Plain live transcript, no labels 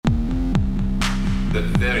the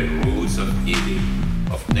very roots of evil,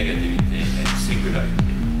 of negativity and singularity,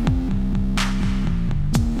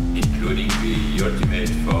 including the ultimate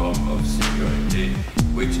form of singularity,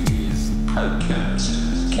 which is outcast,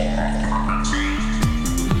 the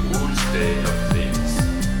whole state of things,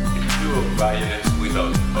 the pure violence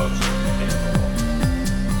without object anymore.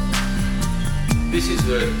 This is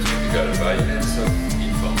the typical violence of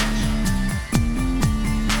information.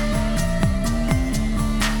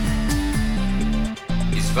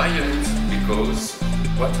 It's violent because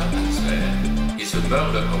what happens there is a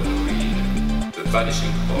murder of the real, the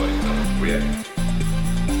vanishing point of reality.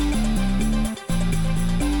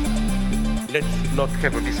 Let's not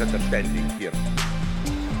have a misunderstanding here.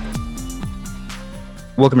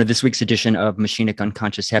 Welcome to this week's edition of Machinic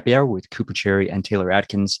Unconscious Happy Hour with Cooper Cherry and Taylor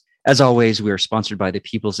Atkins. As always, we are sponsored by the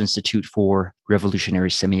People's Institute for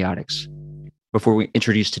Revolutionary Semiotics. Before we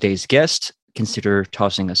introduce today's guest, consider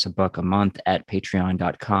tossing us $1 a month at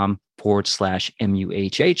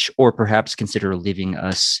patreon.com/MUHH, or perhaps consider leaving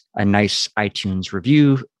us a nice iTunes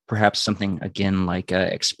review, perhaps something again like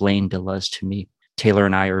Explain Deleuze to Me. Taylor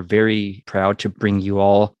and I are very proud to bring you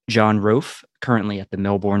all John Rofe, currently at the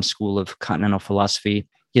Melbourne School of Continental Philosophy.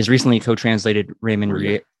 He has recently co-translated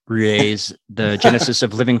Raymond Rouet's The Genesis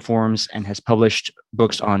of Living Forms and has published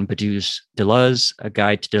books on Badiou's Deleuze, A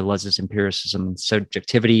Guide to Deleuze's Empiricism and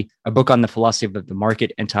Subjectivity, a book on the philosophy of the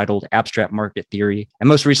market entitled Abstract Market Theory, and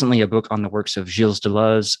most recently a book on the works of Gilles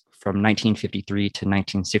Deleuze from 1953 to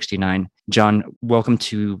 1969. John, welcome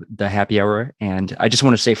to the Happy Hour. And I just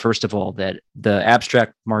want to say, first of all, that the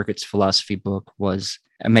Abstract Markets Philosophy book was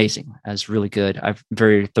amazing. It was really good. I've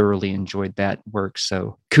very thoroughly enjoyed that work.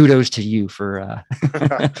 So kudos to you for I your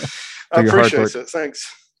hard appreciate work. it. Thanks.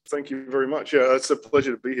 Thank you very much. Yeah, it's a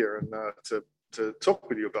pleasure to be here and to talk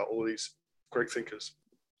with you about all these great thinkers.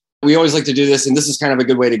 We always like to do this, and this is kind of a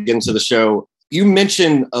good way to get into the show. You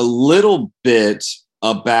mentioned a little bit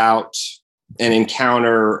about an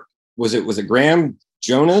encounter. Was it Graham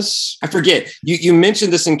Jonas? I forget. You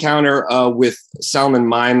mentioned this encounter with Salman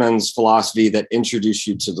Maimond's philosophy that introduced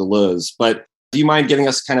you to Deleuze, but do you mind giving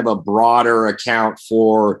us kind of a broader account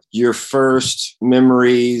for your first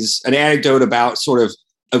memories, an anecdote about sort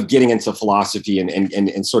of getting into philosophy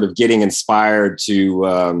and sort of getting inspired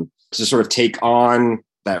to sort of take on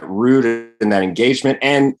that route and that engagement,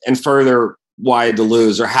 and further, why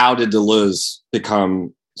Deleuze, or how did Deleuze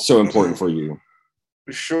become so important for you?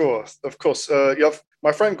 Sure, of course.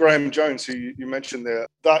 My friend Graham Jones, who you mentioned there,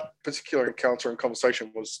 that particular encounter and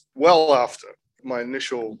conversation was well after my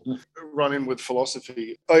initial run-in with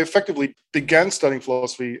philosophy. I effectively began studying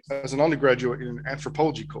philosophy as an undergraduate in an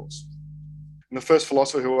anthropology course. And the first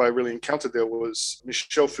philosopher who I really encountered there was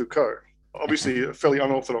Michel Foucault. Obviously a fairly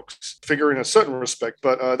unorthodox figure in a certain respect,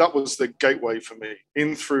 but that was the gateway for me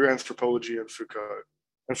in through anthropology and Foucault.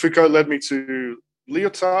 And Foucault led me to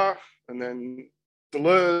Lyotard, and then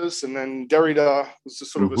Deleuze, and then Derrida. It was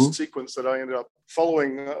just sort of a sequence that I ended up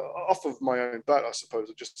following off of my own bat, I suppose,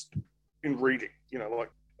 just in reading,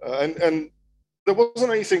 and there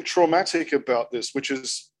wasn't anything traumatic about this, which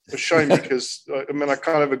is a shame because, I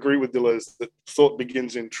kind of agree with Deleuze that thought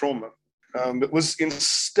begins in trauma. It was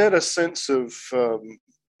instead a sense of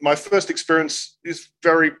my first experience is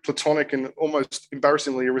very Platonic and almost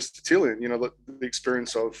embarrassingly Aristotelian, the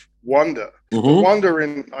experience of wonder. Wonder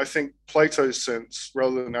in, I think, Plato's sense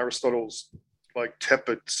rather than Aristotle's like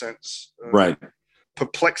tepid sense. Right.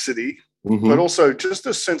 Perplexity, but also just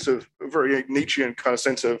a sense of a very Nietzschean kind of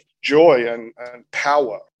sense of joy and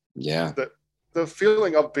power. Yeah. That the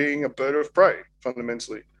feeling of being a bird of prey,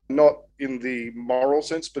 fundamentally. Not in the moral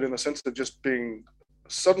sense, but in the sense of just being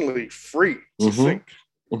suddenly free to think.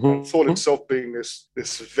 And thought itself being this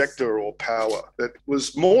vector or power that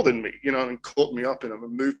was more than me, and caught me up in a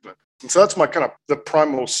movement. And so that's my kind of the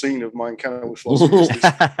primal scene of my encounter with philosophy.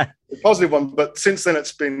 A positive one, but since then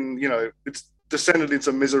it's been, it's descended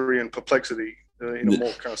into misery and perplexity in a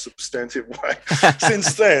more kind of substantive way.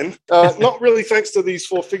 Since then, not really thanks to these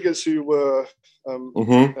four figures who were,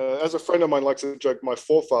 as a friend of mine likes to joke, my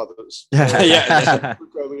forefathers. Derrida,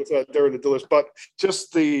 Deleuze, but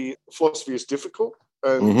just the philosophy is difficult.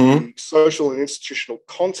 And the social and institutional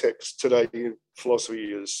context today in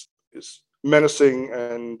philosophy is menacing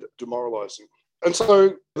and demoralizing. And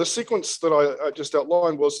so the sequence that I just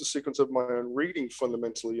outlined was the sequence of my own reading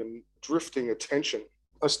fundamentally and drifting attention.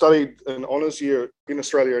 I studied an honours year in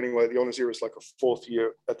Australia anyway. The honours year is like a fourth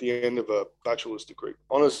year at the end of a bachelor's degree.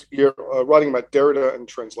 Honours year writing about Derrida and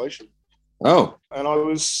translation. Oh. And I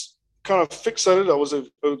was kind of fixated. I was a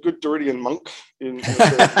good Derridian monk in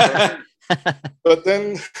But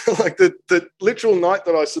then, like the literal night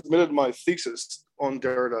that I submitted my thesis, on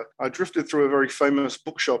Derrida, I drifted through a very famous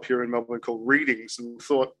bookshop here in Melbourne called Readings and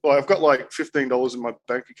thought, well, I've got like $15 in my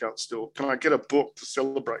bank account still. Can I get a book to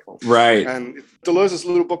celebrate? Right. And Deleuze's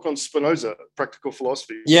little book on Spinoza, Practical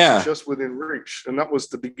Philosophy, was just within reach. And that was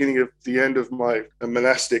the beginning of the end of my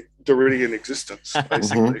monastic Derridian existence,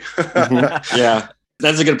 basically. Yeah.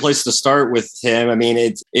 That's a good place to start with him. I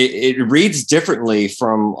mean, it reads differently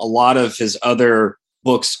from a lot of his other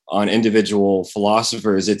books on individual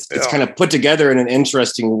philosophers. It's kind of put together in an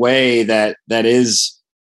interesting way that is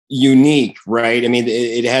unique, right? I mean,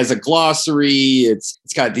 it has a glossary. It's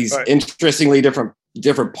got these interestingly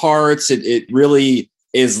different parts. It really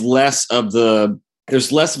is less of the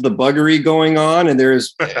buggery going on, and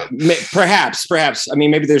there's perhaps, I mean,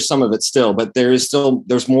 maybe there's some of it still, but there's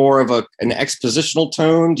more of an expositional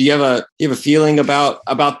tone. Do you have a feeling about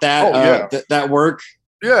that, that work?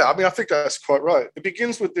 Yeah, I mean, I think that's quite right. It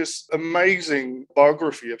begins with this amazing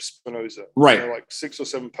biography of Spinoza, right? Like 6 or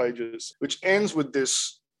 7 pages, which ends with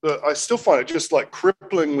this. I still find it just like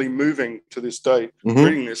cripplingly moving to this day,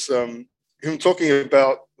 reading this. Him talking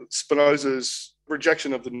about Spinoza's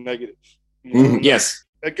rejection of the negative. Yes.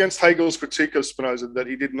 Against Hegel's critique of Spinoza that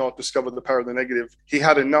he did not discover the power of the negative, he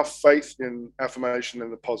had enough faith in affirmation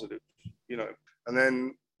and the positive, and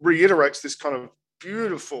then reiterates this kind of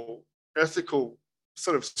beautiful ethical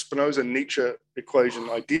sort of Spinoza-Nietzsche equation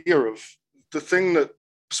idea of the thing that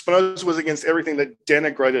Spinoza was against everything that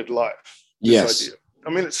denigrated life. Yes. Idea. I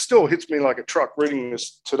mean, it still hits me like a truck reading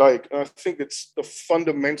this today. I think it's the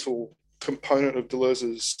fundamental component of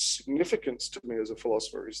Deleuze's significance to me as a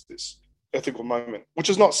philosopher is this ethical moment, which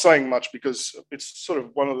is not saying much because it's sort of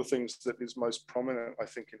one of the things that is most prominent, I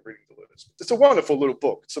think, in reading Deleuze. It's a wonderful little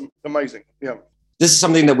book. It's amazing. Yeah. This is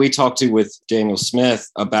something that we talked to with Daniel Smith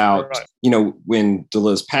about, when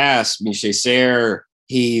Deleuze passed, Michel Serres,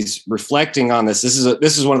 he's reflecting on this. This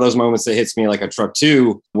is one of those moments that hits me like a truck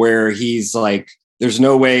too, where he's like, there's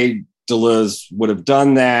no way Deleuze would have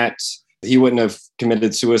done that. He wouldn't have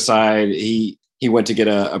committed suicide. He went to get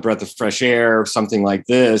a breath of fresh air, something like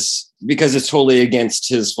this, because it's totally against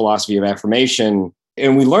his philosophy of affirmation.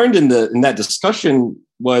 And we learned in that discussion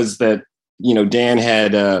was that, Dan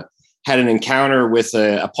had an encounter with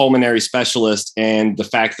a pulmonary specialist, and the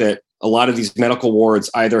fact that a lot of these medical wards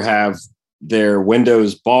either have their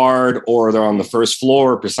windows barred or they're on the first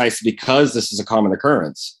floor precisely because this is a common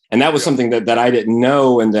occurrence. And that was something that I didn't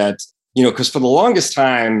know. And that, because for the longest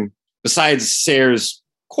time, besides Serres'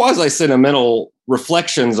 quasi-sentimental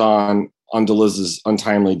reflections on Deleuze's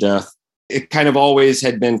untimely death, it kind of always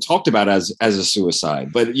had been talked about as a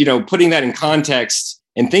suicide. But, putting that in context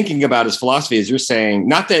and thinking about his philosophy, as you're saying,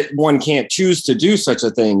 not that one can't choose to do such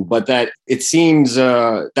a thing, but that it seems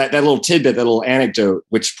that little tidbit, that little anecdote,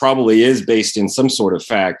 which probably is based in some sort of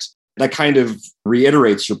fact, that kind of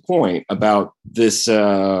reiterates your point about this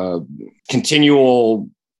continual,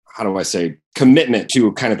 commitment to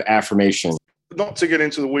a kind of affirmation. Not to get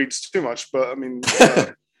into the weeds too much, but I mean,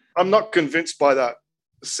 I'm not convinced by that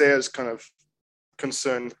Serres kind of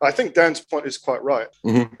concern. I think Dan's point is quite right.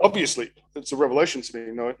 Obviously, it's a revelation to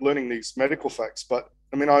me, learning these medical facts. But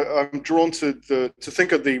I mean, I'm drawn to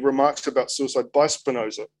think of the remarks about suicide by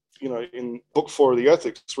Spinoza, in Book 4 of the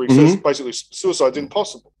Ethics, where he says basically suicide's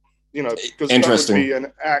impossible, because that would be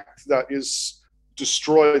an act that is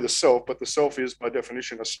destroy the self, but the self is by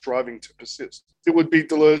definition a striving to persist. It would be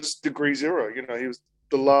Deleuze's degree zero. He was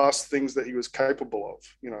the last things that he was capable of.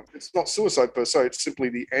 It's not suicide per se, it's simply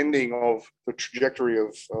the ending of the trajectory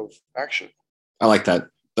of action. I like that.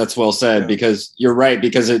 That's well said, because you're right,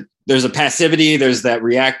 because there's a passivity, there's that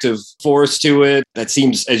reactive force to it that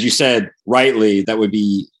seems, as you said, rightly, that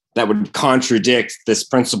would contradict this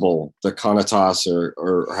principle, the conatos,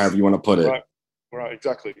 or however you want to put it. Right,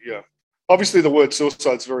 exactly, yeah. Obviously, the word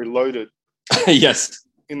suicide is very loaded. Yes.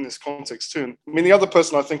 In this context too. I mean, the other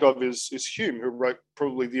person I think of is Hume, who wrote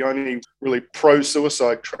probably the only really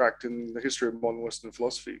pro-suicide tract in the history of modern Western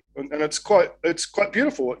philosophy. And it's quite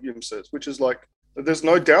beautiful what Hume says, which is like, there's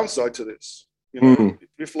no downside to this.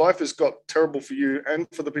 If life has got terrible for you and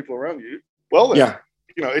for the people around you, well then,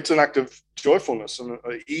 it's an act of joyfulness and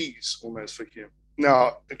ease almost for Hume.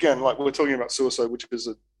 Now, again, like we're talking about suicide, which is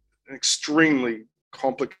an extremely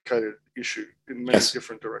complicated issue in many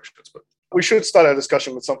different directions, but we should start our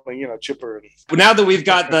discussion with something, chipper. But now that we've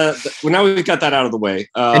got that out of the way,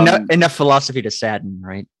 enough philosophy to sadden,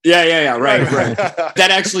 right? Yeah, right. That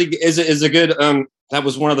actually is a good. That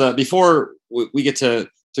was one of the, before we get to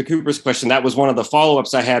Cooper's question, that was one of the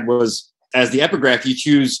follow-ups I had, was as the epigraph you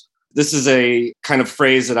choose. This is a kind of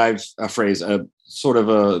phrase that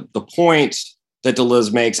the point that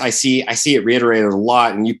Deleuze makes. I see it reiterated a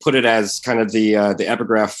lot, and you put it as kind of the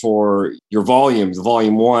epigraph for your volume, the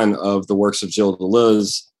volume 1 of the works of Gilles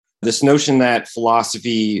Deleuze. This notion that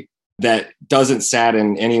philosophy that doesn't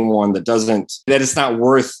sadden anyone, that it's not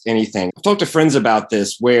worth anything. I've talked to friends about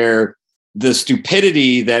this, where the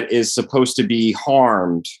stupidity that is supposed to be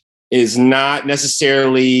harmed is not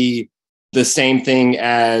necessarily the same thing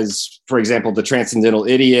as, for example, the transcendental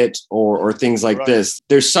idiot or things like this.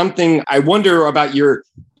 There's something, I wonder about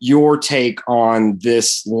your take on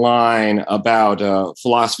this line about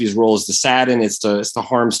philosophy's role is to sadden, it's to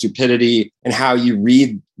harm stupidity, and how you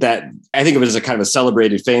read that. I think of it as a kind of a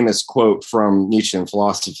celebrated, famous quote from Nietzsche in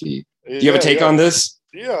Philosophy. Do you have a take on this?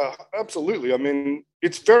 Yeah, absolutely. I mean,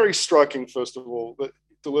 it's very striking, first of all, that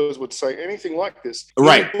Deleuze would say anything like this.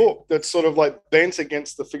 Right. In a book that's sort of like bent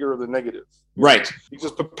against the figure of the negative. Right. He's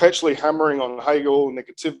just perpetually hammering on Hegel,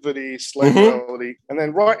 negativity, slave morality. And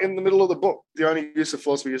then right in the middle of the book, the only use of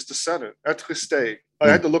philosophy is to sadden, attrister. I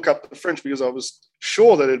had to look up the French because I was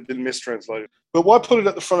sure that it had been mistranslated. But why put it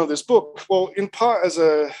at the front of this book? Well, in part as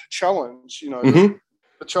a challenge,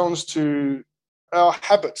 a challenge to our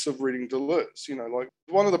habits of reading Deleuze. Like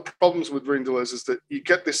one of the problems with reading Deleuze is that you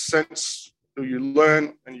get this sense, or you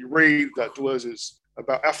learn and you read that Deleuze is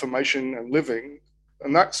about affirmation and living.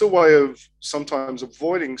 And that's a way of sometimes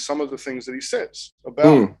avoiding some of the things that he says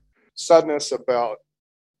about sadness, about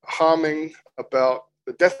harming, about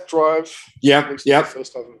the death drive. Yeah. The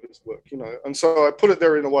first half of his work, And so I put it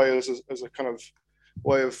there in a way as a kind of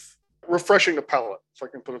way of refreshing the palate, if I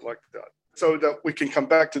can put it like that, so that we can come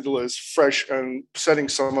back to Deleuze fresh and setting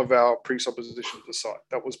some of our presuppositions aside.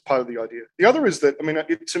 That was part of the idea. The other is that,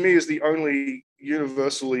 it to me is the only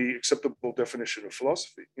universally acceptable definition of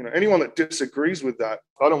philosophy. Anyone that disagrees with that,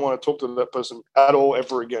 I don't want to talk to that person at all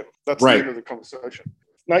ever again. That's the end of the conversation.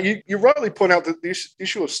 Now, you rightly point out that the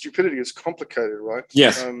issue of stupidity is complicated, right?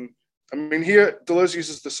 Yes. Here, Deleuze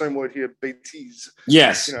uses the same word here, bêtise.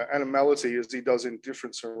 Yes. Animality, as he does in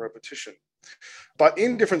difference and repetition. But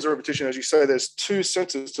in difference and repetition, as you say, there's two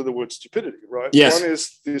senses to the word stupidity, right? Yes. One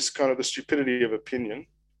is this kind of the stupidity of opinion,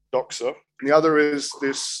 doxa. And the other is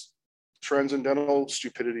this transcendental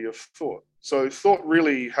stupidity of thought. So thought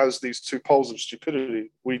really has these two poles of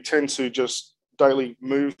stupidity. We tend to just daily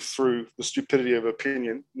move through the stupidity of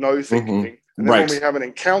opinion, no thinking. And then when we have an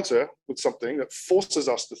encounter with something that forces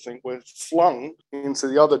us to think, we're flung into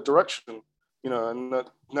the other direction, and that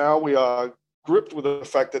now we are gripped with the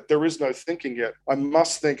fact that there is no thinking yet. I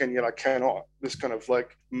must think, and yet I cannot. This kind of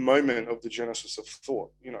like moment of the genesis of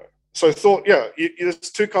thought, So thought, there's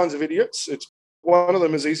two kinds of idiots. One of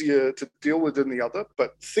them is easier to deal with than the other,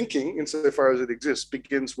 but thinking, insofar as it exists,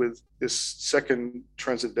 begins with this second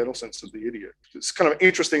transcendental sense of the idiot. It's kind of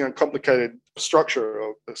interesting and complicated structure,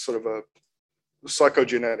 of a sort of a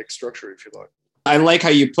psychogenetic structure, if you like. I like how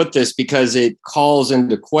you put this because it calls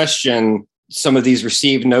into question some of these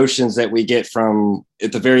received notions that we get from,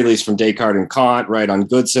 at the very least, from Descartes and Kant, right, on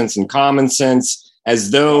good sense and common sense,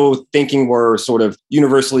 as though thinking were sort of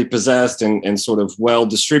universally possessed and sort of well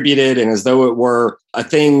distributed, and as though it were a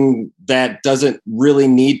thing that doesn't really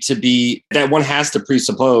need to be, that one has to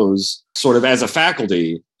presuppose sort of as a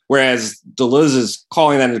faculty. Whereas Deleuze is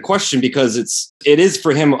calling that into question because it is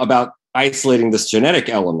for him about isolating this genetic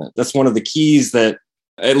element. That's one of the keys that,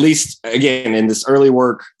 at least again in this early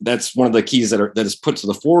work, that's one of the keys that is put to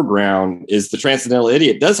the foreground, is the transcendental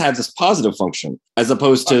idiot does have this positive function as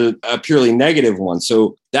opposed to a purely negative one.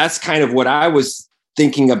 So that's kind of what I was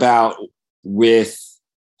thinking about with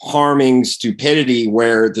harming stupidity,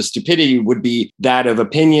 where the stupidity would be that of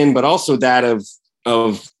opinion, but also that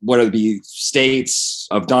of what would be states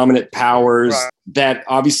of dominant powers that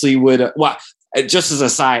obviously would, just as a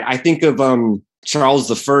side, I think of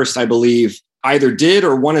Charles I, I believe, either did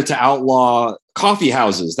or wanted to outlaw coffee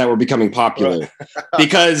houses that were becoming popular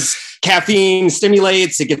because caffeine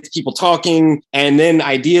stimulates, it gets people talking, and then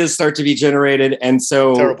ideas start to be generated. And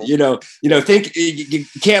so, think you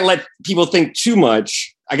can't let people think too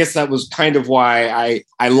much. I guess that was kind of why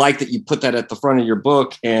I like that you put that at the front of your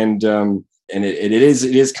book. And it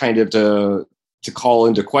is kind of to call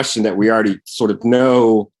into question that we already sort of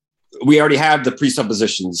know. We already have the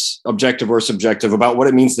presuppositions, objective or subjective, about what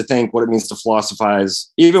it means to think, what it means to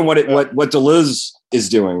philosophize, even what Deleuze is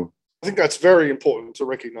doing. I think that's very important to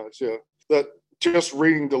recognize, that just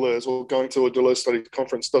reading Deleuze or going to a Deleuze study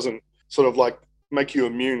conference doesn't sort of like make you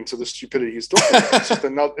immune to the stupidity he's talking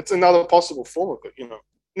about. It's another possible form of it,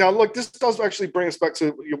 Now, look, this does actually bring us back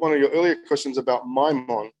to one of your earlier questions about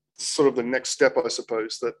Maimon, sort of the next step, I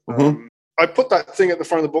suppose, that I put that thing at the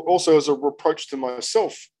front of the book also as a reproach to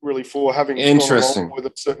myself, really, for having gone along with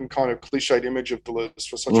a certain kind of cliched image of Deleuze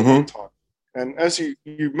for such a long time. And as you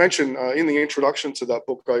mentioned in the introduction to that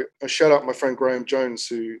book, I shout out my friend Graham Jones,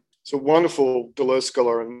 who's a wonderful Deleuze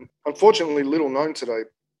scholar and unfortunately little known today.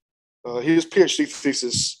 His PhD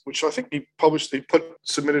thesis, which I think he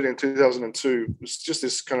submitted in 2002, was just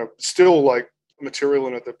this kind of still like material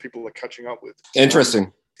in it that people are catching up with.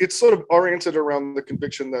 Interesting. It's sort of oriented around the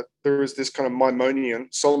conviction that there is this kind of Maimonian,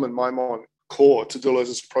 Solomon Maimon core to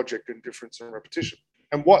Deleuze's project in difference and repetition.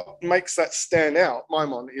 And what makes that stand out,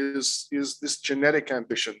 Maimon, is this genetic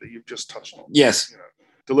ambition that you've just touched on. Yes.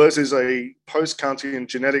 Deleuze is a post-Kantian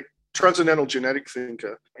transcendental genetic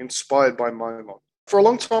thinker inspired by Maimon. For a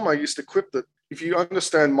long time, I used to quip that if you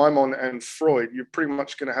understand Maimon and Freud, you're pretty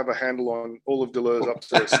much going to have a handle on all of Deleuze up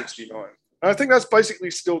to 69. And I think that's basically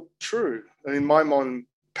still true. I mean, Maimon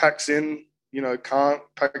packs in, Kant,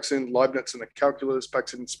 packs in Leibniz and the calculus,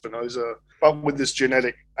 packs in Spinoza, but with this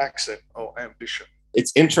genetic accent or ambition.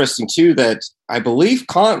 It's interesting, too, that I believe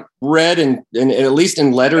Kant read and at least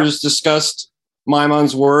in letters discussed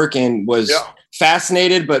Maimon's work and was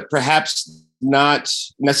fascinated, but perhaps not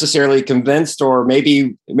necessarily convinced, or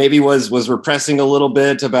maybe was repressing a little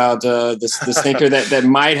bit about this thinker that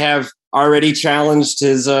might have already challenged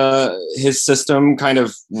his system, kind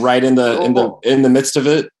of right in the midst of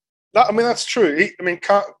it. No, I mean that's true.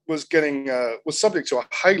 Kant was was subject to a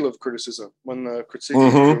hail of criticism when the Critique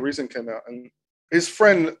of Reason came out, and his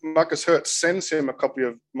friend Marcus Hertz sends him a copy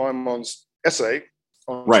of Maimon's essay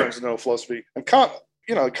on transcendental philosophy, and Kant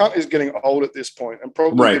is getting old at this point and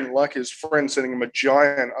probably didn't like his friend sending him a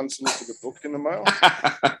giant unsolicited book in the mail.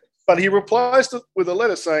 But he replies with a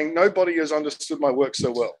letter saying, "Nobody has understood my work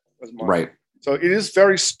so well as mine." Right. So it is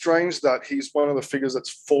very strange that he's one of the figures that's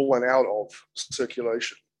fallen out of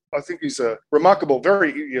circulation. I think he's a remarkable, very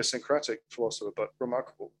idiosyncratic philosopher, but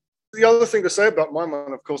remarkable. The other thing to say about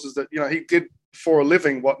Maimon, of course, is that he did for a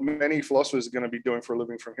living what many philosophers are going to be doing for a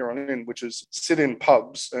living from here on in, which is sit in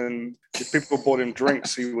pubs, and if people bought him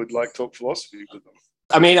drinks, he would talk philosophy with them.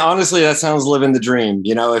 I mean, honestly, that sounds living the dream.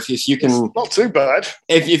 If you can, it's not too bad.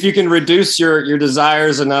 If you can reduce your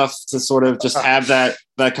desires enough to sort of just have that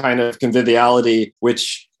kind of conviviality,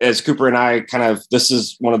 which as Cooper and I this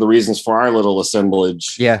is one of the reasons for our little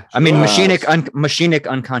assemblage. Yeah. I mean, machinic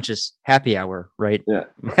unconscious happy hour, right? Yeah.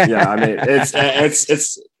 Yeah. I mean,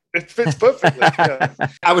 it's it fits perfectly. Yeah.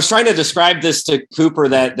 I was trying to describe this to Cooper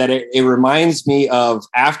that it reminds me of,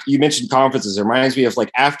 after you mentioned conferences, it reminds me of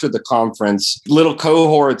like after the conference, little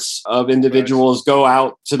cohorts of individuals go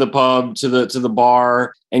out to the pub, to the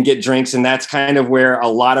bar and get drinks. And that's kind of where a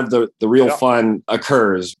lot of the real fun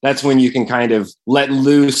occurs. That's when you can kind of let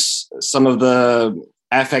loose some of the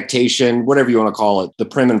affectation, whatever you want to call it, the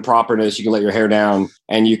prim and properness. You can let your hair down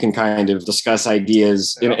and you can kind of discuss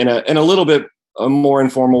ideas in a little bit a more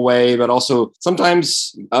informal way, but also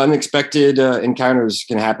sometimes unexpected encounters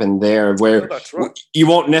can happen there where you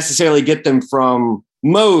won't necessarily get them from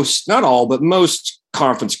most, not all, but most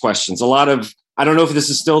conference questions. A lot of, I don't know if this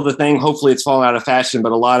is still the thing, hopefully it's fallen out of fashion,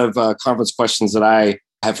 but a lot of conference questions that I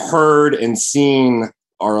have heard and seen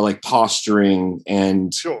are like posturing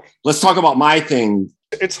and let's talk about my thing.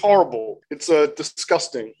 It's horrible. It's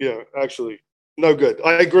disgusting. Yeah, actually. No good.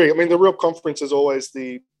 I agree. I mean, the real conference is always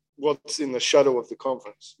what's in the shadow of the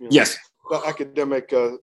conference. Yes. The academic,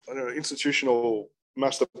 institutional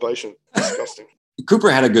masturbation. Disgusting.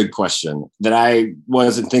 Cooper had a good question that I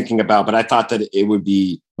wasn't thinking about, but I thought that it would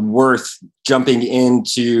be worth jumping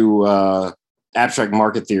into abstract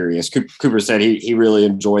market theory. As Cooper said, he really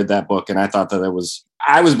enjoyed that book. And I thought that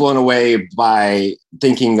I was blown away by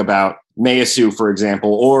thinking about Meillassoux, for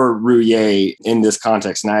example, or Rouillet in this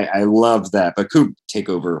context. And I loved that. But Coop, take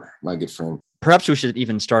over, my good friend. Perhaps we should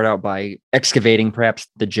even start out by excavating perhaps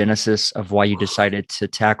the genesis of why you decided to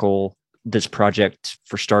tackle this project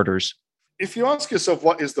for starters. If you ask yourself,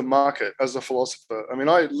 what is the market as a philosopher? I mean,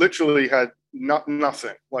 I literally had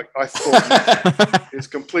nothing. Like I thought it's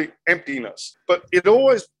complete emptiness, but it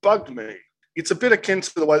always bugged me. It's a bit akin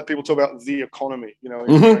to the way that people talk about the economy, in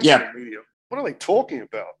the media. What are they talking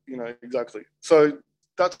about? Exactly. So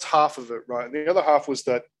that's half of it, right? And the other half was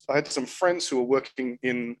that I had some friends who were working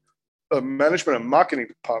in a management and marketing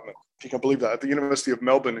department, if you can believe that, at the University of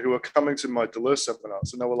Melbourne, who were coming to my Deleuze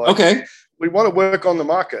seminars. And they were like, okay, we want to work on the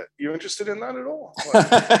market. You interested in that at all?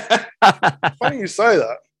 Like, funny you say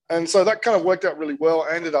that. And so that kind of worked out really well.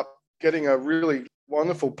 I ended up getting a really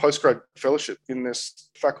wonderful postgrad fellowship in this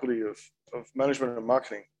faculty of management and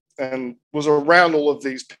marketing, and was around all of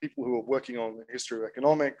these people who were working on the history of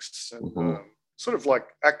economics and sort of like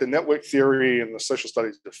actor network theory and the social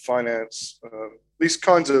studies of finance, these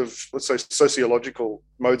kinds of, let's say, sociological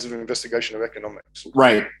modes of investigation of economics.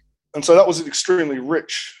 Right. And so that was extremely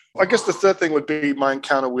rich I guess the third thing would be my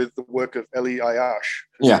encounter with the work of Eli Ayash,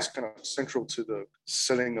 who's kind of central to the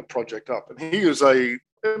setting the project up. And he's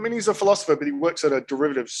a philosopher, but he works at a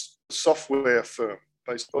derivatives software firm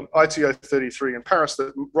based on ITO 33 in Paris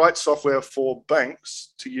that writes software for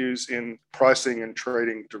banks to use in pricing and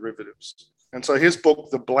trading derivatives. And so his book,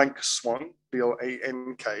 The Blank Swan,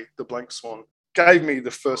 Blank, The Blank Swan, gave me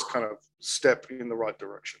the first kind of step in the right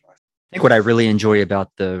direction. I think what I really enjoy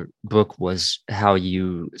about the book was how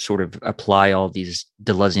you sort of apply all these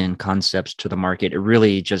Deleuzian concepts to the market. It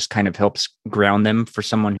really just kind of helps ground them for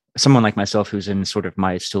someone like myself who's in sort of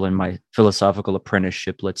still in my philosophical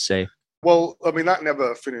apprenticeship, let's say. Well, I mean, that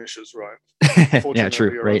never finishes, right? Yeah,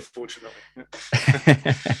 true, right? Unfortunately.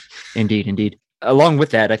 Indeed. Along with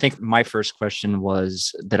that, I think my first question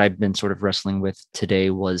was that I've been sort of wrestling with today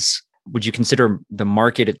was, would you consider the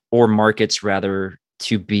market or markets rather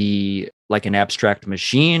to be like an abstract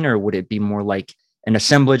machine, or would it be more like an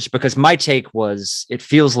assemblage? Because my take was, it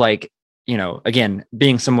feels like, again,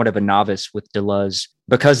 being somewhat of a novice with Deleuze,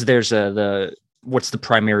 because there's what's the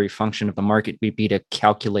primary function of the market would be to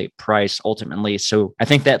calculate price ultimately. So I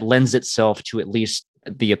think that lends itself to at least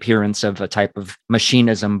the appearance of a type of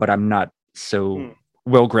machinism, but I'm not so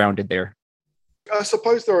well grounded there. I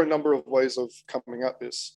suppose there are a number of ways of coming at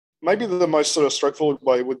this. Maybe the most sort of straightforward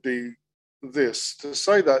way would be this, to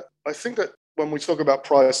say that I think that when we talk about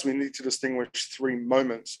price, we need to distinguish three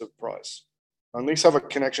moments of price. And these have a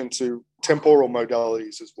connection to temporal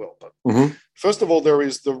modalities as well. But first of all, there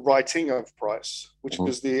is the writing of price, which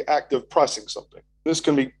is the act of pricing something. This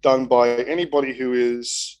can be done by anybody who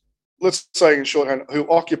is, let's say in shorthand, who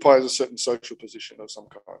occupies a certain social position of some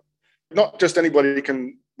kind. Not just anybody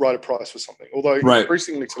can write a price for something, although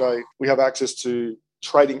increasingly today we have access to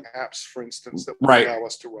trading apps, for instance, that will allow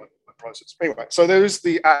us to write prices. Anyway, so there is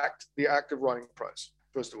the act of writing the price,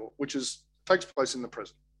 first of all, which takes place in the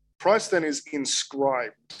present. Price then is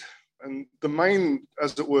inscribed. And the main,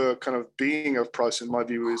 as it were, kind of being of price, in my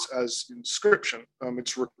view, is as inscription.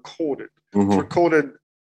 It's recorded. It's recorded,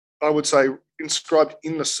 I would say, inscribed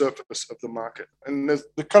in the surface of the market. And there's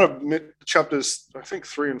the kind of chapters, I think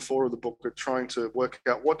 3 and 4 of the book, are trying to work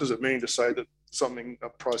out what does it mean to say that a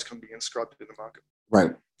price can be inscribed in the market.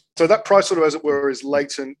 Right. So that price, sort of, as it were, is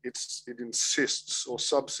latent. It insists or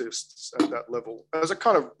subsists at that level as a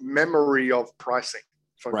kind of memory of pricing,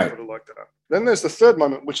 if I can put it like that. Then there's the third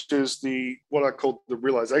moment, which is what I call the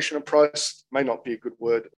realization of price. May not be a good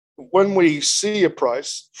word. When we see a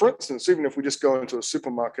price, for instance, even if we just go into a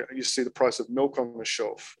supermarket and you see the price of milk on the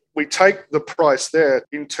shelf, we take the price there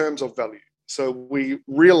in terms of value. So we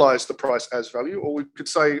realize the price as value, or we could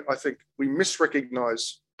say, I think, we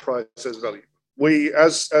misrecognize price as value. We,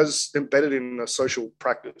 as embedded in a social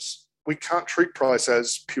practice, we can't treat price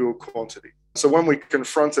as pure quantity. So when we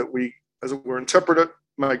confront it, we, as it were, interpret it,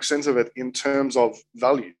 make sense of it in terms of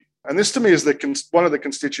value. And this, to me, is one of the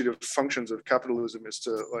constitutive functions of capitalism, is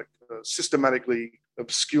to systematically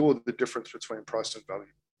obscure the difference between price and value.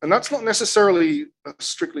 And that's not necessarily a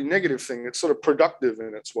strictly negative thing. It's sort of productive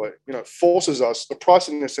in its way. It forces us. The price,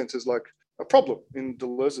 in a sense, is like a problem in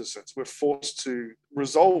Deleuze's sense. We're forced to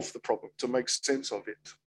resolve the problem, to make sense of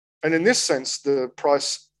it. And in this sense, the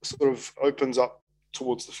price sort of opens up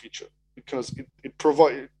towards the future, because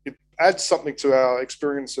it adds something to our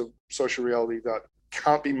experience of social reality that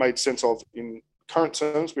can't be made sense of in current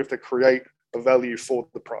terms. We have to create a value for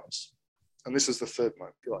the price. And this is the third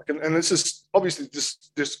mode, if you like. And this is obviously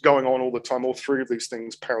just going on all the time. All three of these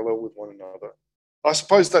things parallel with one another. I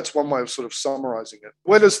suppose that's one way of sort of summarizing it.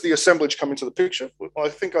 Where does the assemblage come into the picture? I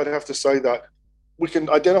think I'd have to say that we can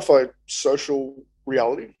identify social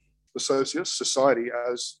reality, the society,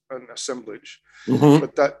 as an assemblage,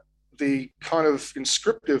 but that the kind of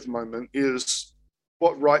inscriptive moment is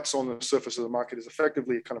what writes on the surface of the market is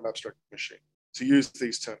effectively a kind of abstract machine, to use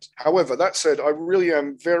these terms. However, that said, I really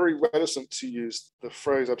am very reticent to use the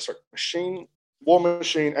phrase abstract machine, war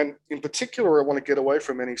machine, and in particular, I want to get away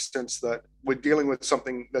from any sense that we're dealing with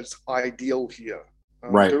something that's ideal here.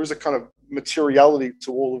 There is a kind of materiality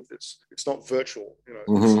to all of this. It's not virtual,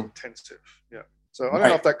 it's intensive. Yeah. So I don't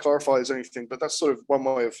know if that clarifies anything, but that's sort of one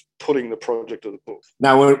way of putting the project of the book.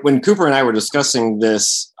 Now, when Cooper and I were discussing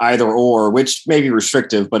this either or, which may be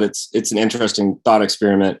restrictive, but it's an interesting thought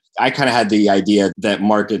experiment, I kind of had the idea that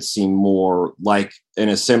markets seem more like an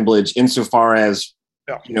assemblage insofar as,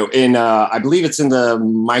 I believe it's in the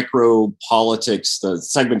micropolitics, the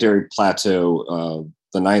segmentary plateau,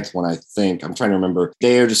 the ninth one, I think. I'm trying to remember.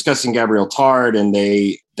 They are discussing Gabriel Tard, and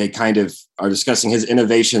they they kind of are discussing his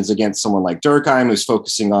innovations against someone like Durkheim, who's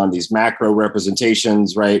focusing on these macro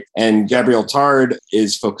representations, right? And Gabriel Tard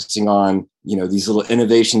is focusing on, these little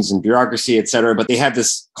innovations in bureaucracy, et cetera. But they have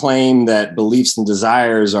this claim that beliefs and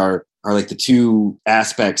desires are like the two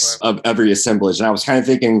aspects of every assemblage. And I was kind of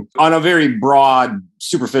thinking on a very broad,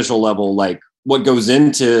 superficial level, like what goes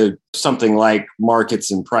into something like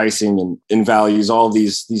markets and pricing and values, all of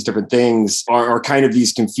these different things are kind of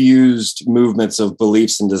these confused movements of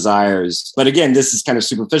beliefs and desires. But again, this is kind of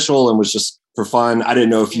superficial and was just for fun. I didn't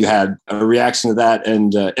know if you had a reaction to that.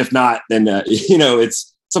 And if not, then, it's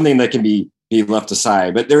something that can be left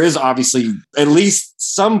aside. But there is obviously at least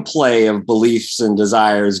some play of beliefs and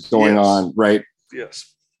desires going on, right?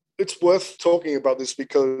 Yes. It's worth talking about this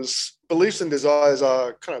because beliefs and desires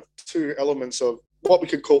are kind of two elements of what we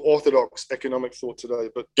could call orthodox economic thought today,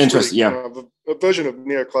 but interesting, really kind of a version of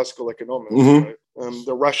neoclassical economics,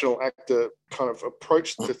 the rational actor kind of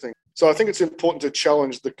approach to things. So I think it's important to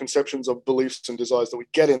challenge the conceptions of beliefs and desires that we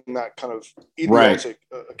get in that kind of idiotic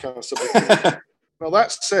kind of subject. Now,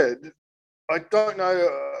 that said, I don't know.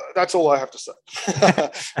 That's all I have to say.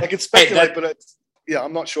 I can speculate, but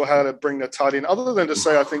I'm not sure how to bring the Tard in, other than to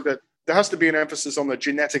say I think that there has to be an emphasis on the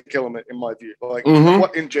genetic element, in my view, like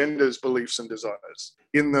what engenders beliefs and desires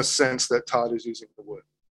in the sense that Tard is using the word.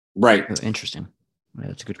 Right. Oh, interesting. Yeah,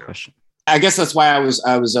 that's a good question. I guess that's why I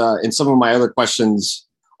was in some of my other questions,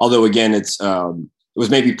 although again, it was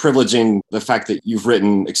maybe privileging the fact that you've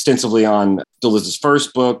written extensively on Deleuze's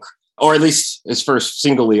first book, or at least his first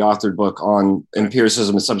singly authored book on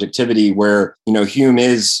empiricism and subjectivity, where, Hume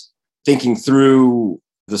is thinking through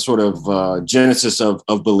the sort of genesis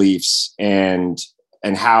of beliefs and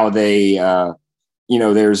how they,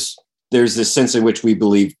 there's this sense in which we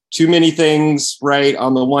believe too many things, right?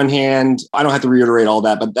 On the one hand, I don't have to reiterate all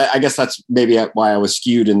that, but I guess that's maybe why I was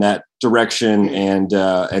skewed in that direction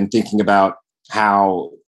and thinking about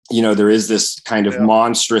how, there is this kind of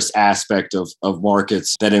monstrous aspect of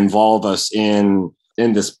markets that involve us in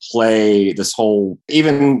this play, this whole,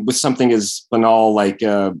 even with something as banal like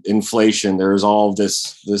inflation, there's all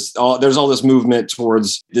this movement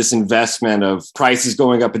towards this investment of prices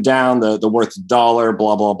going up and down, the worth of the dollar,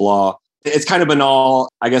 blah, blah, blah. It's kind of banal.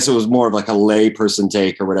 I guess it was more of like a lay person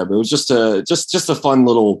take or whatever. It was just a fun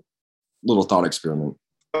little thought experiment.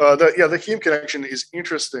 The Hume connection is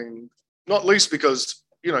interesting, not least because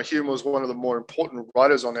Hume was one of the more important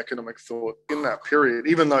writers on economic thought in that period,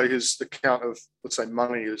 even though his account of, let's say,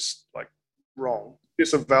 money is like wrong,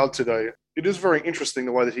 disavowed today. It is very interesting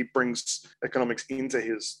the way that he brings economics into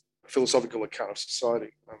his philosophical account of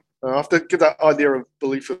society. I have to give that idea of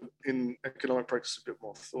belief in economic practice a bit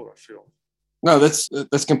more thought, I feel. No, that's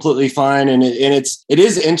completely fine. And it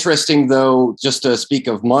is interesting, though, just to speak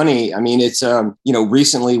of money. I mean, it's,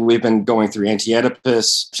 recently we've been going through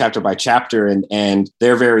Anti-Oedipus chapter by chapter, and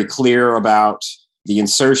they're very clear about the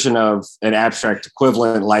insertion of an abstract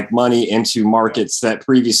equivalent like money into markets that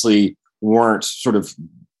previously weren't sort of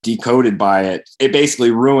decoded by it. It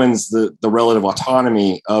basically ruins the relative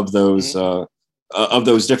autonomy of those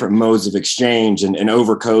different modes of exchange and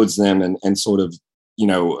overcodes them and sort of,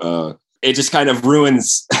 it just kind of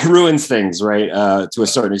ruins things, right? To a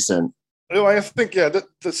certain extent. I think,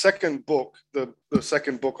 the second book, the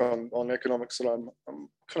second book on economics that I'm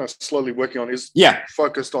kind of slowly working on is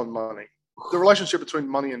focused on money. The relationship between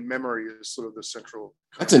money and memory is sort of the central.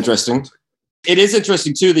 That's interesting. It is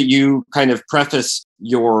interesting, too, that you kind of preface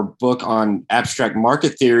your book on abstract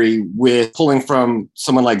market theory with pulling from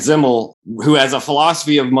someone like Simmel, who has a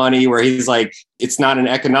philosophy of money where he's like, it's not an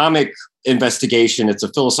economic investigation, it's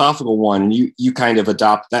a philosophical one. And you kind of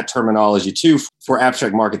adopt that terminology, too, for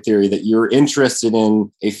abstract market theory, that you're interested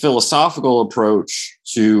in a philosophical approach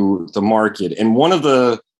to the market. And one of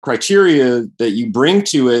the criteria that you bring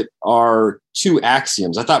to it are two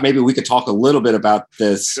axioms. I thought maybe we could talk a little bit about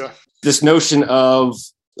this. Sure. This notion of,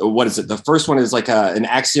 what is it? The first one is like an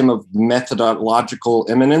axiom of methodological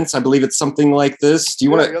immanence. I believe it's something like this. Do you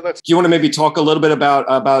want to maybe talk a little bit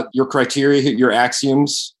about your criteria, your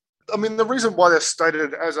axioms? I mean, the reason why they're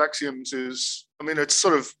stated as axioms is, it's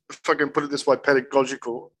sort of, if I can put it this way,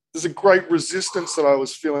 pedagogical. There's a great resistance that I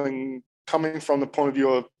was feeling coming from the point of view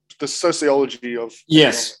of the sociology of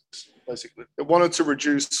economics. Basically, it wanted to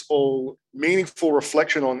reduce all meaningful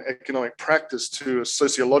reflection on economic practice to a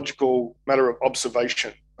sociological matter of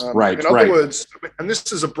observation. In other words, and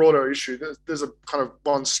this is a broader issue, there's a kind of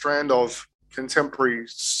one strand of contemporary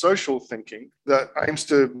social thinking that aims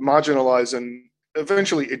to marginalize and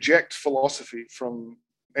eventually eject philosophy from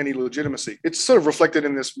any legitimacy. It's sort of reflected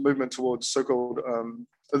in this movement towards so-called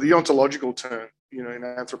the ontological turn, in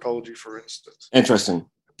anthropology, for instance. Interesting.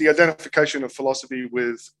 the identification of philosophy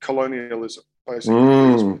with colonialism,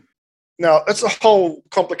 basically. Now, it's a whole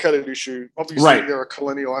complicated issue. Obviously, there are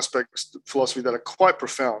colonial aspects to philosophy that are quite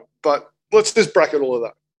profound, but let's just bracket all of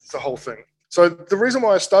that. It's the whole thing. So the reason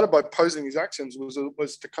why I started by posing these axioms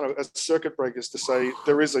was to kind of, as circuit breakers, to say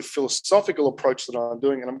there is a philosophical approach that I'm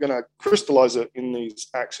doing, and I'm going to crystallize it in these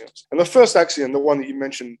axioms. And the first axiom, the one that you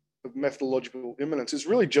mentioned of methodological immanence, is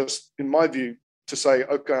really just, in my view, to say,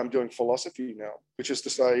 okay, I'm doing philosophy now, which is to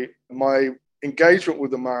say my engagement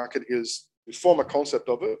with the market is to form a concept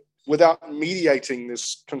of it without mediating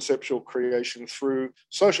this conceptual creation through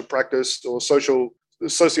social practice or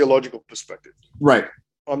sociological perspective. Right.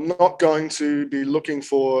 I'm not going to be looking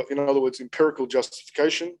for, in other words, empirical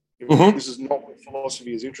justification. This is not what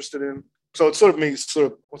philosophy is interested in. So it's sort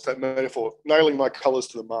of what's that metaphor? Nailing my colors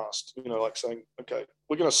to the mast, like saying, okay,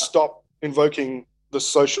 we're going to stop invoking the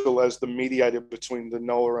social as the mediator between the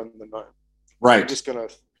knower and the known. Right. We're just going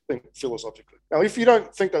to think philosophically. Now, if you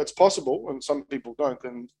don't think that's possible, and some people don't,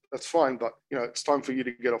 then that's fine. But, it's time for you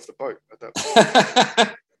to get off the boat at that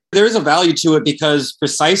point. There is a value to it because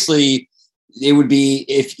precisely it would be,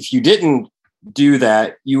 if you didn't do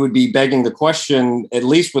that, you would be begging the question, at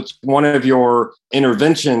least with one of your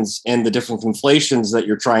interventions and the different conflations that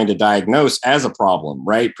you're trying to diagnose as a problem,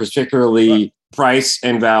 right? Particularly price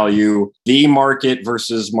and value, the market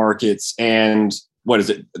versus markets, and what is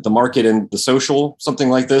it? The market and the social, something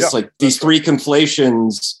like this, like these three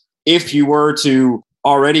conflations. If you were to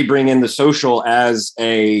already bring in the social as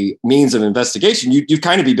a means of investigation, you'd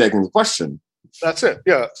kind of be begging the question. That's it.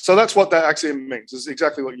 Yeah. So that's what that axiom means, is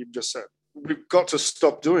exactly what you've just said. We've got to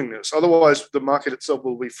stop doing this. Otherwise, the market itself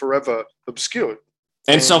will be forever obscured.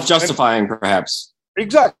 And self-justifying, perhaps.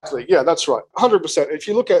 Exactly. Yeah, that's right. 100%. If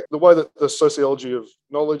you look at the way that the sociology of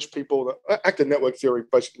knowledge, people, that active network theory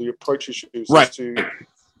basically approach issues is to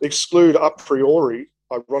exclude a priori,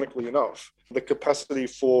 ironically enough, the capacity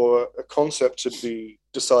for a concept to be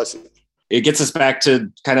decisive. It gets us back to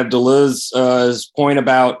kind of Deleuze's point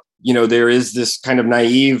about, there is this kind of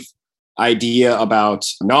naive idea about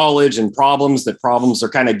knowledge and problems, that problems are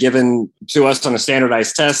kind of given to us on a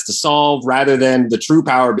standardized test to solve, rather than the true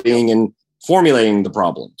power being in formulating the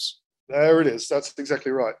problems. There it is. That's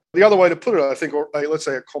exactly right. The other way to put it, I think, or let's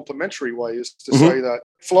say a complementary way, is to say that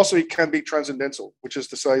philosophy can be transcendental, which is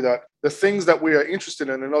to say that the things that we are interested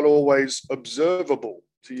in are not always observable,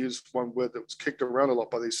 to use one word that was kicked around a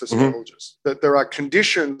lot by these sociologists, that there are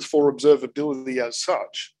conditions for observability as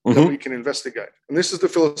such that we can investigate. And this is the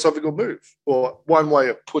philosophical move, or one way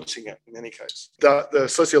of putting it in any case, that the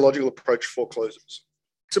sociological approach forecloses.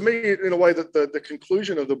 To me, in a way, that the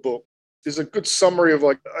conclusion of the book is a good summary of,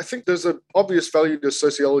 I think there's an obvious value to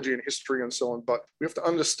sociology and history and so on, but we have to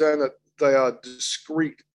understand that they are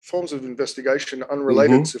discrete forms of investigation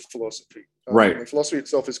unrelated to philosophy. And philosophy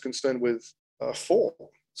itself is concerned with form.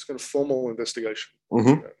 It's kind of formal investigation.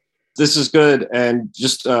 This is good. And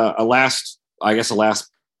just a last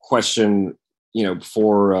question,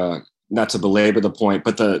 before not to belabor the point,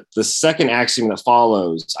 but the second axiom that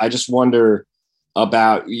follows, I just wonder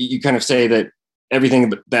about, you kind of say that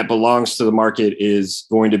everything that belongs to the market is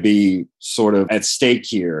going to be sort of at stake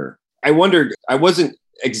here. I wondered, I wasn't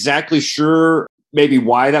exactly sure maybe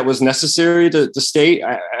why that was necessary to state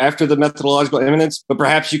after the methodological immanence, but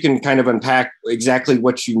perhaps you can kind of unpack exactly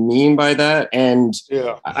what you mean by that. And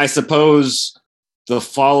I suppose the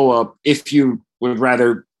follow-up, if you would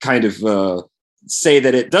rather kind of say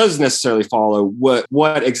that it does necessarily follow,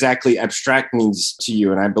 what exactly abstract means to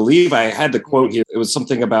you. And I believe I had the quote here. It was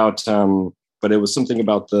something about... but it was something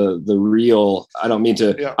about the real. I don't mean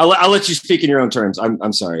to. Yeah. I'll let you speak in your own terms.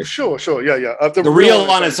 I'm sorry. Sure. Yeah. The real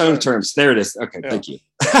on its own terms. There it is. Okay. Yeah. Thank you.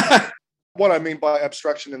 What I mean by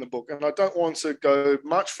abstraction in the book, and I don't want to go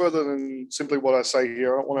much further than simply what I say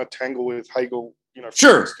here. I don't want to tangle with Hegel.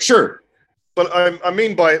 Sure. But I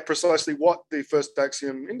mean by it precisely what the first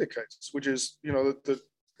axiom indicates, which is, the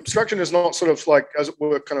abstraction is not sort of like, as it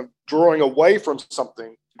were, kind of drawing away from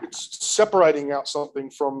something. It's separating out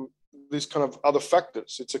something from these kind of other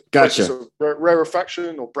factors. It's a process of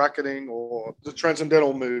rarefaction or bracketing or the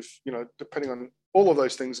transcendental move, depending on all of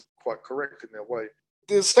those things, quite correct in their way.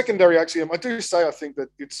 The secondary axiom, I do say, I think that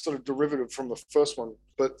it's sort of derivative from the first one,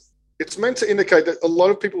 but it's meant to indicate that a lot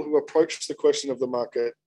of people who approach the question of the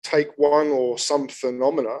market take one or some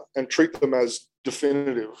phenomena and treat them as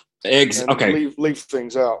definitive. Leave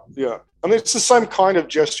things out. Yeah. And it's the same kind of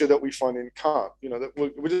gesture that we find in Kant, that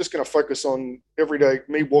we're just going to focus on everyday,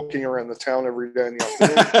 me walking around the town every day in the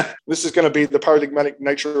afternoon. This is going to be the paradigmatic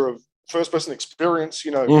nature of first-person experience,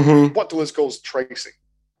 what Deleuze calls tracing.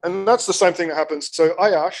 And that's the same thing that happens. So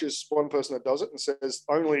Ayash is one person that does it and says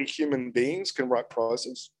only human beings can write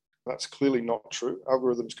prices. That's clearly not true.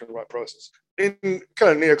 Algorithms can write prices. In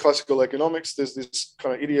kind of neoclassical economics, there's this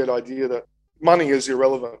kind of idiot idea that money is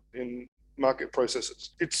irrelevant in market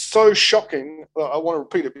processes. It's so shocking. I want to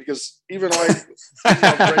repeat it because even I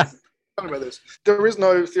about this. There is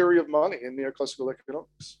no theory of money in neoclassical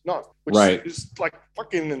economics. None. Which is like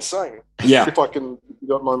fucking insane. Yeah. If you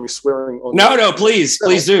don't mind me swearing on No, please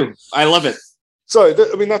do. I love it. So,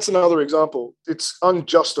 that's another example. It's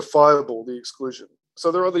unjustifiable, the exclusion.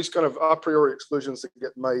 So there are these kind of a priori exclusions that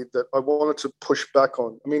get made that I wanted to push back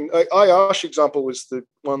on. I mean, Ayash example is the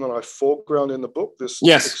one that I foreground in the book, this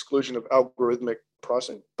exclusion of algorithmic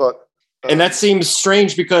pricing. But and that seems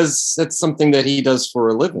strange because that's something that he does for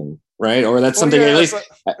a living, right? Or that's something at least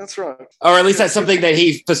that's right. Or at least that's something that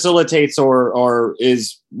he facilitates or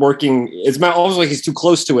is working. It's not almost like he's too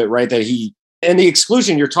close to it, right? That he and the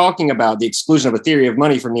exclusion you're talking about, the exclusion of a theory of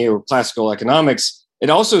money from neoclassical economics. It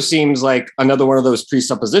also seems like another one of those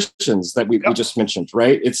presuppositions that we just mentioned,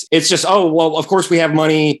 right? It's just, of course we have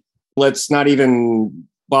money. Let's not even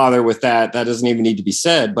bother with that. That doesn't even need to be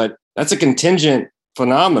said. But that's a contingent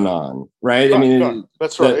phenomenon, right?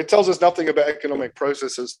 That's right. It tells us nothing about economic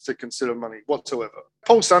processes to consider money whatsoever.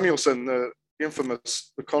 Paul Samuelson, the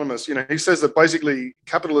infamous economist, he says that basically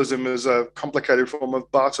capitalism is a complicated form of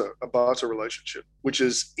a barter relationship, which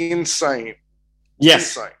is insane.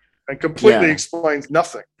 Yes. Insane. And completely explains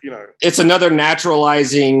nothing, It's another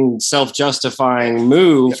naturalizing, self-justifying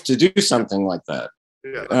move to do something like that.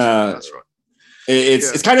 Yeah, that's right.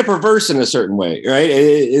 It's kind of perverse in a certain way, right?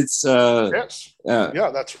 Yes.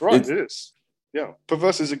 That's right. It is. Yeah,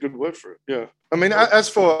 perverse is a good word for it. Yeah. I mean, as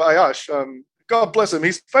for Ayash, God bless him,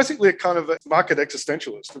 he's basically a kind of a market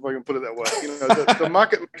existentialist, if I can put it that way. The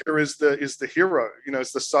market maker is the hero.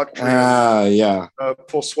 It's the Sartrean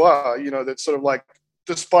Poursoir. That's sort of like,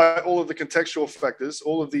 despite all of the contextual factors,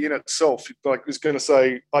 all of the in itself, is going to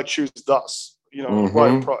say, I choose thus,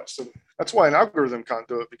 right price. And that's why an algorithm can't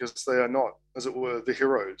do it, because they are not, as it were, the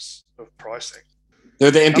heroes of pricing. They're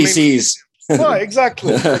the NPCs.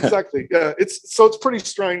 Exactly. Yeah, it's pretty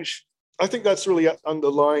strange. I think that's really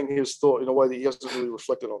underlying his thought in a way that he hasn't really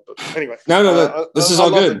reflected on. But anyway, this is all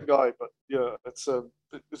good. Guy, but yeah, it's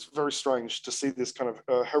very strange to see this kind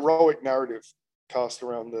of heroic narrative cast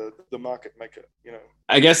around the market maker.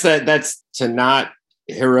 I guess that's to not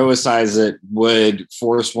heroicize it would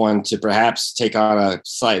force one to perhaps take on a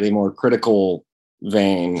slightly more critical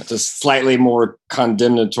vein, a slightly more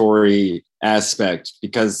condemnatory aspect,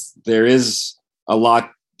 because there is a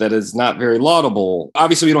lot that is not very laudable.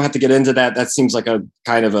 Obviously, we don't have to get into that. That seems like a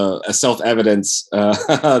kind of a self-evidence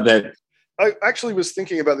that. I actually was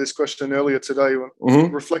thinking about this question earlier today,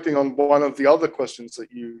 reflecting on one of the other questions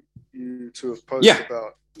that you two have posed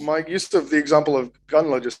about my use of the example of gun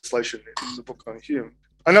legislation in the book on Hume.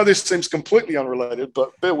 I know this seems completely unrelated,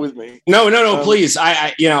 but bear with me. No, please.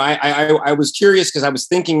 I was curious because I was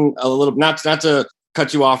thinking a little, not to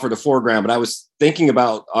cut you off or to foreground, but I was thinking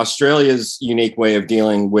about Australia's unique way of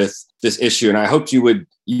dealing with this issue, and I hoped you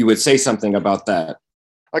would say something about that.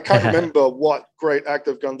 I can't remember what great act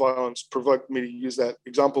of gun violence provoked me to use that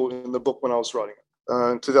example in the book when I was writing it.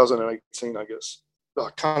 In 2018, I guess.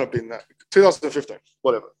 It can't have been that. 2015,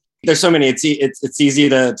 whatever. There's so many. It's easy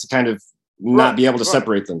to kind of not be able to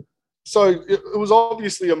separate them. So it was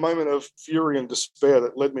obviously a moment of fury and despair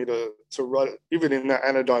that led me to write it, even in that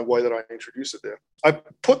anodyne way that I introduced it there. I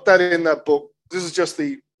put that in that book. This is just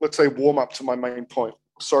the, let's say, warm up to my main point.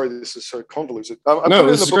 Sorry, this is so convoluted. I put it in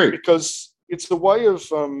the book because it's a way of,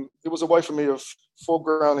 it was a way for me of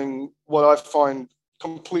foregrounding what I find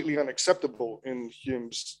completely unacceptable in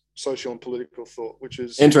Hume's social and political thought, which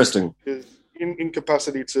is interesting. His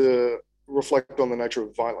incapacity to reflect on the nature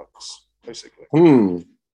of violence, basically.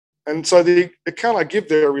 And so the account I give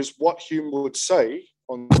there is what Hume would say,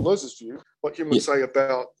 on Deleuze's view, what Hume would say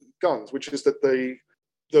about guns, which is that the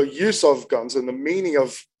use of guns and the meaning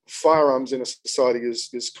of firearms in a society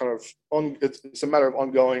is kind of it's a matter of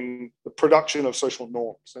ongoing the production of social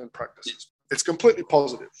norms and practices. It's completely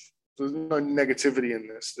positive. There's no negativity in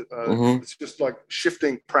this. It's just like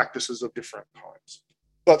shifting practices of different kinds.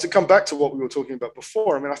 But to come back to what we were talking about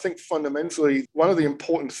before, I mean, I think fundamentally one of the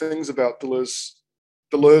important things about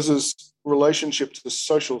Deleuze's relationship to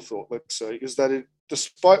social thought, let's say, is that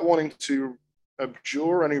despite wanting to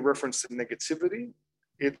abjure any reference to negativity,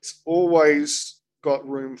 it's always got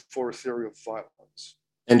room for a theory of violence.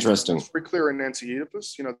 Interesting. It's very clear in Nancy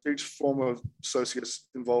Oedipus. Each form of socius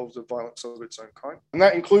involves a violence of its own kind. And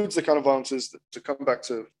that includes the kind of violences that, to come back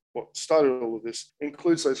to what started all of this,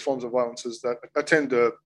 includes those forms of violences that attend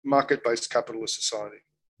a market-based capitalist society.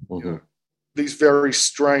 Mm-hmm. You know, these very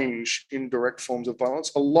strange indirect forms of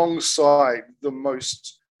violence alongside the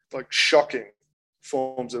most like shocking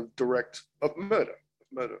forms of murder.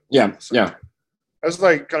 Yeah. As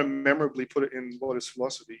they kind of memorably put it in What is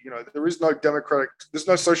Philosophy, you know, there's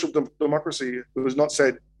no social democracy. It was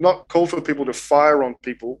not called for people to fire on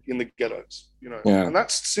people in the ghettos, you know, and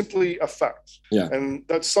that's simply a fact. Yeah. And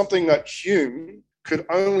that's something that Hume could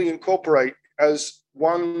only incorporate as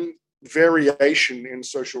one variation in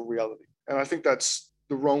social reality. And I think that's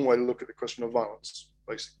the wrong way to look at the question of violence,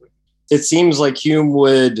 basically. It seems like Hume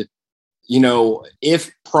would, you know,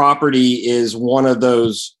 if property is one of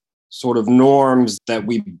those sort of norms that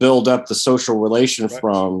we build up the social relation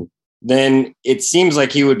from, then it seems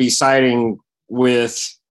like he would be siding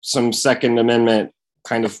with some Second Amendment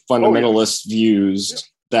kind of fundamentalist views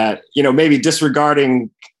that, you know, maybe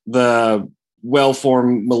disregarding the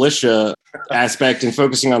well-formed militia aspect and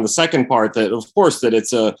focusing on the second part, that of course that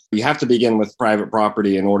you have to begin with private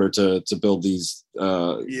property in order to build these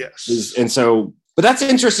and so, but that's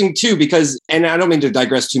interesting too, because, and I don't mean to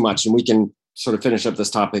digress too much, and we can sort of finish up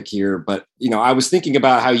this topic here, but you know, I was thinking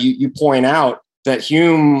about how you point out that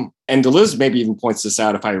Hume, and Deleuze maybe even points this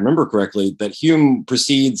out if I remember correctly, that Hume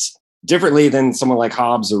proceeds differently than someone like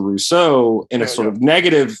Hobbes or Rousseau in a sort of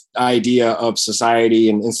negative idea of society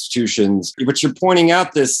and institutions. But you're pointing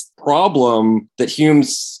out this problem that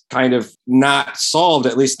Hume's kind of not solved,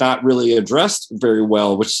 at least not really addressed very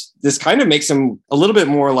well, which this kind of makes him a little bit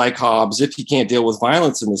more like Hobbes if he can't deal with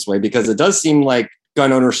violence in this way, because it does seem like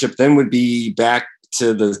gun ownership then would be back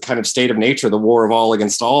to the kind of state of nature, the war of all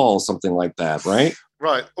against all, something like that, right?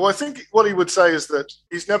 Right. Well, I think what he would say is that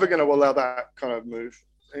he's never going to allow that kind of move.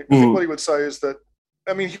 I think what he would say is that,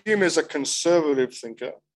 I mean, Hume is a conservative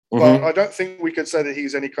thinker, but I don't think we could say that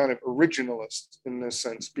he's any kind of originalist in this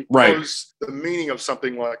sense, because the meaning of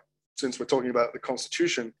something like, since we're talking about the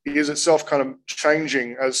Constitution, is itself kind of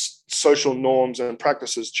changing as social norms and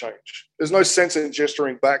practices change. There's no sense in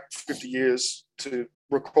gesturing back 50 years to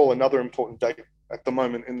recall another important date at the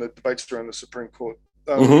moment in the debates around the Supreme Court.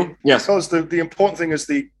 Yes. Because the important thing is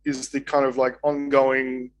the kind of like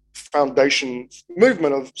ongoing foundation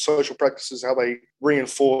movement of social practices, how they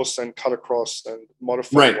reinforce and cut across and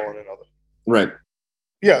modify one another. Right.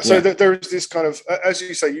 Yeah. So there is this kind of, as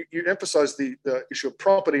you say, you emphasize the issue of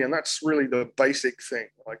property, and that's really the basic thing,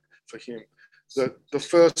 like for Hume. The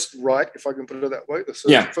first right, if I can put it that way, the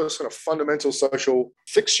first kind of fundamental social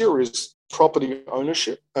fixture is property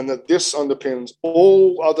ownership, and that this underpins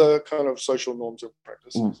all other kind of social norms and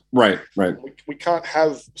practices. Right. We can't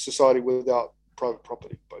have society without private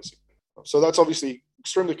property, basically. So that's obviously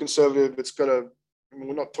extremely conservative. It's got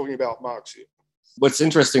we're not talking about Marx here. What's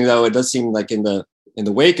interesting, though, it does seem like in the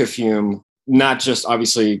wake of Hume, not just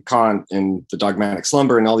obviously Kant and the dogmatic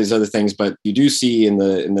slumber and all these other things, but you do see in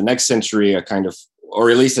the next century a kind of, or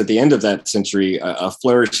at least at the end of that century, a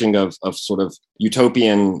flourishing of sort of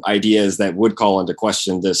utopian ideas that would call into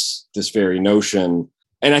question this very notion.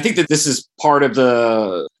 And I think that this is part of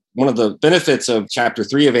one of the benefits of chapter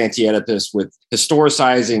 3 of Anti-Oedipus, with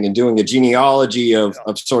historicizing and doing a genealogy of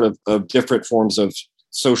different forms of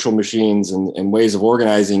social machines and ways of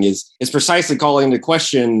organizing, is precisely calling into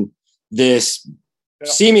question this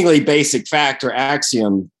seemingly basic fact or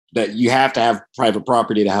axiom that you have to have private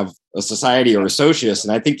property to have a society or a socius.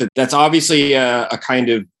 And I think that that's obviously a kind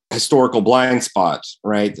of historical blind spot,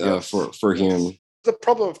 right, for Hume. The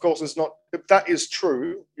problem, of course, is not if that is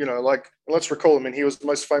true, you know, like, let's recall, I mean, he was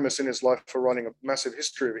most famous in his life for writing a massive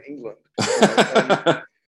history of England. You know, and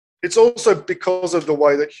it's also because of the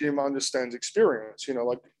way that Hume understands experience, you know,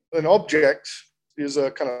 like an object is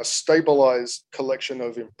a kind of stabilized collection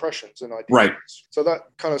of impressions and ideas. Right. So that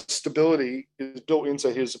kind of stability is built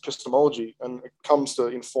into his epistemology, and it comes to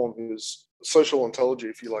inform his social ontology,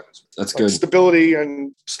 if you like. That's like good. Stability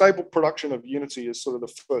and stable production of unity is sort of the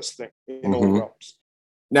first thing in all realms.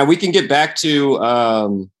 Now we can get back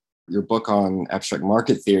to your book on abstract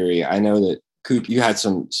market theory. I know that, Coop, you had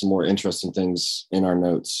some more interesting things in our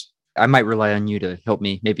notes. I might rely on you to help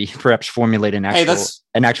me maybe perhaps formulate an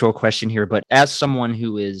actual question here. But as someone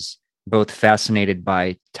who is both fascinated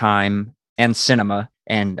by time and cinema,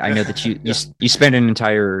 and I know that you spent an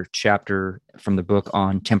entire chapter from the book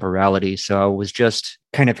on temporality. So I was just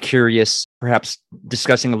kind of curious, perhaps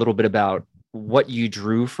discussing a little bit about what you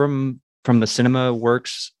drew from the cinema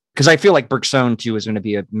works, because I feel like Bergson too is going to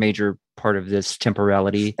be a major part of this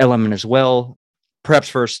temporality element as well. Perhaps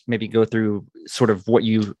first maybe go through sort of what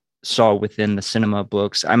you saw within the cinema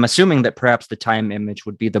books. I'm assuming that perhaps the time image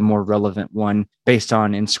would be the more relevant one based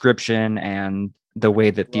on Inscription and the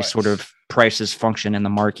way that these sort of prices function in the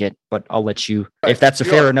market. But I'll let you, if that's a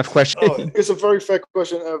fair enough question. It's a very fair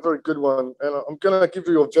question and a very good one. And I'm going to give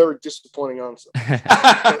you a very disappointing answer.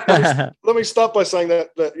 Let me start by saying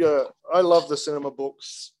that I love the cinema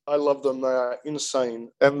books. I love them. They are insane.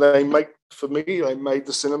 And they made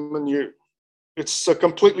the cinema new. It's a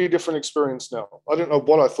completely different experience now. I don't know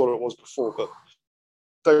what I thought it was before, but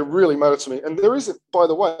they really matter to me. And there is, by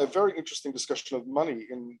the way, a very interesting discussion of money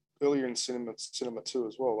earlier in cinema too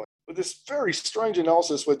as well. With this very strange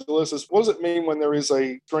analysis where Deleuze says, what does it mean when there is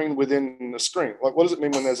a screen within a screen? Like, what does it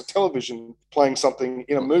mean when there's a television playing something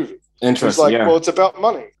in a movie? Interesting. It's like, well, it's about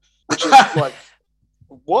money, which is like,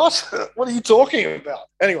 what? What are you talking about?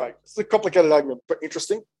 Anyway, it's a complicated argument, but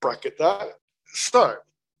interesting. Bracket that. So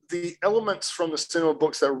the elements from the cinema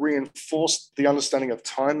books that reinforced the understanding of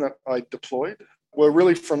time that I deployed were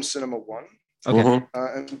really from Cinema One. Okay.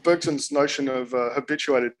 And Bergson's notion of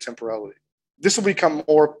habituated temporality. This will become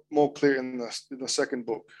more clear in the second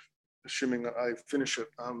book, assuming that I finish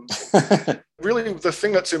it. Really, the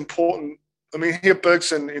thing that's important, I mean, here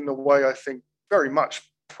Bergson, in the way I think very much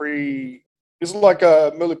is like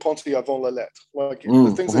a Merleau-Ponty avant la lettre. Like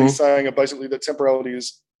the things that he's saying are basically that temporality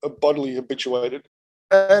is bodily habituated,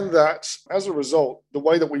 and that as a result, the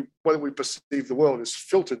way that we perceive the world is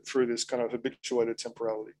filtered through this kind of habituated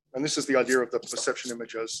temporality. And this is the idea of the perception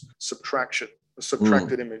image as subtraction, a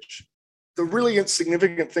subtracted image. The really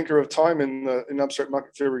insignificant thinker of time in abstract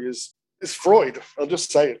market theory is Freud. I'll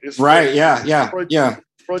just say it. It's right. Freud. Yeah.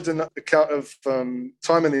 Freud's an account of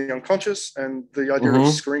time in the unconscious and the idea of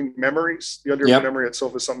screen memories. The idea of memory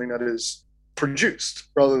itself is something that is produced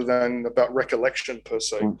rather than about recollection per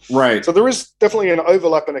se. Right. So there is definitely an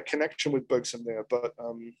overlap and a connection with Bergson there. But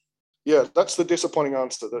that's the disappointing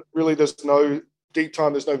answer, that really there's no deep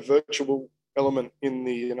time, there's no virtual element in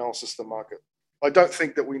the analysis of the market. I don't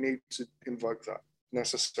think that we need to invoke that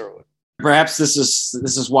necessarily. Perhaps this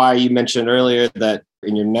is why you mentioned earlier that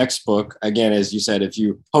in your next book, again, as you said, if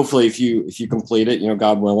you complete it,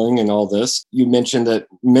 God willing, and all this, you mentioned that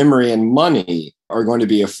memory and money are going to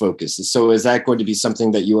be a focus. So is that going to be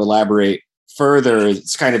something that you elaborate further?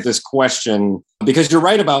 It's kind of this question, because you're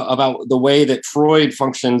right about the way that Freud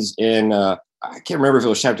functions in I can't remember if it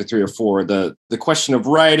was chapter 3 or 4, the question of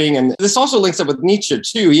writing. And this also links up with Nietzsche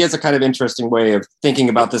too. He has a kind of interesting way of thinking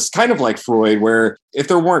about this, kind of like Freud, where if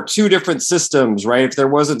there weren't two different systems, right? If there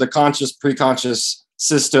wasn't the conscious, preconscious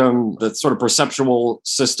system, the sort of perceptual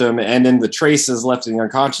system, and then the traces left in the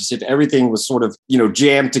unconscious, if everything was sort of,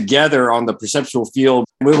 jammed together on the perceptual field,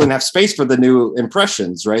 we wouldn't have space for the new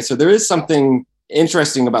impressions, right? So there is something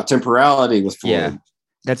interesting about temporality with Freud. Yeah.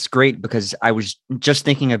 That's great, because I was just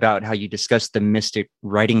thinking about how you discussed the mystic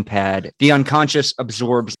writing pad. The unconscious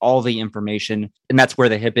absorbs all the information, and that's where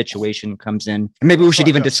the habituation comes in. And maybe we should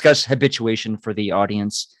even discuss habituation for the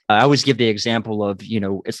audience. I always give the example of,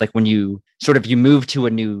 it's like when you move to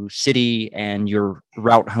a new city and your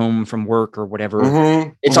route home from work or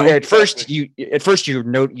whatever. It's at first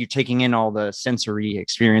you're taking in all the sensory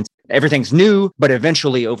experience. Everything's new, but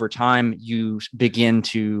eventually over time you begin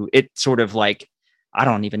to, it sort of like, I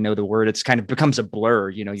don't even know the word. It's kind of becomes a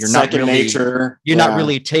blur. You're not really nature. You're not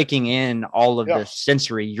really taking in all of the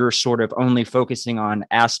sensory. You're sort of only focusing on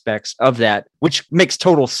aspects of that, which makes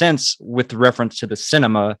total sense with reference to the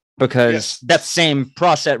cinema, because that same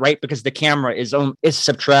process, right? Because the camera is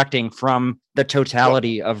subtracting from the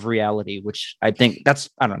totality of reality, which I think that's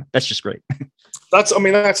just great. That's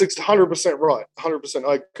 100% right. 100%.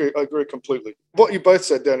 I agree completely. What you both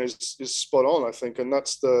said, Dan, is spot on, I think. And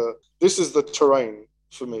this is the terrain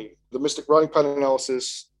for me. The mystic writing pattern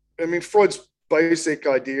analysis. Freud's basic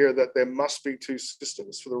idea that there must be two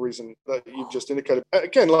systems for the reason that you've just indicated.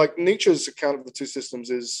 Again, like Nietzsche's account of the two systems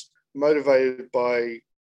is motivated by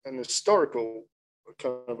an historical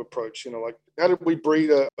kind of approach. Like, how did we breed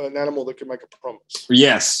an animal that could make a promise?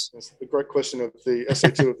 Yes. That's the great question of the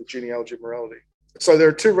essay 2 of the genealogy of morality. So there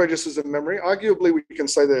are two registers of memory. Arguably, we can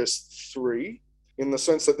say there's three, in the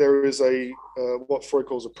sense that there is what Freud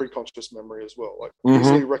calls a preconscious memory as well, like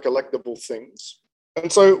easily recollectable things.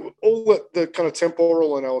 And so all the kind of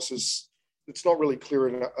temporal analysis, it's not really clear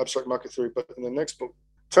in abstract market theory, but in the next book,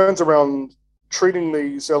 turns around treating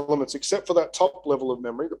these elements, except for that top level of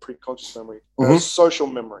memory, the preconscious memory, as social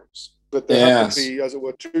memories. That there have to be, as it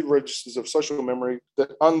were, two registers of social memory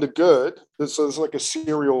that undergird. So there's like a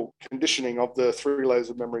serial conditioning of the three layers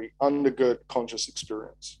of memory undergird conscious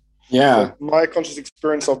experience. Yeah. So my conscious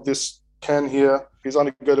experience of this can here is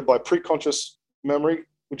undergirded by preconscious memory,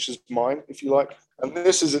 which is mine, if you like. And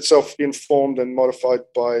this is itself informed and modified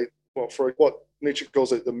by what Nietzsche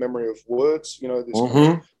calls it the memory of words, this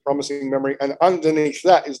kind of promising memory. And underneath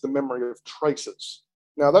that is the memory of traces.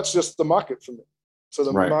 Now, that's just the market for me. So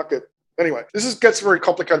the market, anyway, this gets very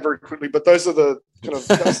complicated very quickly, but those are the kind of,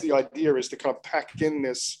 that's the idea, is to kind of pack in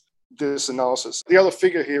this analysis. The other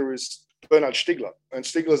figure here is Bernhard Stiegler, and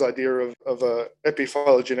Stiegler's idea of a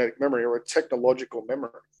epiphylogenetic memory, or a technological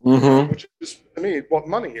memory, which is, to me, what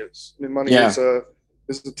money is. I mean, money is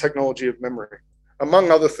the technology of memory,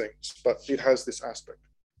 among other things, but it has this aspect.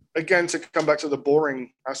 Again, to come back to the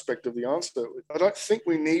boring aspect of the answer, I don't think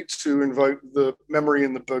we need to invoke the memory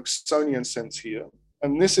in the Bergsonian sense here.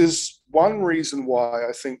 And this is one reason why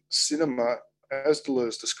I think cinema, as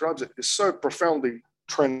Deleuze describes it, is so profoundly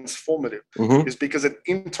transformative, is because it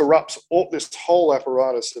interrupts all this whole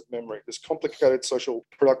apparatus of memory, this complicated social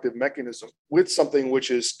productive mechanism, with something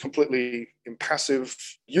which is completely impassive,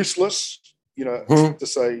 useless, to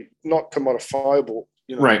say not commodifiable,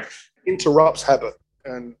 interrupts habit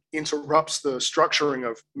and interrupts the structuring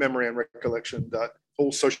of memory and recollection that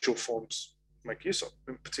all social forms make use of,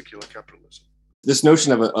 in particular capitalism. This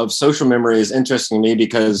notion of social memory is interesting to me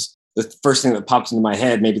because the first thing that pops into my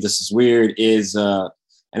head, maybe this is weird, is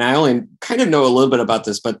and I only kind of know a little bit about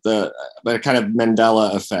this, but the kind of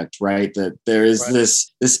Mandela effect, right? That there is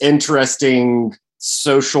this interesting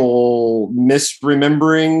social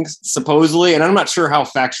misremembering, supposedly, and I'm not sure how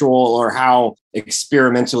factual or how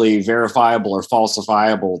experimentally verifiable or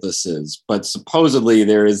falsifiable this is, but supposedly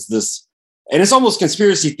there is this, and it's almost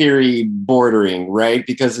conspiracy theory bordering, right?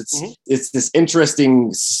 Because it's this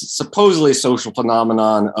interesting, supposedly social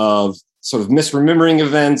phenomenon of sort of misremembering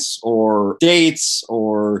events or dates,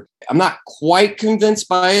 or I'm not quite convinced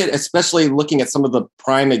by it, especially looking at some of the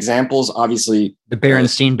prime examples, obviously. The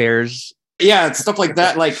Berenstein Bears. Yeah, it's stuff like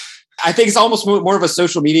that. Like, I think it's almost more of a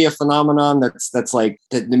social media phenomenon that's like,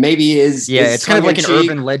 that maybe is. Yeah, it's kind of like an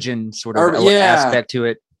urban legend sort of aspect to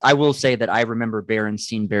it. I will say that I remember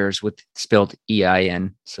Berenstein Bears with spelled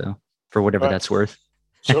EIN. So for whatever that's worth.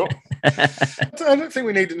 Sure. I don't think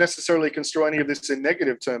we need to necessarily construe any of this in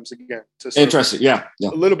negative terms again. Interesting. Yeah. A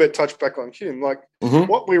little bit touch back on Hume. Like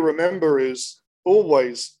what we remember is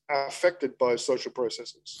always affected by social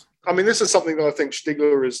processes. I mean, this is something that I think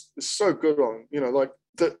Stiegler is so good on, like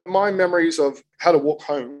my memories of how to walk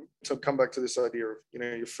home, to come back to this idea of,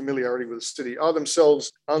 your familiarity with the city, are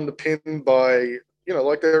themselves underpinned by,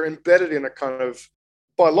 like they're embedded in a kind of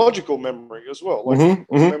biological memory as well. Like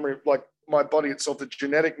memory, like my body itself, the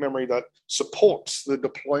genetic memory that supports the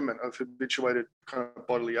deployment of habituated kind of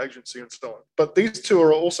bodily agency and so on. But these two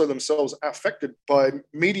are also themselves affected by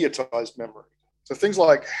mediatized memory. So things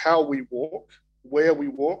like how we walk, where we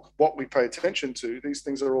walk, what we pay attention to, these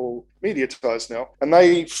things are all mediatized now. And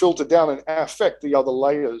they filter down and affect the other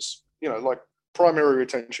layers, like primary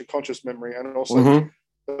attention, conscious memory, and also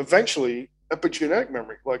eventually epigenetic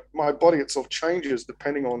memory. Like my body itself changes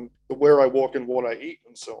depending on where I walk and what I eat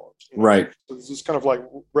and so on. Right. So this is kind of like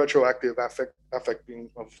retroactive affecting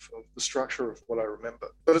of the structure of what I remember.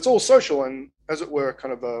 But it's all social and, as it were,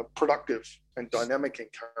 kind of a productive and dynamic in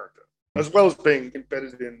character, as well as being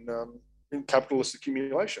embedded in capitalist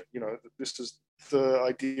accumulation. This is the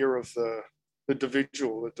idea of the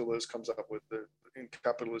individual that Deleuze comes up with in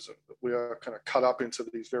capitalism, that we are kind of cut up into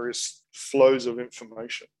these various flows of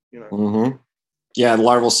information. Yeah, the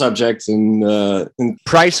larval subject and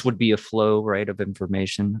price would be a flow, right, of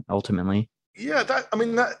information ultimately. Yeah,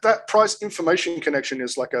 that price information connection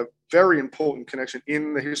is like a very important connection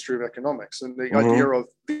in the history of economics, and the idea of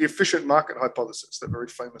the efficient market hypothesis, that very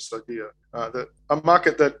famous idea that a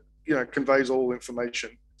market that conveys all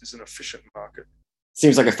information is an efficient market.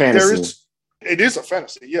 Seems like a fantasy. It is a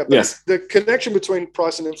fantasy, yeah. But the connection between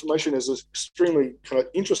price and information is an extremely kind of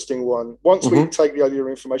interesting one. Once we take the idea of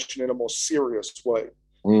information in a more serious way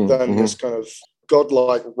than this kind of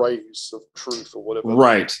godlike rays of truth or whatever.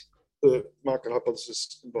 Right. The market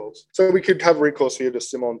hypothesis involves. So we could have recourse here to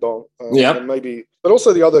Simondon, and maybe, but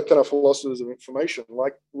also the other kind of philosophers of information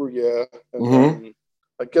like Rouillère, and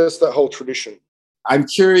I guess that whole tradition. I'm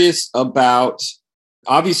curious about,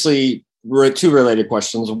 obviously, two related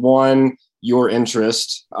questions. One, your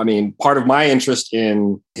interest. I mean, part of my interest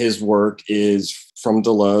in his work is from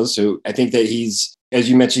Deleuze, who I think that he's, as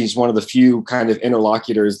you mentioned, he's one of the few kind of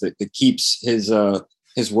interlocutors that keeps his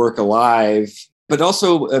work alive. But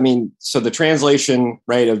also, I mean, so the translation,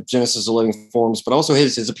 right, of Genesis of Living Forms, but also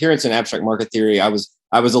his appearance in abstract market theory, I was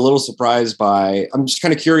a little surprised by. I'm just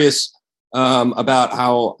kind of curious about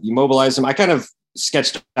how you mobilize him. I kind of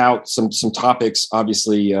sketched out some topics,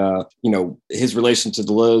 obviously, his relation to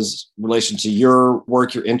Deleuze, relation to your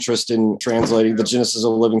work, your interest in translating the Genesis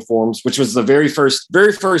of Living Forms, which was the very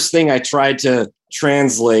first thing I tried to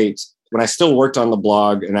translate when I still worked on the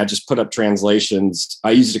blog and I just put up translations,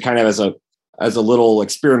 I used it kind of as a little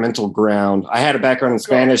experimental ground. I had a background in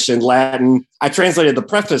Spanish and Latin. I translated the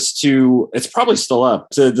preface to, it's probably still up,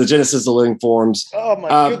 to the Genesis of the Living Forms. Oh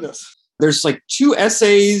my goodness. There's like 2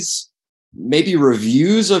 essays, maybe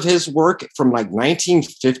reviews of his work from like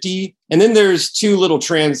 1950. And then there's 2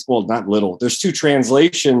 there's 2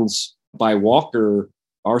 translations by Walker,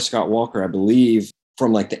 R. Scott Walker, I believe,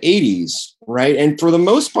 from like the 80s, right? And for the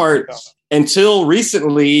most part, until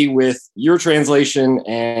recently with your translation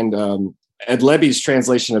and Ed Leby's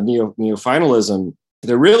translation of Neo-finalism,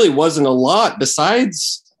 there really wasn't a lot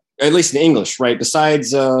besides, at least in English, right?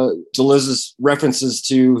 Besides Deleuze's references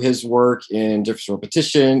to his work in Difference and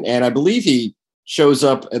Repetition. And I believe he shows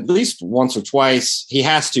up at least once or twice. He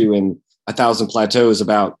has to in 1,000 Plateaus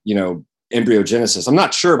about, embryogenesis. I'm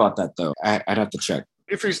not sure about that, though. I'd have to check.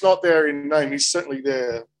 If he's not there in name, he's certainly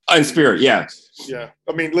there. In spirit, yeah. Yeah.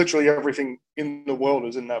 I mean, literally everything in the world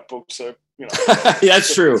is in that book. So,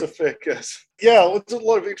 that's true. It's a fair guess. Yeah, well, there's a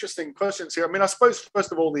lot of interesting questions here. I mean, I suppose,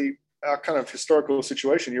 first of all, our kind of historical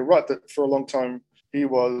situation, you're right that for a long time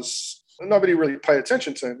nobody really paid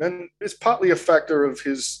attention to him. And it's partly a factor of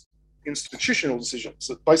his institutional decisions.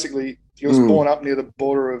 That basically, he was born up near the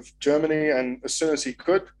border of Germany, and as soon as he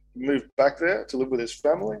could, he moved back there to live with his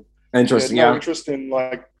family. Interesting, he had no interest in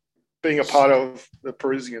being a part of the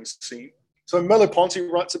Parisian scene. So Merleau-Ponty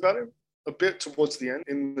writes about him a bit towards the end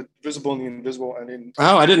in The Visible and the Invisible, and in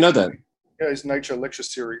I didn't know that. His Nature lecture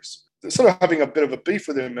series. They're sort of having a bit of a beef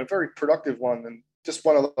with him, a very productive one, and just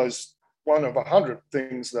one of 100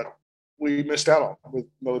 things that we missed out on with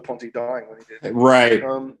Merleau-Ponty dying when he did. Right.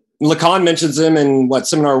 Lacan mentions him in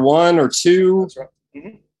Seminar 1 or 2. That's right.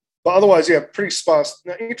 Mm-hmm. But otherwise, pretty sparse.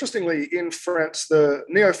 Now, interestingly, in France, the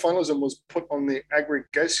neo-finalism was put on the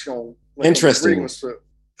agrégation. Interesting.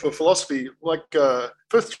 For philosophy,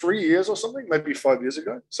 for 3 years or something, maybe 5 years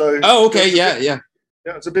ago. So. Oh, okay. Yeah. Yeah,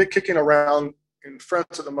 it's a bit kicking around in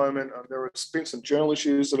France at the moment. There has been some journal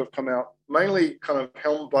issues that have come out, mainly kind of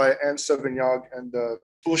helmed by Anne Sauvignargues, and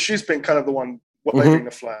she's been kind of the one waving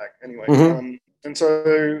the flag anyway.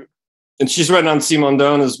 Mm-hmm. And she's written on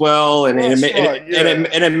Simondon as well, and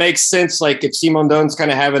it makes sense. Like if Simondon's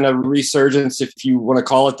kind of having a resurgence, if you want to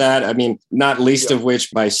call it that. I mean, not least of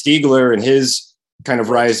which by Stiegler and his kind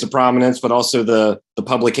of rise to prominence, but also the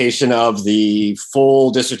publication of the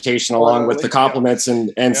full dissertation along with the complements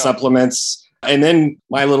and supplements. And then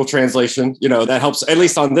my little translation, that helps, at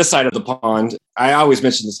least on this side of the pond. I always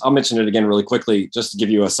mention this. I'll mention it again really quickly, just to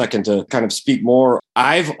give you a second to kind of speak more.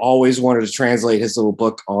 I've always wanted to translate his little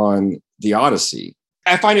book on the Odyssey.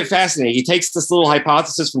 I find it fascinating. He takes this little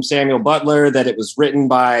hypothesis from Samuel Butler that it was written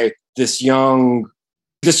by this young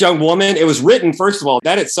woman. It was written, first of all,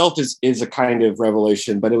 that itself is a kind of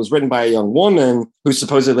revelation, but it was written by a young woman who's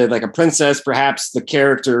supposedly like a princess. Perhaps the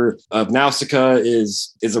character of Nausicaa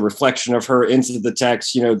is a reflection of her into the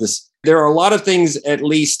text. There are a lot of things, at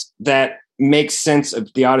least, that make sense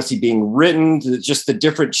of the Odyssey being written, just the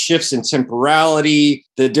different shifts in temporality,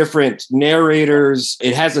 the different narrators.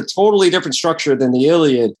 It has a totally different structure than the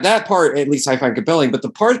Iliad. That part, at least I find compelling, but the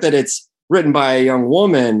part that it's written by a young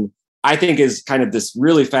woman, I think is kind of this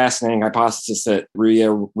really fascinating hypothesis that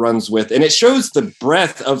Rouillé runs with. And it shows the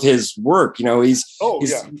breadth of his work.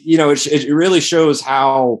 It really shows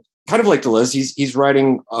how, kind of like Deleuze, he's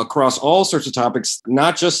writing across all sorts of topics,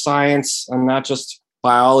 not just science and not just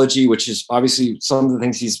biology, which is obviously some of the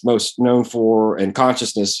things he's most known for, and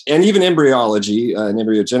consciousness, and even embryology and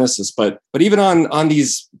embryogenesis, but even on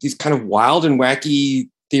these kind of wild and wacky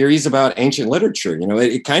theories about ancient literature.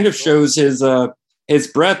 It kind of shows his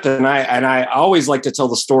breadth. And I always like to tell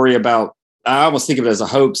the story about, I almost think of it as the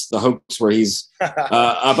hoax where he's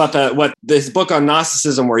about this book on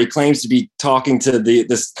Gnosticism, where he claims to be talking to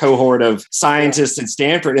this cohort of scientists at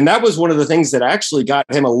Stanford. And that was one of the things that actually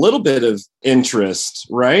got him a little bit of interest,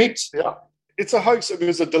 right? Yeah. It's a hoax. It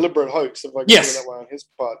was a deliberate hoax, if I can put it that way on his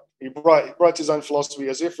part. He writes his own philosophy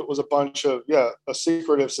as if it was a bunch of, a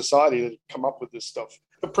secretive society that had come up with this stuff.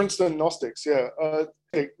 The Princeton Gnostics,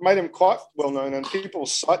 it made him quite well known, and people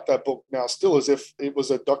cite that book now still as if it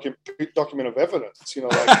was a document of evidence.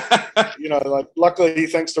 Luckily,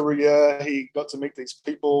 thanks to Rouillé, he got to meet these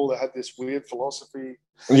people that had this weird philosophy.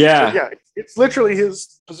 Yeah. So, it's literally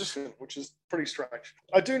his position, which is pretty strange.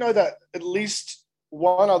 I do know that at least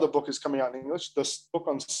one other book is coming out in English, this book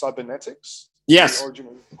on cybernetics. Yes. The origin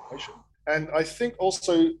of information. And I think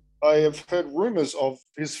also I have heard rumors of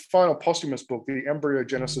his final posthumous book, The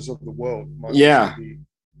Embryogenesis of the World, might be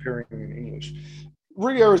appearing in English.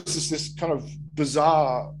 Rouillé is this kind of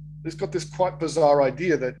bizarre, it's got this quite bizarre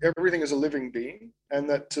idea that everything is a living being, and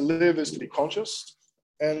that to live is to be conscious,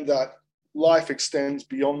 and that life extends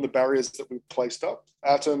beyond the barriers that we've placed up,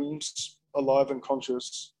 atoms, alive and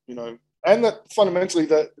conscious, and that fundamentally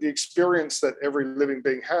that the experience that every living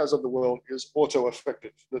being has of the world is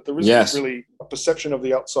auto-affective, that there isn't really a perception of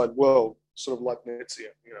the outside world, sort of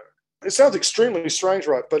Leibnizian, It sounds extremely strange,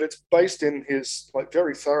 right? But it's based in his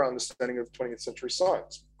very thorough understanding of 20th century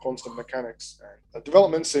science, quantum mechanics, and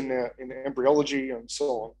developments in embryology and so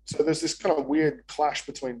on. So there's this kind of weird clash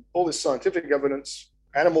between all this scientific evidence,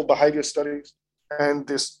 animal behavior studies, and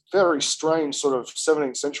this very strange sort of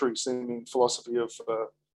 17th century seeming philosophy of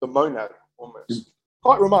the monad, almost.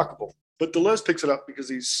 Quite remarkable. But Deleuze picks it up because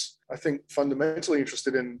he's, I think, fundamentally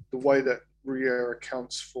interested in the way that Rouillère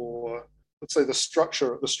accounts for, let's say, the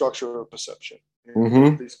structure of perception.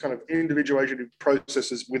 These kind of individuated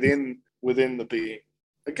processes within the being.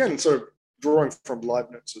 Again, sort of drawing from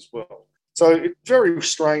Leibniz as well. So very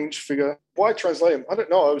strange figure. Why translate him? I don't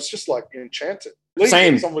know. I was just enchanted.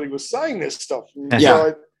 Same. Somebody was saying this stuff. Yeah.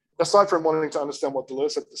 So aside from wanting to understand what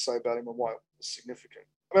Deleuze had to say about him and why it was significant.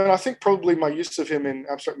 I think probably my use of him in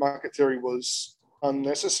abstract market theory was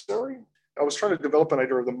unnecessary. I was trying to develop an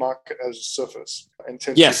idea of the market as a surface,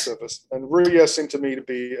 intensity surface. And Rouillère seemed to me to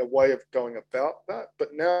be a way of going about that.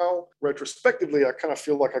 But now, retrospectively, I kind of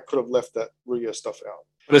feel like I could have left that Rouillère stuff out.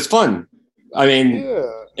 But it's fun.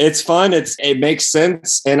 It's fun. It makes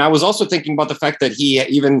sense. And I was also thinking about the fact that he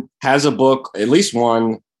even has a book, at least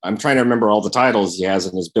one. I'm trying to remember all the titles he has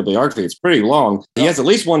in his bibliography. It's pretty long. He has at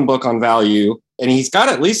least one book on value, and he's got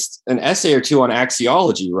at least an essay or two on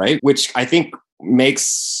axiology, right? Which I think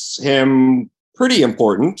makes him pretty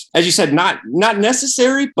important. As you said, not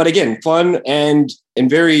necessary, but again, fun and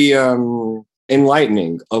very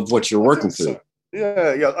enlightening of what you're working through. So.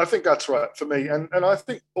 Yeah, I think that's right for me. And I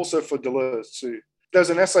think also for Deleuze too. There's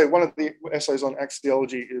an essay, one of the essays on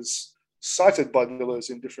axiology is cited by Deleuze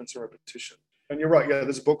in Difference and Repetition. And you're right,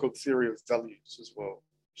 there's a book called Theory of Values as well,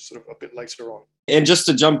 sort of a bit later on. And just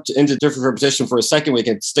to jump into Different Repetition for a second, we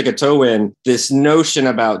can stick a toe in this notion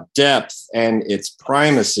about depth and its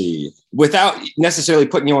primacy without necessarily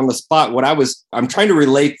putting you on the spot. I'm trying to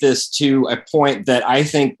relate this to a point that I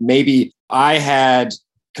think maybe I had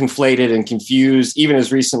conflated and confused even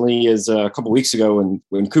as recently as a couple of weeks ago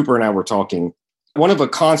when Cooper and I were talking. One of a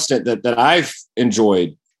constant that I've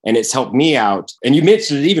enjoyed, and it's helped me out, and you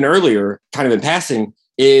mentioned it even earlier, kind of in passing,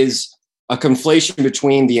 is a conflation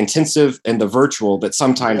between the intensive and the virtual that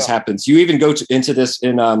sometimes happens. You even go into this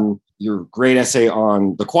in your great essay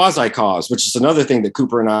on the quasi-cause, which is another thing that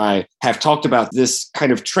Cooper and I have talked about, this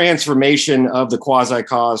kind of transformation of the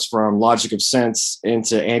quasi-cause from logic of sense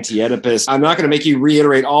into anti-Oedipus. I'm not going to make you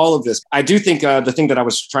reiterate all of this. I do think the thing that I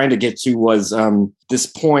was trying to get to was this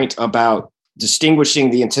point about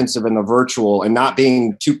distinguishing the intensive and the virtual and not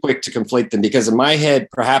being too quick to conflate them, because in my head,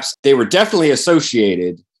 perhaps they were definitely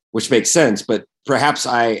associated, which makes sense, but perhaps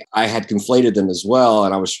I had conflated them as well.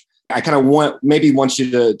 And I kind of want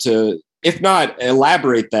you to, if not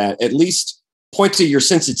elaborate that, at least point to your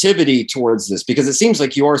sensitivity towards this, because it seems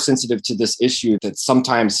like you are sensitive to this issue, that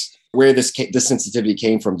sometimes where this sensitivity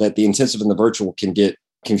came from, that the intensive and the virtual can get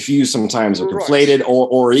confused sometimes or conflated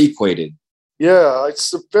or equated. Yeah,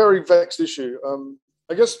 it's a very vexed issue.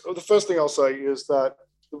 I guess the first thing I'll say is that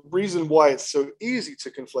the reason why it's so easy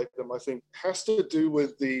to conflate them, I think, has to do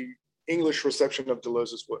with the English reception of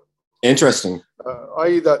Deleuze's work. Interesting.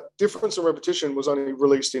 I.e. that Difference and Repetition was only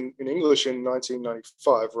released in English in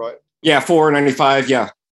 1995, right? Yeah, 495, yeah.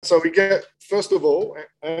 So we get, first of all,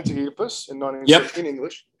 Anti-Oedipus in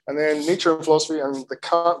English, and then Nietzsche and Philosophy and the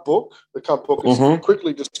Kant book. The Kant book is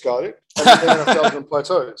quickly discarded, and then 1,000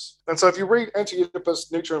 Plateaus. And so if you read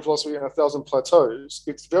Anti-Oedipus, Nietzsche and Philosophy, and 1,000 Plateaus,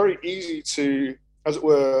 it's very easy to, as it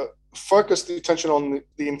were, focus the attention on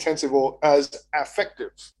the intensive or as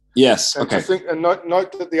affective. Yes. And Okay.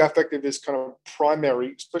 Note that the affective is kind of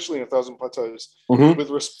primary, especially in 1,000 Plateaus, with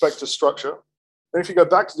respect to structure. And if you go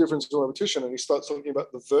back to Difference and Repetition and he starts talking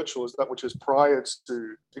about the virtual as that which is prior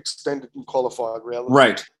to extended and qualified reality,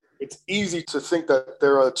 right, it's easy to think that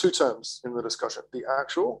there are two terms in the discussion, the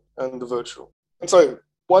actual and the virtual. And so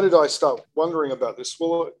why did I start wondering about this?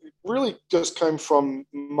 Well, it really just came from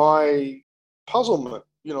my puzzlement,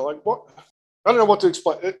 what? I don't know what to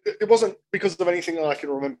explain. It wasn't because of anything that I can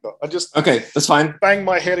remember. I just that's fine. Banged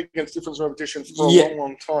my head against Difference and Repetition for a long,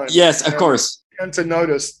 long time. Yes, of course. And to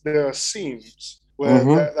notice there are seams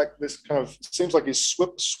where this kind of seems like he's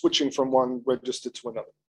switching from one register to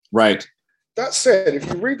another. Right. That said, if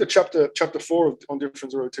you read the chapter 4 on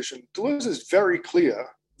Difference and Repetition, Deleuze is very clear.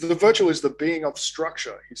 The virtual is the being of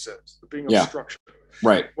structure, he says. The being of structure.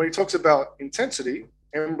 Right. When he talks about intensity,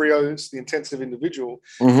 embryos, the intensive individual,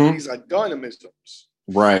 these are dynamisms.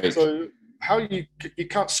 Right. So how you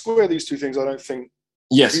can't square these two things, I don't think,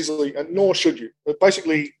 Yes. easily, and nor should you. But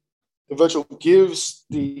basically, the virtual gives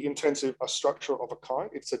the intensive a structure of a kind.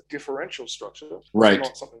 It's a differential structure, Right.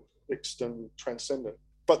 not something fixed and transcendent.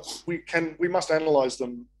 But we must analyze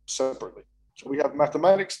them separately. So we have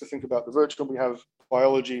mathematics to think about the virtual. We have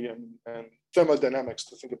biology and thermodynamics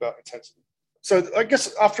to think about intensity. So I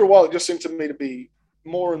guess after a while, it just seemed to me to be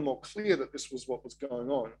more and more clear that this was what was going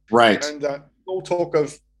on. Right. And that all talk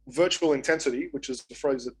of virtual intensity, which is the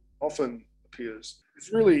phrase that often appears,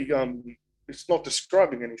 is really, it's not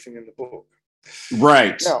describing anything in the book.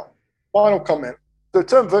 Right. Now, final comment. The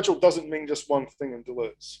term virtual doesn't mean just one thing in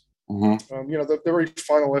Deleuze. Mm-hmm. The very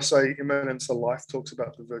final essay, Immanence of Life, talks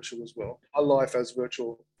about the virtual as well. A life as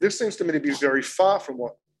virtual. This seems to me to be very far from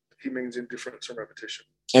what he means in difference and repetition.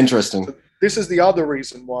 Interesting. So this is the other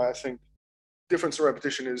reason why I think difference and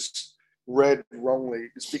repetition is read wrongly.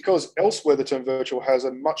 It's because elsewhere the term virtual has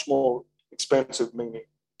a much more expansive meaning.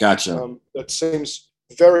 Gotcha. That seems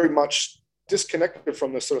very much disconnected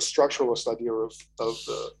from the sort of structuralist idea of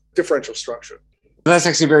the differential structure. That's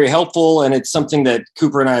actually very helpful. And it's something that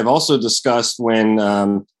Cooper and I have also discussed when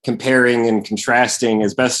comparing and contrasting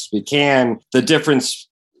as best as we can the difference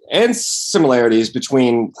and similarities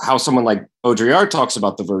between how someone like Baudrillard talks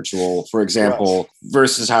about the virtual, for example,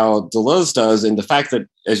 versus how Deleuze does. And the fact that,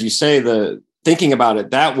 as you say, thinking about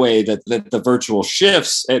it that way, that the virtual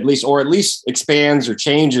shifts, at least expands or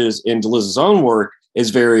changes in Deleuze's own work, is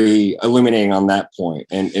very illuminating on that point,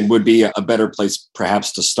 and would be a better place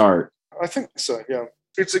perhaps to start. I think so, yeah.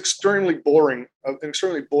 It's an extremely boring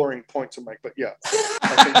point to make, but yeah,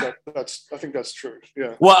 I think that's true.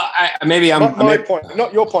 Yeah. Well, maybe I'm my point,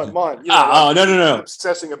 not your point, mine. No.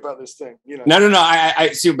 Obsessing about this thing, No. I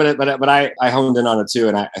see, but I honed in on it too,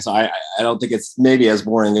 and I don't think it's maybe as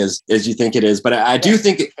boring as you think it is, but I do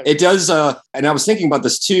think it does. And I was thinking about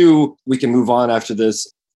this too. We can move on after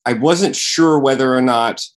this. I wasn't sure whether or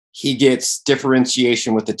not he gets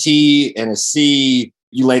differentiation with a T and a C.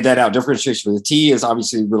 You laid that out. Differentiation with a T is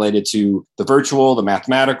obviously related to the virtual, the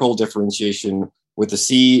mathematical. Differentiation with the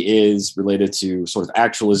C is related to sort of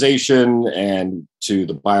actualization and to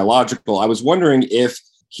the biological. I was wondering if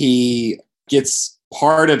he gets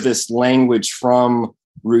part of this language from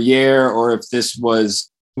Ruyère, or if this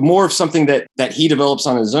was more of something that he develops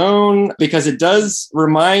on his own, because it does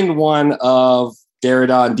remind one of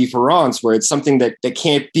Derrida and Difference, where it's something that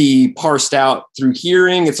can't be parsed out through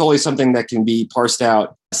hearing. It's always something that can be parsed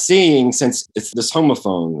out seeing, since it's this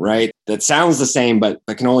homophone, right? That sounds the same, but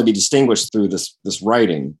can only be distinguished through this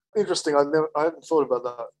writing. Interesting. I hadn't thought about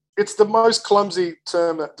that. It's the most clumsy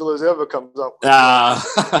term that Deleuze ever comes up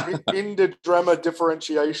with. Drama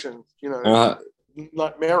differentiation,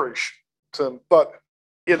 nightmarish term. But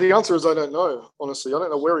yeah, the answer is I don't know, honestly. I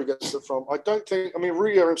don't know where he gets it from.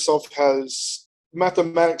 Ruyère himself has...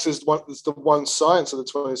 Mathematics is the one science of the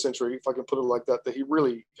 20th century, if I can put it like that he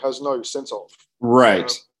really has no sense of.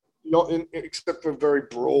 Right. Except for very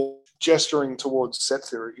broad gesturing towards set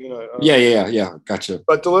theory, Yeah. Gotcha.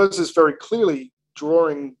 But Deleuze is very clearly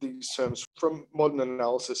drawing these terms from modern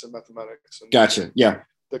analysis and mathematics. And gotcha. Yeah.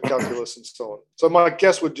 The calculus and so on. So my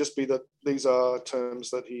guess would just be that these are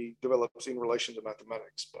terms that he develops in relation to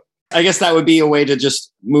mathematics. But I guess that would be a way to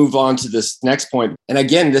just move on to this next point. And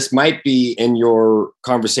again, this might be in your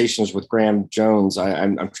conversations with Graham Jones.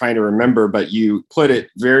 I'm trying to remember, but you put it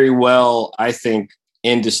very well, I think,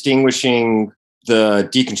 in distinguishing the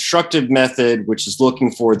deconstructive method, which is looking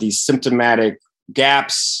for these symptomatic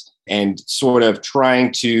gaps and sort of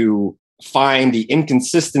trying to find the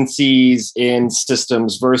inconsistencies in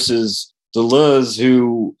systems, versus Deleuze,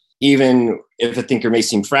 who, even if a thinker may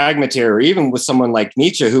seem fragmentary, or even with someone like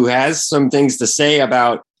Nietzsche, who has some things to say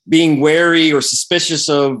about being wary or suspicious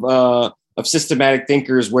of systematic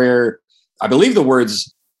thinkers, where I believe the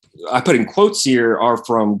words I put in quotes here are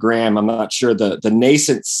from Graham. I'm not sure the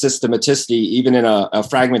nascent systematicity, even in a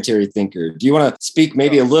fragmentary thinker. Do you want to speak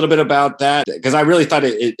maybe a little bit about that? Because I really thought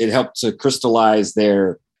it helped to crystallize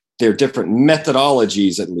their different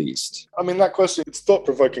methodologies, at least. I mean, that question, it's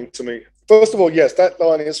thought-provoking to me. First of all, yes, that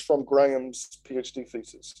line is from Graham's PhD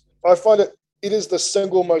thesis. I find it is the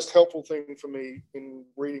single most helpful thing for me in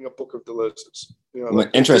reading a book of Deleuze's.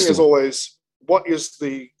 Interesting. The thing is always, what is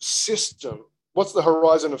the system? What's the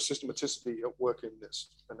horizon of systematicity at work in this?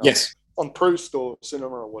 Yes. On Proust or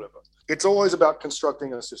cinema or whatever. It's always about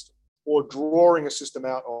constructing a system or drawing a system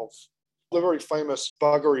out of the very famous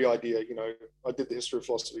buggery idea. I did the history of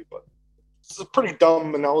philosophy, but it's a pretty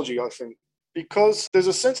dumb analogy, I think, because there's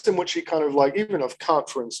a sense in which he kind of even of Kant,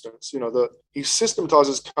 for instance, that he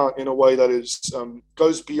systematizes Kant in a way that is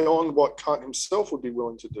goes beyond what Kant himself would be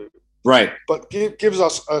willing to do. Right. but gives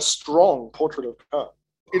us a strong portrait of Kant.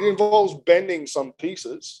 It involves bending some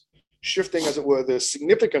pieces, shifting, as it were, the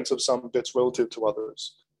significance of some bits relative to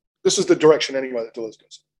others. This is the direction anyway that Deleuze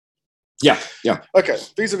goes. Yeah. Okay,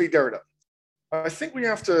 vis-a-vis Derrida. I think we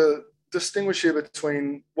have to distinguish here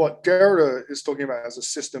between what Derrida is talking about as a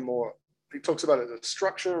system, or he talks about it as a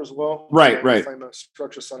structure as well. Right. Famous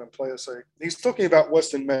structure, son and player. So he's talking about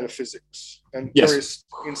Western metaphysics and Yes. various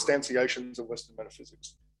instantiations of Western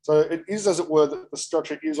metaphysics. So it is, as it were, that the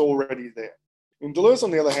structure is already there. In Deleuze, on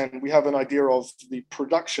the other hand, we have an idea of the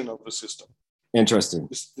production of a system. Interesting.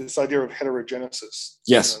 This idea of heterogenesis.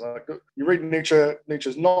 Yes. Like you read Nietzsche,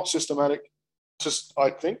 Nietzsche's not systematic, just, I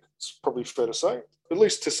think, it's probably fair to say, at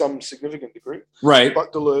least to some significant degree. Right.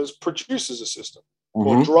 But Deleuze produces a system,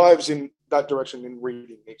 or Mhm. drives in that direction in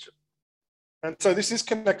reading Nietzsche. And so this is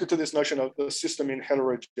connected to this notion of the system in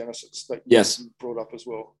heterogenesis that Yes. you brought up as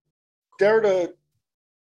well. Derrida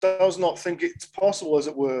does not think it's possible, as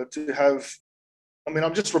it were, to have, I mean,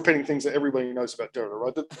 I'm just repeating things that everybody knows about Derrida,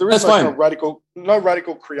 right? There is That's fine. no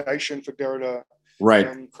radical creation for Derrida.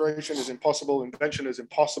 Right. Creation is impossible, invention is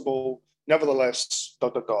impossible. Nevertheless, ...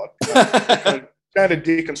 Standard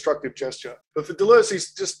deconstructive gesture. But for Deleuze,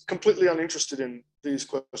 he's just completely uninterested in these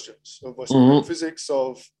questions of Western physics,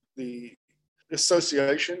 of the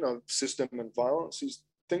association of system and violence. He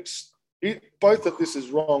thinks both that this is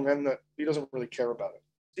wrong and that he doesn't really care about it.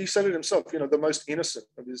 He said it himself, the most innocent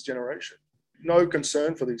of his generation. No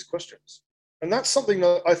concern for these questions. And that's something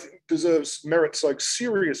that I think merits like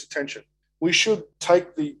serious attention. We should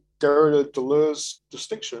take the Derrida-Deleuze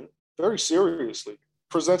distinction very seriously.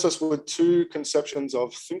 Presents us with two conceptions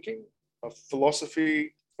of thinking, of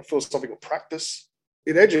philosophy, of philosophical practice.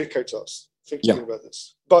 It educates us thinking about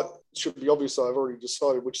this. But it should be obvious I've already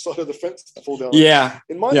decided which side of the fence to fall down. Yeah.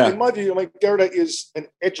 In my view, Derrida is an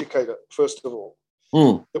educator, first of all.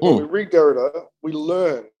 That when we read Derrida, we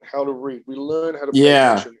learn how to read. We learn how to pay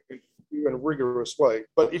attention in a rigorous way.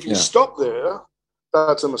 But if you stop there,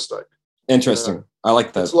 that's a mistake. Interesting. I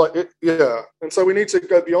like that. It's like and so we need to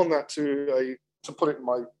go beyond that to put it in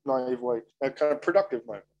my naive way, a kind of productive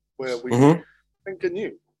moment where we think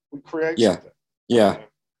anew, we create something.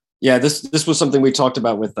 Yeah. This was something we talked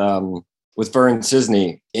about with Vern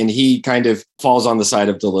Cisney, and he kind of falls on the side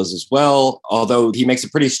of Deleuze as well, although he makes a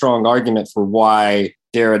pretty strong argument for why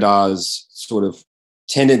Derrida's sort of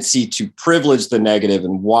tendency to privilege the negative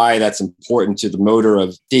and why that's important to the motor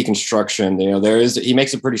of deconstruction. He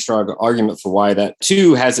makes a pretty strong argument for why that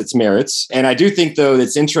too has its merits. And I do think, though,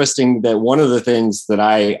 it's interesting that one of the things that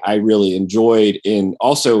I really enjoyed in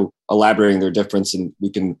also elaborating their difference, and we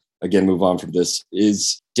can again move on from this,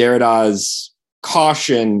 is Derrida's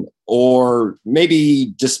caution or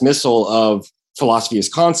maybe dismissal of philosophy as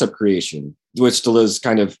concept creation, which Deleuze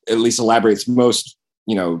kind of at least elaborates most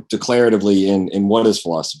declaratively in What is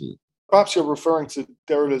Philosophy. Perhaps you're referring to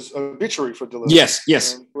Derrida's obituary for Deleuze.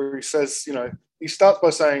 Yes. Where he says, he starts by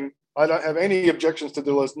saying, I don't have any objections to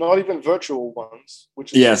Deleuze, not even virtual ones,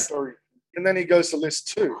 which is a story. And then he goes to list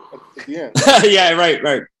two at the end. Yeah,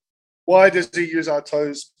 right. Why does he use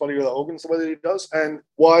Artaud's body of the organs the way that he does? And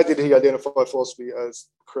why did he identify philosophy as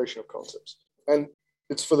creation of concepts? And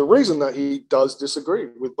it's for the reason that he does disagree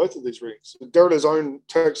with both of these readings. Derrida's own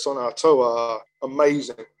texts on Artaud are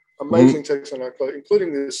amazing texts on Artaud,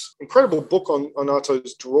 including this incredible book on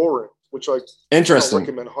Artaud's drawing, which I can't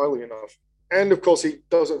recommend highly enough. And of course, he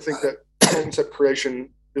doesn't think that concept creation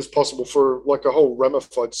is possible for like a whole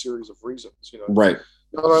ramified series of reasons. Right.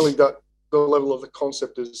 Not only that, the level of the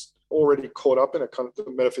concept is already caught up in a kind of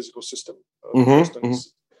the metaphysical system of Western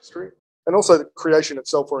history. And also the creation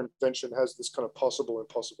itself or invention has this kind of possible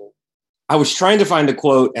impossible. I was trying to find a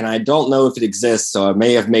quote and I don't know if it exists, so I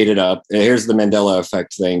may have made it up. Here's the Mandela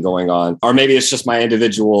effect thing going on. Or maybe it's just my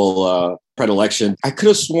individual predilection. I could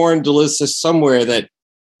have sworn Deleuze says somewhere that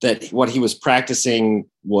what he was practicing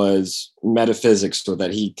was metaphysics, or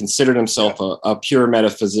that he considered himself a pure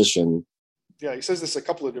metaphysician. Yeah, he says this a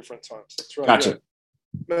couple of different times. That's right. Gotcha. Yeah.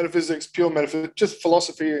 Metaphysics, pure metaphysics, just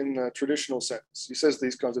philosophy in a traditional sense. He says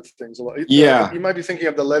these kinds of things a lot. You might be thinking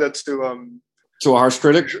of the letter to a harsh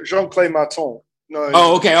critic, Jean-Claude Martin. No.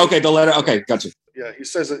 Oh, okay. The letter. Okay, gotcha. Yeah, he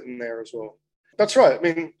says it in there as well. That's right. I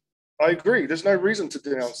mean, I agree. There's no reason to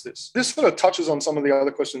denounce this. This sort of touches on some of the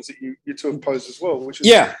other questions that you two have posed as well, which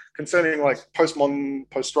is concerning like postmodern,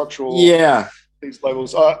 post-structural. Yeah. These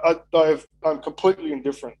labels. I'm completely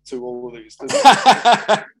indifferent to all of these.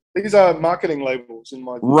 These are marketing labels in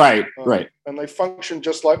my view. Right. And they function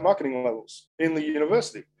just like marketing labels in the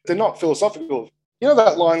university. They're not philosophical You know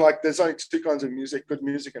that line, like, there's only two kinds of music, good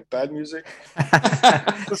music and bad music?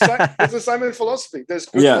 It's the same in philosophy. There's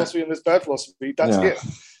good philosophy and there's bad philosophy. That's it.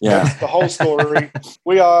 Yeah. That's the whole story.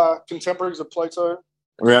 We are contemporaries of Plato.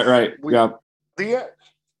 Right.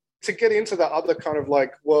 To get into that other kind of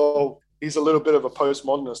like, well, he's a little bit of a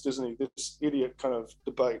postmodernist, isn't he? This idiot kind of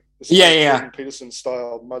debate. Jordan Peterson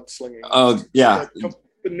style mudslinging. Oh, yeah. Like,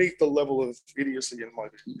 beneath the level of idiocy in my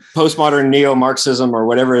view. Postmodern neo-Marxism or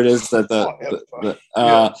whatever it is that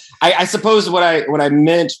I suppose what I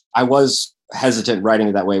meant, I was hesitant writing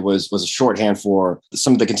it that way, was a shorthand for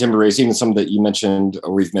some of the contemporaries, even some that you mentioned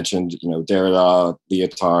or we've mentioned, Derrida,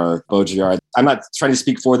 Lyotard, Baudrillard. I'm not trying to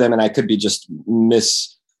speak for them, and I could be just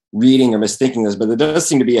misreading or misthinking this, but there does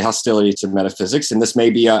seem to be a hostility to metaphysics, and this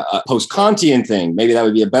may be a post-Kantian thing. Maybe that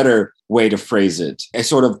would be a better way to phrase it. A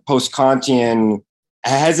sort of post-Kantian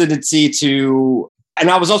hesitancy to, and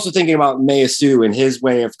I was also thinking about Meillassoux and his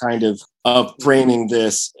way of kind of framing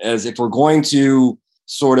this as, if we're going to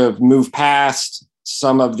sort of move past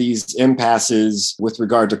some of these impasses with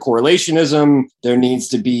regard to correlationism, there needs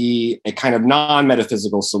to be a kind of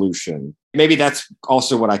non-metaphysical solution. Maybe that's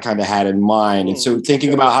also what I kind of had in mind. And so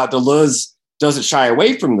thinking about how Deleuze doesn't shy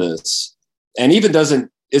away from this, and even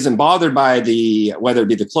isn't bothered by whether it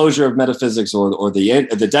be the closure of metaphysics or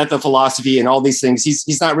the death of philosophy and all these things.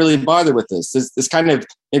 He's not really bothered with this. This kind of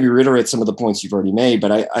maybe reiterates some of the points you've already made,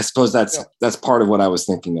 but I suppose that's part of what I was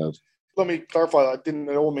thinking of. Let me clarify that. I didn't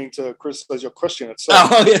at all mean to criticize your question itself.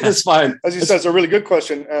 Oh, yeah, that's fine. As you said, it's a really good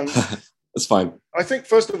question. And that's fine. I think,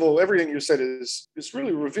 first of all, everything you said is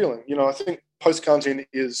really revealing. I think post-Kantian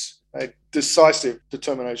is a decisive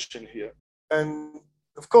determination here. And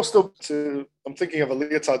of course, I'm thinking of a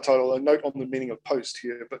Lyotard title, a note on the meaning of post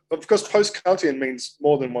here. But of course, post-Kantian means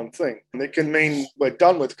more than one thing. And it can mean we're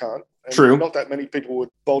done with Kant. And True. Not that many people would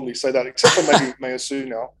boldly say that, except for maybe Meillassoux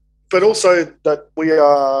now. But also that we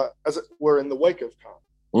are, as it were, in the wake of Kant.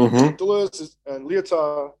 Mm-hmm. Deleuze and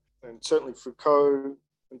Lyotard, and certainly Foucault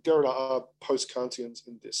and Derrida are post-Kantians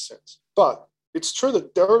in this sense. But it's true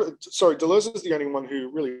that Deleuze is the only one who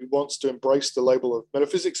really wants to embrace the label of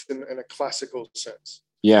metaphysics in a classical sense.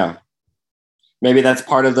 Yeah. Maybe that's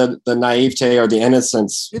part of the naivete or the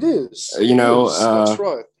innocence. It is. That's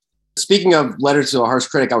right. Speaking of Letter to a Harsh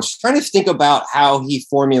Critic, I was trying to think about how he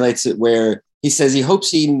formulates it, where he says he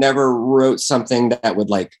hopes he never wrote something that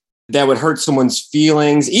would hurt someone's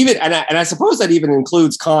feelings. Even, and I suppose that even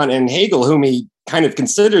includes Kant and Hegel, whom he kind of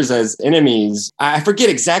considers as enemies. I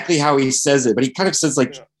forget exactly how he says it, but he kind of says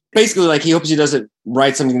basically like he hopes he doesn't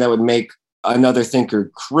write something that would make another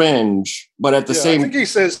thinker cringe. But at the same, I think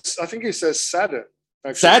he says sadden.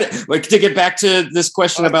 Sadden. Like, to get back to this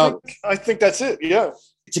question I think that's it. Yeah.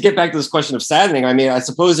 To get back to this question of saddening, I mean, I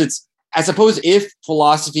suppose if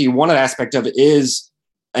philosophy, one aspect of it is,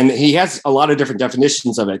 and he has a lot of different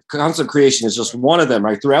definitions of it. Concept creation is just one of them,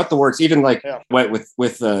 right? Throughout the works, even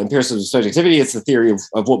with empiricism of subjectivity, it's the theory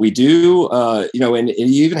of what we do, and it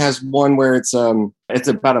even has one where it's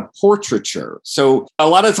about a portraiture. So a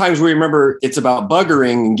lot of times we remember it's about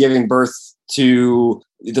buggering and giving birth to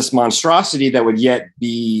this monstrosity that would yet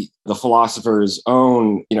be the philosopher's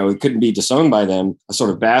own, it couldn't be disowned by them, a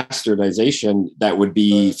sort of bastardization that would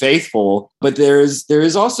be faithful. But there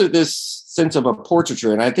is also this sense of a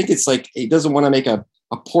portraiture. And I think it's like, he doesn't want to make a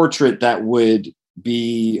portrait that would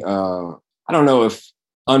be, I don't know if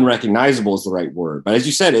unrecognizable is the right word, but as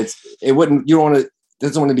you said,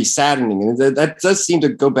 doesn't want to be saddening. And that does seem to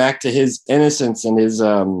go back to his innocence and his,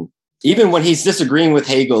 even when he's disagreeing with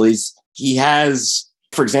Hegel, he has,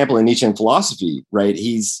 for example, in Nietzschean philosophy, right?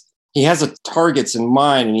 He has targets in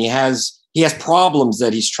mind, and he has problems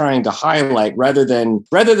that he's trying to highlight rather than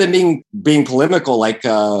being polemical, like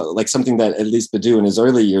something that at least Badiou in his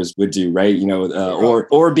early years would do, right?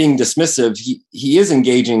 Or being dismissive. He is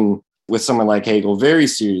engaging with someone like Hegel very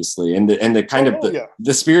seriously, and the kind of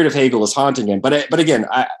the spirit of Hegel is haunting him. But again,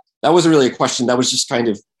 that wasn't really a question. That was just kind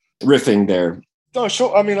of riffing there. No,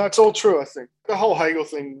 sure. I mean, that's all true, I think. The whole Hegel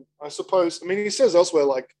thing, I suppose. I mean, he says elsewhere,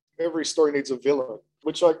 like, every story needs a villain,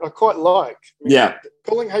 which I quite like. I mean,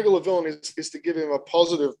 calling Hegel a villain is to give him a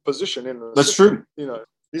positive position in the system. True.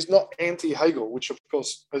 He's not anti-Hegel, which, of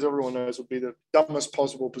course, as everyone knows, would be the dumbest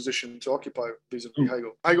possible position to occupy vis-a-vis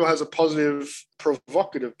Hegel. Hegel has a positive,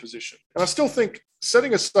 provocative position. And I still think,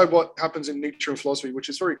 setting aside what happens in Nietzsche and philosophy, which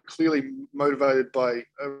is very clearly motivated by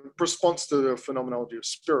a response to the phenomenology of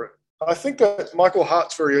spirit, I think that Michael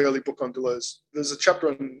Hart's very early book on Deleuze, there's a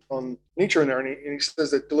chapter on Nietzsche in there, and he says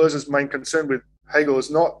that Deleuze's main concern with Hegel is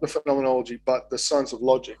not the phenomenology, but the science of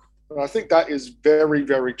logic. And I think that is very,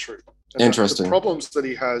 very true. And interesting. The problems that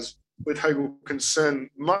he has with Hegel concern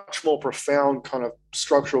much more profound kind of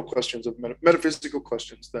structural questions of metaphysical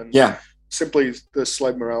questions than simply the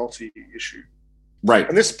slave morality issue. Right.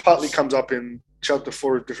 And this partly comes up in chapter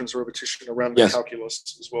 4 of Difference and Repetition around the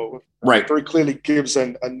calculus as well. Right. Very clearly gives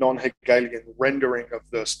a non-Hegelian rendering of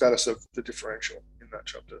the status of the differential in that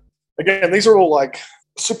chapter. Again, these are all like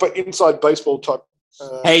super inside baseball type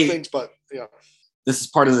things, but yeah. This is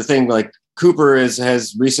part of the thing, like Cooper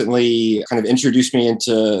has recently kind of introduced me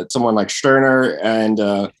into someone like Stirner and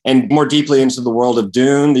more deeply into the world of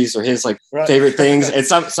Dune. These are his favorite things. And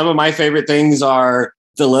some of my favorite things are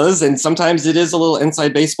Deleuze, and sometimes it is a little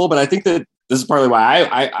inside baseball, but I think that this is partly why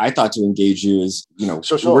I thought to engage you is,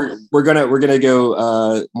 Sure. we're gonna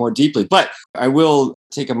go more deeply. But I will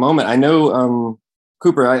take a moment. I know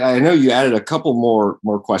Cooper, I know you added a couple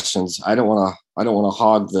more questions. I don't want to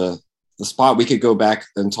hog the spot. We could go back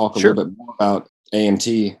and talk a little bit more about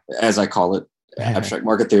AMT, as I call it, abstract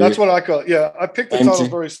market theory. That's what I call it. Yeah, I picked the title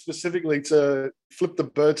very specifically to flip the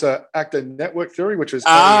bird to actor network theory, which is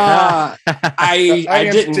I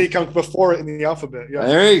AMT didn't comes before it in the alphabet. Yeah,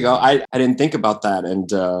 there you go. I didn't think about that, and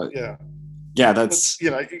that's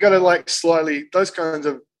you got to slightly those kinds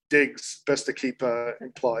of digs best to keep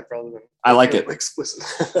implied rather than I like it explicit.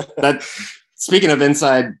 That. Speaking of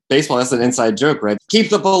inside baseball, that's an inside joke, right?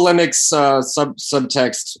 Keep the polemics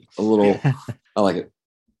subtext a little. I like it.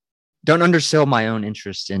 Don't undersell my own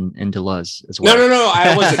interest in Deleuze as well. No.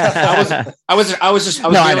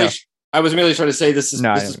 I was merely trying to say this is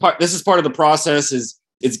part of the process.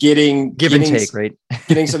 It's getting give and take, right?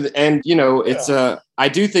 Getting some, and it's I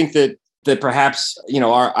do think that perhaps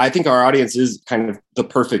I think our audience is kind of the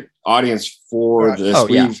perfect audience for this.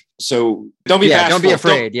 So don't be bashful. Don't be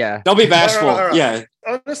afraid. Don't be bashful. Right. Yeah.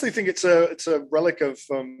 I honestly think it's a relic of.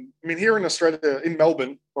 Here in Australia, in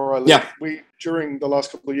Melbourne, where I live, we during the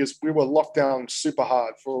last couple of years we were locked down super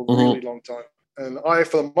hard for a really long time, and I,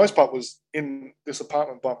 for the most part, was in this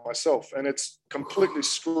apartment by myself, and it's completely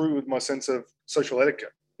screwed with my sense of social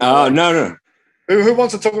etiquette. Oh no. Who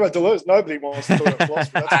wants to talk about Deleuze? Nobody wants to talk about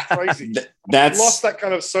philosophy. That's crazy. That's lost that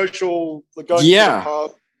kind of social, going to the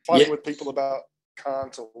pub, fighting with people about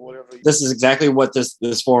Kant or whatever. This is exactly what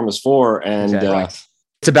this forum is for, and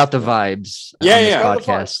it's about the vibes.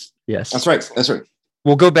 Podcast. Yes, that's right.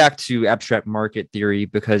 We'll go back to abstract market theory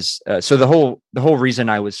because so the whole reason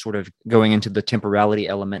I was sort of going into the temporality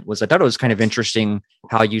element was I thought it was kind of interesting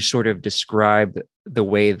how you sort of describe the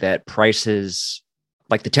way that prices,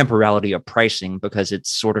 like the temporality of pricing, because it's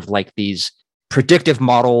sort of like these predictive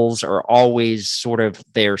models are always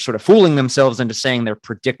they're fooling themselves into saying they're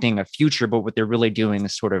predicting a future, but what they're really doing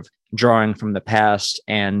is sort of drawing from the past.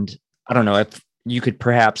 And I don't know if you could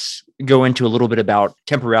perhaps go into a little bit about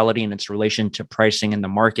temporality and its relation to pricing in the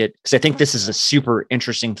market, because I think this is a super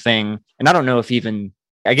interesting thing. And I don't know if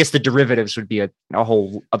I guess the derivatives would be a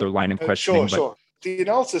whole other line of questioning. Sure. The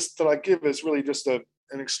analysis that I give is really just an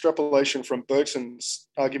extrapolation from Bergson's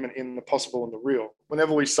argument in The Possible and the Real.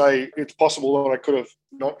 Whenever we say it's possible that I could have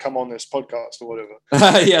not come on this podcast or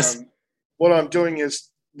whatever, yes, what I'm doing is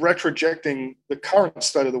retrojecting the current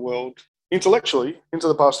state of the world intellectually into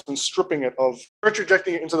the past and stripping it of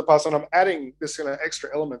retrojecting it into the past, and I'm adding this kind of extra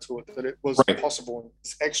element to it that it was possible,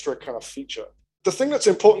 this extra kind of feature. The thing that's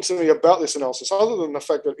important to me about this analysis, other than the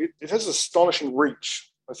fact that it has astonishing reach,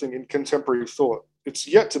 I think, in contemporary thought, it's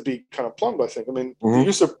yet to be kind of plumbed, I think. The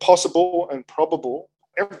use of possible and probable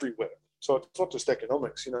everywhere. So it's not just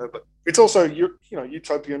economics, but it's also,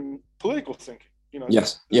 utopian political thinking.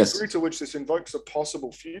 Yes. The degree to which this invokes a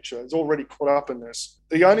possible future is already caught up in this.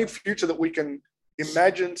 The only future that we can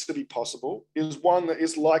imagine to be possible is one that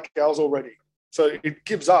is like ours already. So it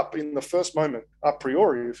gives up in the first moment, a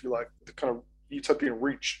priori, if you like, the kind of utopian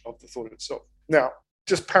reach of the thought itself. Now,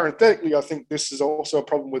 just parenthetically, I think this is also a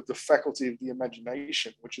problem with the faculty of the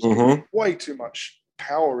imagination, which is way too much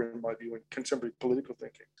power, in my view, in contemporary political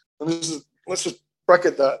thinking. And let's just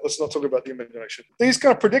bracket that. Let's not talk about the imagination. These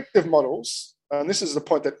kind of predictive models, and this is the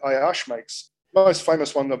point that Ayash makes, most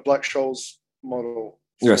famous one, the Black-Scholes model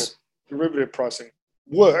for derivative pricing,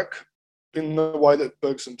 work in the way that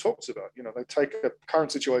Bergson talks about. They take a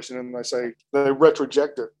current situation and they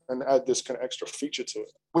retroject it and add this kind of extra feature to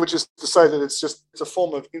it, which is to say that it's a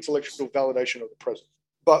form of intellectual validation of the present.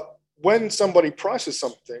 But when somebody prices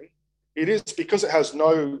something, it is because there's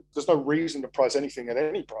no reason to price anything at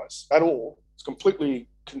any price at all. It's completely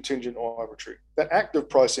contingent or arbitrary. That act of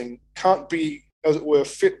pricing can't be, as it were,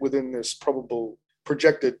 fit within this probable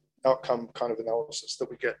projected outcome kind of analysis that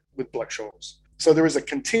we get with Black-Scholes. So there is a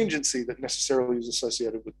contingency that necessarily is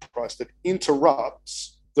associated with price that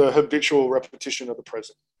interrupts the habitual repetition of the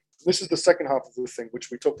present. This is the second half of the thing,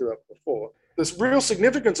 which we talked about before. The real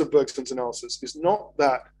significance of Bergson's analysis is not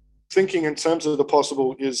that thinking in terms of the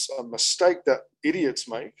possible is a mistake that idiots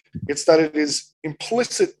make. It's that it is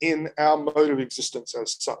implicit in our mode of existence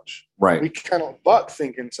as such. Right. We cannot but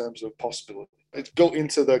think in terms of possibility. It's built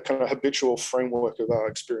into the kind of habitual framework of our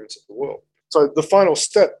experience of the world. So the final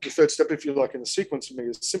step, the third step, if you like, in the sequence for me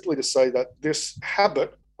is simply to say that this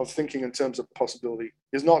habit of thinking in terms of possibility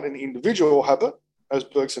is not an individual habit, as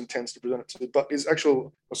Bergson tends to present it to, but is actually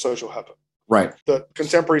a social habit. Right. That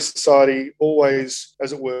contemporary society always,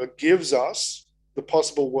 as it were, gives us the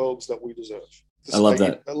possible worlds that we deserve. I love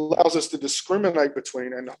that. It allows us to discriminate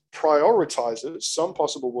between and prioritizes some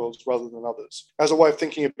possible worlds rather than others as a way of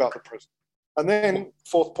thinking about the present. And then,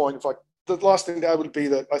 fourth point, the last thing to add would be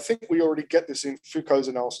that I think we already get this in Foucault's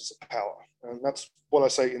analysis of power. And that's what I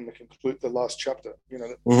say in the last chapter.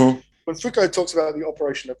 When Foucault talks about the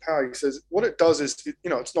operation of power, he says what it does is,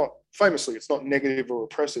 it's not negative or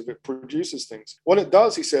oppressive. It produces things. What it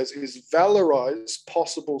does, he says, is valorize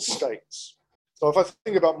possible states. So if I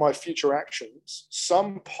think about my future actions,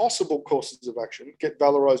 some possible courses of action get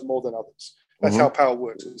valorized more than others. That's how power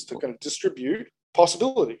works, is to kind of distribute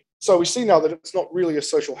possibility. So we see now that it's not really a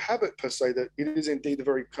social habit per se, that it is indeed the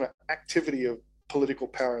very kind of activity of political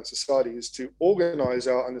power in society is to organize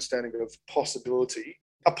our understanding of possibility,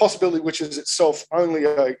 a possibility which is itself only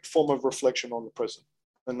a form of reflection on the present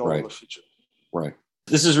and not on the future. Right.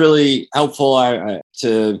 This is really helpful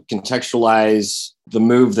to contextualize the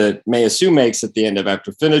move that Meillassoux makes at the end of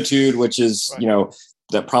After Finitude, which is,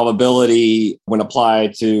 that probability when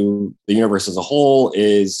applied to the universe as a whole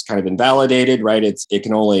is kind of invalidated, right?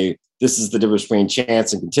 This is the difference between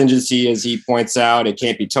chance and contingency, as he points out. It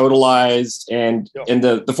can't be totalized. And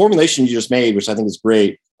the formulation you just made, which I think is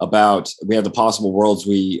great, about we have the possible worlds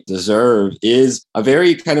we deserve, is a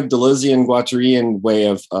very kind of Deleuzean, Guattarian way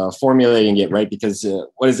of formulating it, right? Because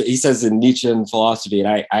what is it? He says in Nietzschean philosophy, and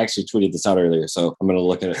I actually tweeted this out earlier, so I'm going to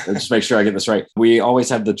look at it and just make sure I get this right. We always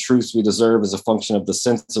have the truths we deserve as a function of the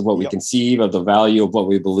sense of what we conceive, of the value of what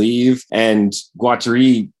we believe. And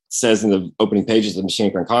Guattari says in the opening pages of The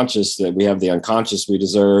Machine Unconscious that we have the unconscious we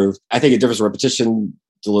deserve. I think it differs from repetition.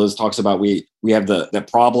 Deleuze talks about we have that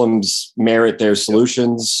problems merit their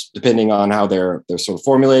solutions depending on how they're sort of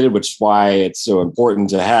formulated, which is why it's so important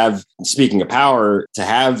to have, speaking of power, to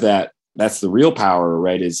have that's the real power,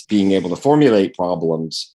 right? Is being able to formulate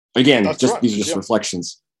problems. Again, these are just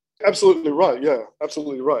reflections. Absolutely right. Yeah,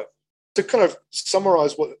 absolutely right. To kind of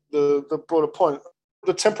summarize what the broader point,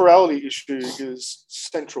 the temporality issue is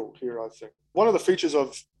central here, I think. One of the features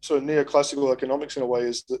of sort of neoclassical economics in a way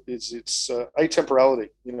is its atemporality,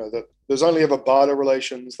 that there's only ever barter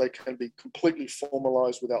relations. They can be completely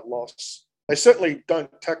formalized without loss. They certainly don't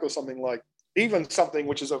tackle something like even something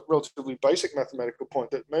which is a relatively basic mathematical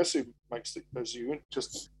point that Meillassoux makes, as you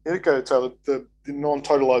just indicated, Taylor, the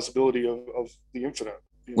non-totalizability of the infinite.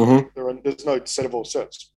 There's no set of all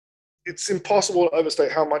sets. It's impossible to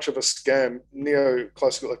overstate how much of a scam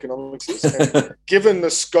neoclassical economics is, and given the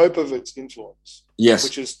scope of its influence,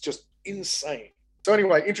 which is just insane. So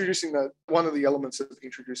anyway, one of the elements of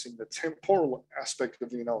introducing the temporal aspect of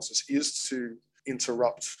the analysis is to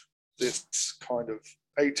interrupt this kind of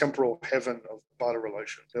atemporal heaven of barter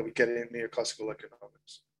relation that we get in neoclassical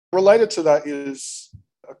economics. Related to that is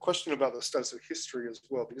a question about the status of history as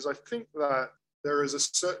well, because I think that there is a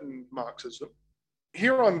certain Marxism.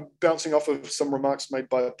 Here I'm bouncing off of some remarks made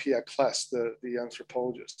by Pierre Classe, the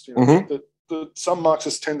anthropologist. Some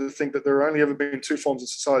Marxists tend to think that there have only ever been two forms of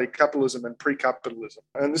society, capitalism and pre-capitalism.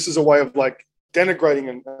 And this is a way of denigrating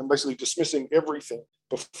and basically dismissing everything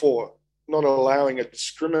before, not allowing a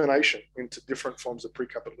discrimination into different forms of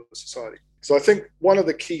pre-capitalist society. So I think one of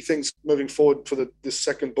the key things moving forward for this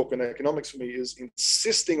second book in economics for me is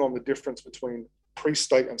insisting on the difference between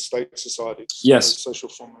pre-state and state societies, social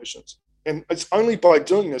formations. And it's only by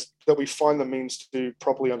doing this that we find the means to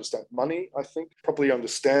properly understand money, I think, properly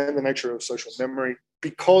understand the nature of social memory,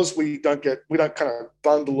 because we don't kind of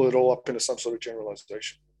bundle it all up into some sort of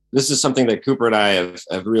generalization. This is something that Cooper and I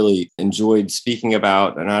have really enjoyed speaking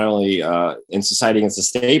about, and not only in Society Against the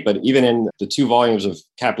State, but even in the 2 volumes of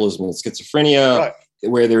Capitalism and Schizophrenia,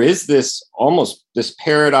 where there is this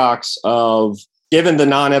paradox of, given the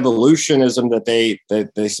non-evolutionism that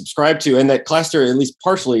they subscribe to, and that Cluster at least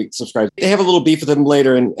partially subscribes, they have a little beef with him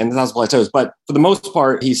later in The Thousand Plateaus. But for the most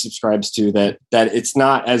part, he subscribes to that it's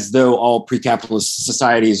not as though all pre-capitalist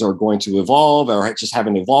societies are going to evolve or just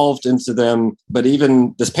haven't evolved into them. But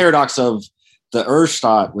even this paradox of the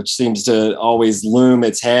Urstaat, which seems to always loom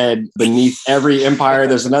its head beneath every empire.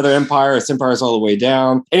 There's another empire. Its empire is all the way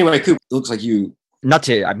down. Anyway, Coop, it looks like you not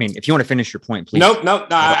to, I mean, if you want to finish your point, please. Nope.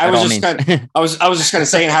 I was just means. I was just kind of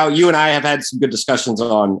saying how you and I have had some good discussions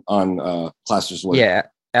on Classer's work. Yeah,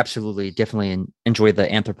 absolutely. Definitely enjoy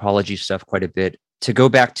the anthropology stuff quite a bit. To go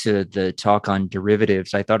back to the talk on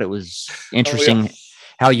derivatives, I thought it was interesting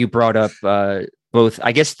how you brought up both,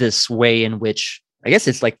 I guess, this way in which, I guess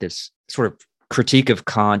it's like this sort of critique of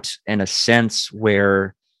Kant in a sense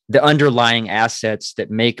where the underlying assets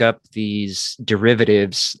that make up these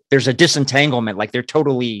derivatives, there's a disentanglement, like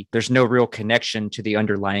there's no real connection to the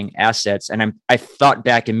underlying assets. And I thought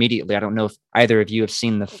back immediately, I don't know if either of you have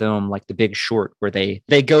seen the film, like The Big Short, where they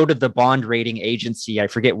go to the bond rating agency. I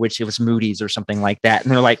forget which, it was Moody's or something like that.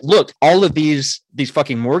 And they're like, look, all of these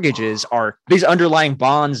fucking mortgages are these underlying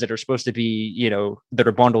bonds that are supposed to be, that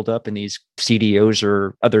are bundled up in these CDOs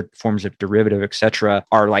or other forms of derivative, etc.,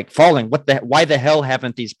 are like falling. Why the hell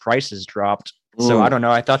haven't these prices dropped? So I don't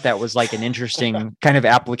know. I thought that was like an interesting kind of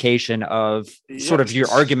application of sort of your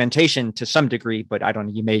argumentation to some degree, but I don't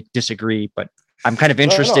know, you may disagree, but I'm kind of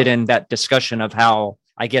interested in that discussion of how,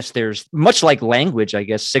 I guess there's much like language, I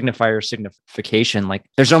guess, signifier signification, like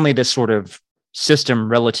there's only this sort of system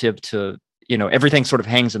relative to, everything sort of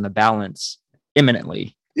hangs in the balance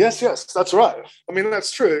imminently. Yes, that's right. I mean,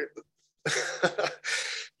 that's true.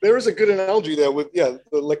 There is a good analogy there with, the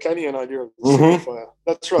Lacanian idea of the signifier.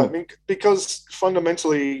 That's right. I mean, because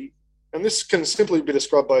fundamentally, and this can simply be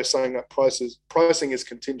described by saying that pricing is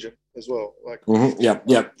contingent as well. Like,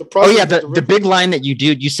 the big line that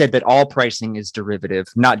you said that all pricing is derivative,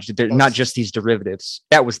 not just these derivatives.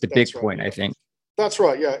 That was the big point, I think. That's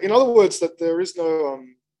right. Yeah. In other words, that there is no.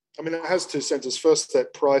 It has two senses. First,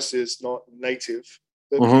 that price is not native.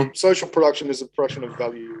 That social production is a production of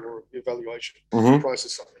value or evaluation. Price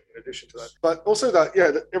is something in addition to that. But also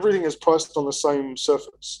that everything is priced on the same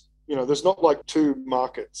surface. There's not like two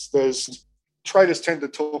markets. Traders tend to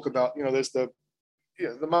talk about, there's the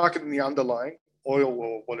market in the underlying oil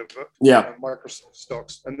or whatever, Microsoft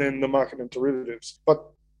stocks, and then the market in derivatives. But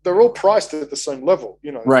they're all priced at the same level.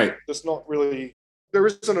 Right. There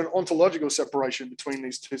isn't an ontological separation between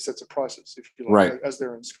these two sets of prices, if you like, as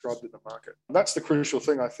they're inscribed in the market. And that's the crucial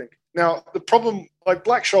thing, I think. Now, the problem, like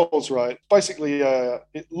Black-Scholes, right, basically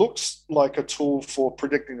it looks like a tool for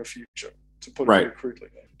predicting the future, to put it very crudely.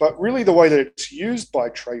 But really the way that it's used by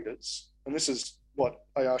traders, and this is what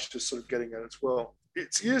Ayash is sort of getting at as well,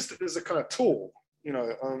 it's used as a kind of tool,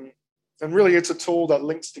 and really it's a tool that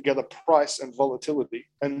links together price and volatility.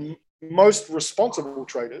 And most responsible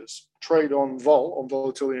traders trade on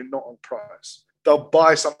volatility and not on price. They'll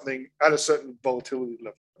buy something at a certain volatility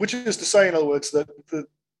level, which is to say, in other words, that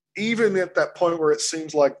even at that point where it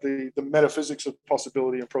seems like the metaphysics of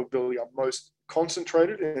possibility and probability are most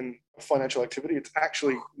concentrated in financial activity, it's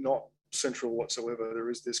actually not central whatsoever. There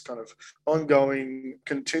is this kind of ongoing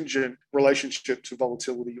contingent relationship to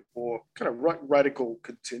volatility, or kind of radical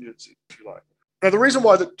contingency, if you like. Now, the reason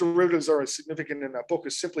why the derivatives are as significant in that book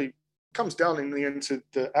is simply comes down in the end to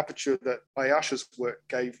the aperture that Ayash's work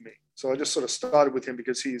gave me. So I just sort of started with him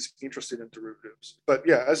because he's interested in derivatives. But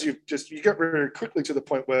as you get very quickly to the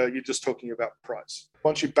point where you're just talking about price.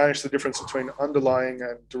 Once you banish the difference between underlying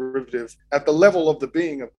and derivative at the level of the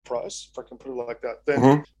being of price, if I can put it like that,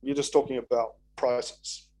 then you're just talking about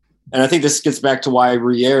prices. And I think this gets back to why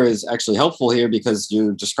Rouillère is actually helpful here, because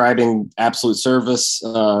you're describing absolute service,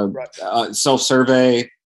 self-survey,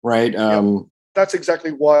 right? That's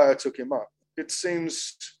exactly why I took him up. It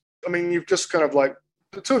seems, you've just kind of like,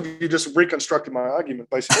 the two of you just reconstructed my argument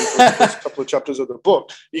basically for the first couple of chapters of the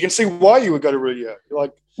book. You can see why you would go to Rouillère.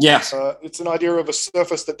 It's an idea of a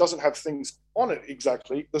surface that doesn't have things on it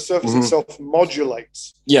exactly. The surface itself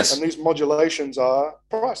modulates. Yes. And these modulations are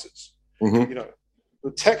prices.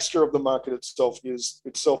 The texture of the market itself is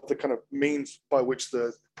itself the kind of means by which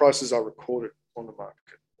the prices are recorded on the market,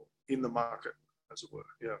 in the market, as it were.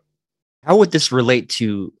 Yeah. How would this relate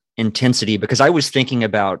to intensity? Because I was thinking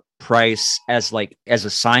about price as a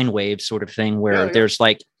sine wave sort of thing, where there's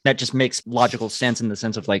like, that just makes logical sense in the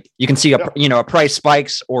sense of like, you can see a price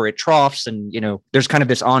spikes or it troughs, and there's kind of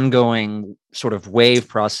this ongoing sort of wave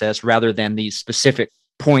process rather than these specific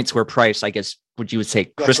points where price, I guess, you would say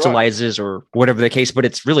crystallizes or whatever the case, but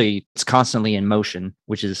it's constantly in motion,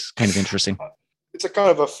 which is kind of interesting. It's a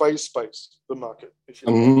kind of a phase space, the market, if you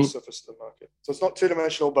look at the surface of the market. So it's not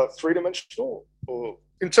two-dimensional, but three-dimensional, or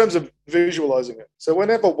in terms of visualizing it. So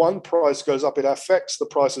whenever one price goes up, it affects the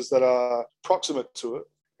prices that are proximate to it.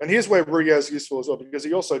 And here's where Rouillère is useful as well, because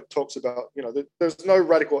he also talks about, that there's no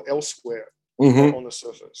radical elsewhere on the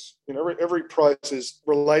surface. Every price is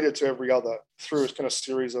related to every other through a kind of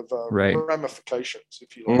series of ramifications,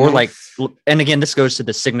 if you like. Or like, and again, this goes to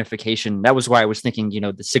the signification. That was why I was thinking,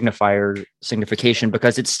 the signifier signification,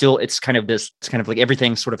 because it's kind of like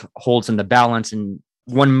everything sort of holds in the balance, and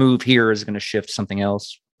one move here is going to shift something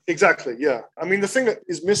else. Exactly. Yeah. I mean, the thing that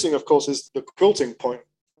is missing, of course, is the quilting point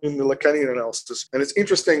in the Lacanian analysis. And it's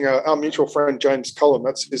interesting, our mutual friend, James Cullum,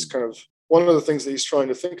 that's his kind of, one of the things that he's trying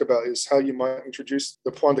to think about is how you might introduce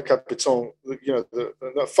the point de capiton,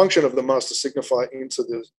 the function of the master signifier into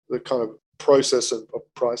the kind of process of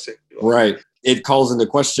pricing. Right. It calls into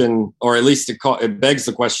question, or at least it begs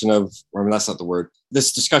the question of, that's not the word,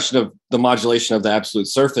 this discussion of the modulation of the absolute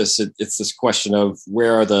surface. It's this question of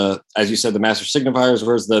where are as you said, the master signifiers,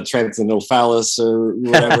 where's the transcendental phallus or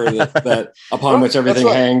whatever that upon which everything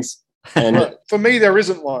hangs. And for me, there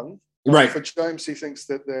isn't one. Right. For James, he thinks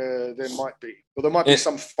that there might be, or there might be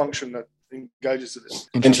some function that engages with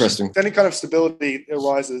it. Interesting. Any kind of stability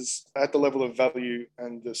arises at the level of value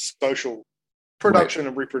and the social production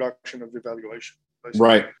and reproduction of the valuation. Basically.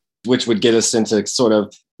 Right. Which would get us into it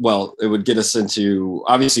would get us into,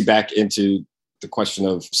 obviously, back into the question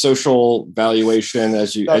of social valuation,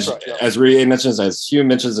 as Rie mentions, as Hume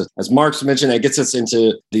mentions, as Marx mentioned. It gets us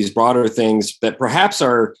into these broader things that perhaps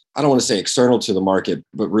are, I don't want to say external to the market,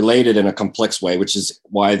 but related in a complex way, which is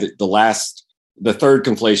why the third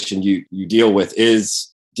conflation you deal with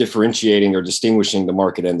is differentiating or distinguishing the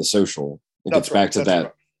market and the social. It gets back to that.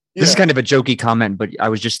 Right. This is kind of a jokey comment, but I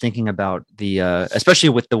was just thinking about especially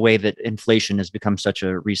with the way that inflation has become such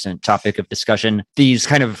a recent topic of discussion, these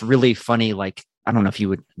kind of really funny, like, I don't know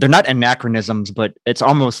if they're not anachronisms, but it's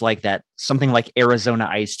almost like that. Something like Arizona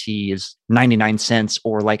iced tea is 99 cents,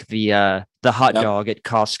 or like the hot dog at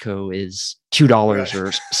Costco is $2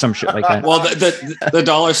 or some shit like that. Well, the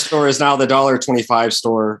dollar store is now the $1.25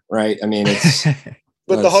 store, right? I mean, it's...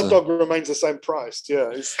 But the hot dog remains the same price.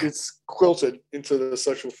 Yeah, it's quilted into the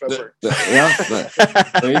social fabric.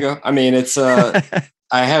 There you go. I mean, it's. I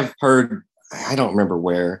have heard. I don't remember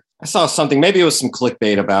where I saw something. Maybe it was some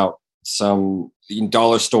clickbait about some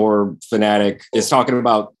dollar store fanatic is talking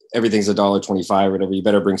about everything's $1.25 or whatever. You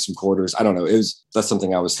better bring some quarters. I don't know. That's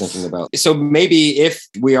something I was thinking about. So maybe if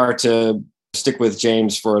we are to stick with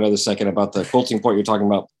James for another second about the quilting point you're talking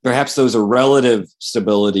about, perhaps those are relative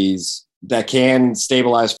stabilities that can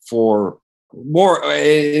stabilize for more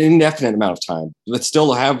indefinite amount of time, but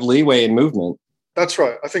still have leeway in movement. That's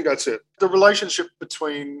right. I think that's it. The relationship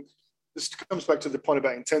between, this comes back to the point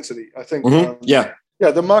about intensity. I think,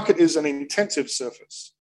 the market is an intensive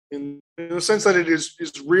surface in the sense that it is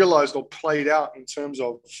realized or played out in terms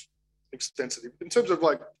of extensity, in terms of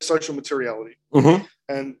like social materiality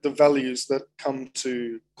and the values that come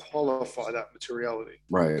to qualify that materiality.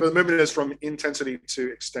 Right. So the movement is from intensity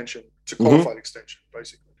to extension, to qualified extension,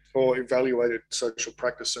 basically, or evaluated social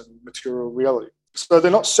practice and material reality. So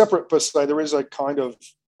they're not separate per se. There is a kind of,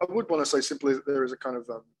 I would want to say simply that there is a kind of,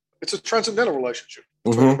 it's a transcendental relationship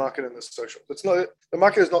between the market and the social. It's not, the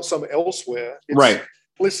market is not some elsewhere. It's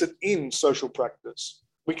implicit in social practice.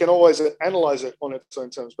 We can always analyze it on its own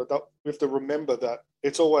terms, but we have to remember that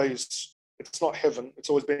it's not heaven. It's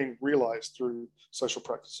always being realized through social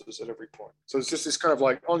practices at every point. So it's just this kind of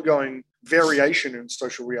like ongoing variation in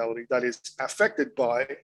social reality that is affected by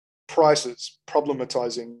prices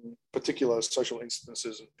problematizing particular social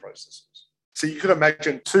instances and processes. So you could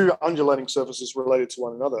imagine two undulating surfaces related to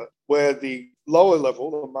one another, where the lower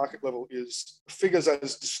level, the market level, figures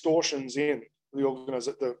as distortions in the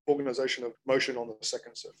organization of motion on the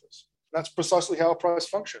second surface. That's precisely how a price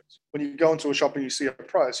functions. When you go into a shop and you see a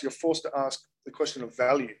price, you're forced to ask the question of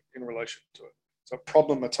value in relation to it. So it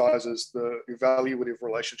problematizes the evaluative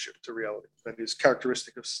relationship to reality that is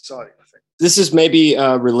characteristic of society, I think. This is maybe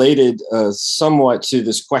related somewhat to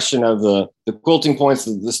this question of the quilting points,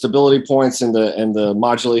 the stability points, and the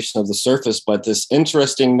modulation of the surface. But this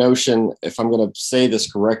interesting notion, if I'm going to say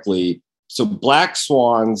this correctly, so black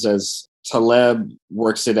swans, as Taleb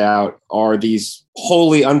works it out, are these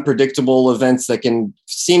wholly unpredictable events that can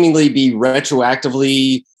seemingly be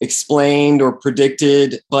retroactively explained or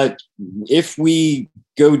predicted. But if we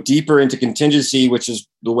go deeper into contingency, which is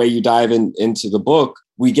the way you dive into the book,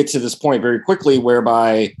 we get to this point very quickly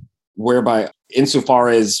whereby insofar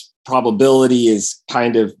as probability is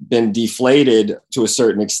kind of been deflated to a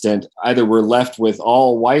certain extent, either we're left with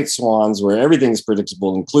all white swans where everything's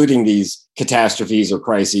predictable, including these catastrophes or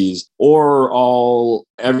crises, or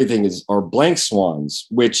everything are blank swans,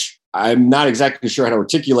 which I'm not exactly sure how to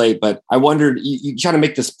articulate, but I wondered, you try to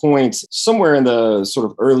make this point somewhere in the sort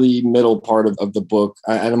of early middle part of the book.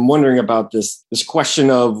 And I'm wondering about this question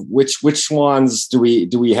of which swans do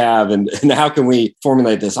we have and how can we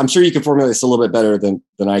formulate this? I'm sure you can formulate this a little bit better than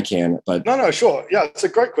I can, but. No, sure. Yeah, it's a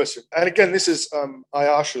great question. And again, this is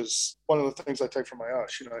Ayash's, one of the things I take from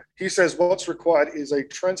Ayash, he says what's required is a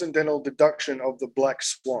transcendental deduction of the black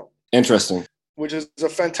swan. Interesting. Which is a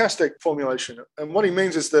fantastic formulation. And what he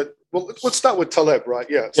means is that, well, let's start with Taleb, right?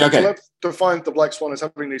 Yeah. So okay. Taleb defined the black swan as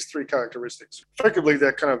having these three characteristics. Effectively,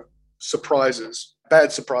 they're kind of surprises,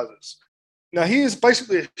 bad surprises. Now, he is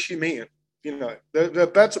basically a Humean. They're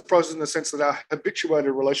bad surprises in the sense that our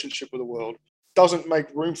habituated relationship with the world doesn't make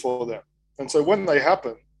room for them. And so when they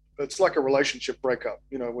happen, it's like a relationship breakup,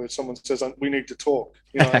 where someone says, we need to talk.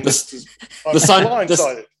 And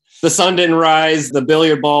blindsided. The sun didn't rise, the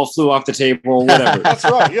billiard ball flew off the table, whatever. That's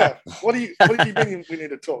right, yeah. What do you mean we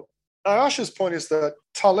need to talk? Ayash's point is that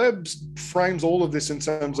Taleb frames all of this in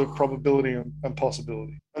terms of probability and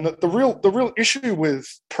possibility. And that the real issue with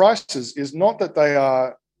prices is not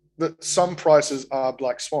that some prices are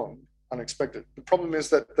black swan, unexpected. The problem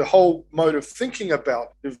is that the whole mode of thinking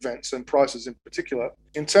about events and prices in particular,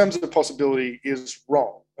 in terms of possibility, is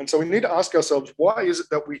wrong. And so we need to ask ourselves, why is it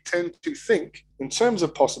that we tend to think in terms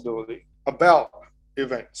of possibility about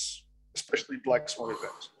events, especially black swan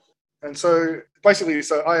events? And so basically,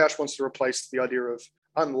 Ayash wants to replace the idea of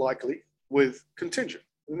unlikely with contingent.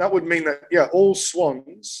 And that would mean that, all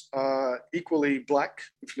swans are equally black,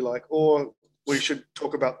 if you like, or we should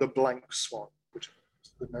talk about the blank swan, which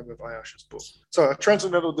is the name of Ayash's book. So a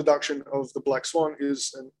transcendental deduction of the black swan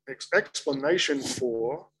is an explanation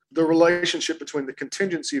for the relationship between the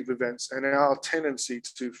contingency of events and our tendency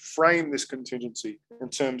to frame this contingency in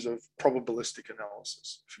terms of probabilistic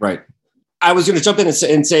analysis. Right. I was going to jump in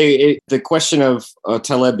and say the question of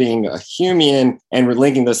Taleb being a Humean and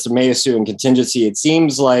linking this to Meillassoux and contingency, it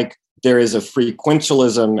seems like there is a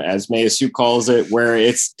frequentialism, as Meillassoux calls it, where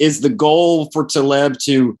is the goal for Taleb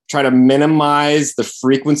to try to minimize the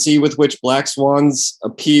frequency with which black swans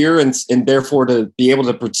appear and therefore to be able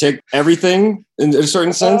to predict everything in a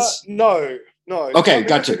certain sense? No. Okay, gotcha.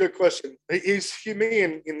 That's a good question. He's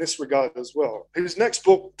Humean in this regard as well. His next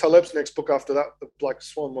book, Taleb's next book after that, The Black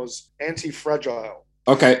Swan, was Anti-Fragile.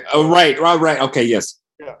 Okay. Oh, right. Okay, yes.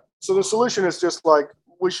 Yeah. So the solution is just like,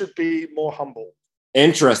 we should be more humble.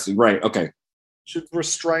 Interesting. Right. Okay. Should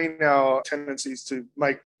restrain our tendencies to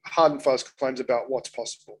make hard and fast claims about what's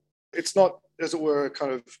possible. It's not, as it were, a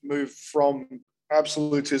kind of move from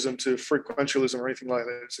absolutism to frequentialism or anything like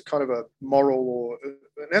that. It's a kind of a moral or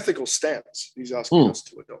an ethical stance he's asking us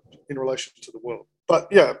to adopt in relation to the world. But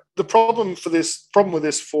yeah, the problem with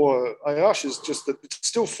this for Ayash is just that it's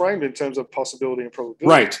still framed in terms of possibility and probability.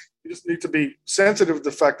 Right. You just need to be sensitive to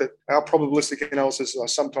the fact that our probabilistic analysis are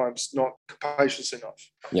sometimes not capacious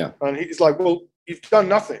enough. Yeah. And he's like, well, you've done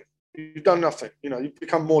nothing. You've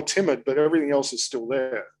become more timid, but everything else is still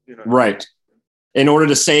there. Right. In order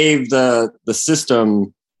to save the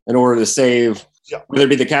system, in order to save, whether it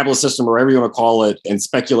be the capitalist system or whatever you want to call it, and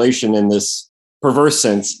speculation in this perverse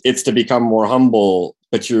sense, it's to become more humble,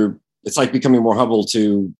 but it's like becoming more humble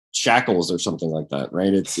to shackles or something like that,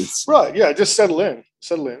 right? It's right. Yeah. Just settle in.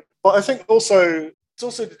 But I think also it's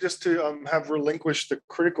also just to have relinquished a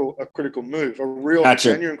critical move, a real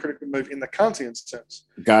genuine critical move in the Kantian sense.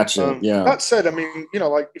 Gotcha. That said, I mean,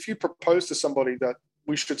 like if you propose to somebody that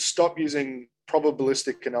we should stop using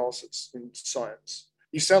probabilistic analysis in science,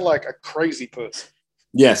 you sound like a crazy person.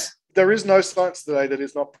 Yes. There is no science today that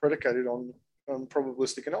is not predicated on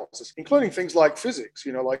probabilistic analysis, including things like physics.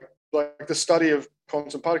 Like the study of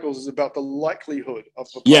quantum particles is about the likelihood of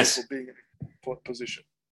a particle being in a position.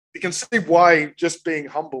 You can see why just being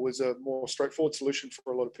humble is a more straightforward solution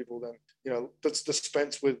for a lot of people than, let's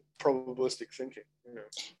dispense with probabilistic thinking.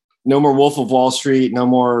 No more Wolf of Wall Street, no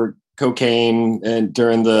more cocaine and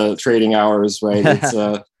during the trading hours, right?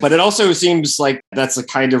 But it also seems like that's a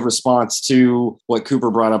kind of response to what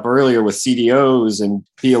Cooper brought up earlier with CDOs, and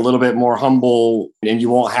be a little bit more humble, and you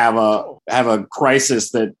won't have a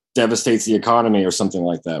crisis that devastates the economy or something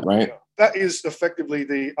like that, right? Yeah. That is effectively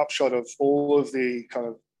the upshot of all of the kind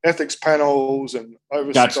of ethics panels and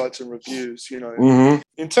oversights and reviews,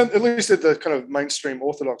 at least at the kind of mainstream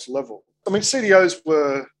orthodox level. I mean,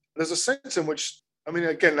 CDOs there's a sense in which, I mean,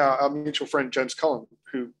 again, our mutual friend James Cullen,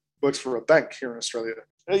 who works for a bank here in Australia,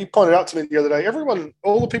 he pointed out to me the other day,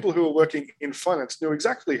 all the people who were working in finance knew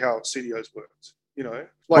exactly how CDOs worked,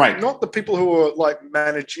 not the people who were like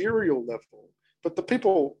managerial level, but the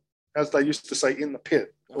people, as they used to say, in the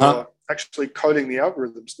pit, who are actually coding the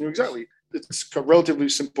algorithms, knew exactly it's relatively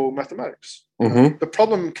simple mathematics. Mhm. The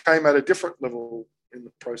problem came at a different level in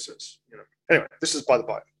the process. Anyway, this is by the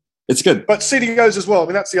by. It's good. But CDOs as well. I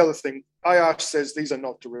mean, that's the other thing. IR says these are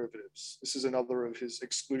not derivatives. This is another of his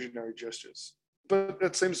exclusionary gestures. But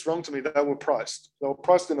it seems wrong to me that they were priced. They were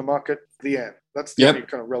priced in the market, the end. That's the only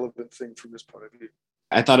kind of relevant thing from this point of view.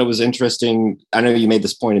 I thought it was interesting. I know you made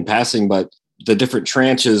this point in passing, but the different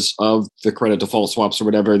tranches of the credit default swaps or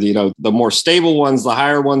whatever, the more stable ones, the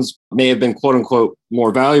higher ones may have been quote unquote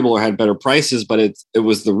more valuable or had better prices, but it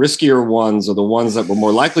was the riskier ones or the ones that were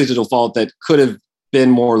more likely to default that could have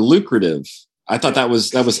been more lucrative. I thought that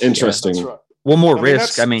was interesting. Yeah, that's right. Well, more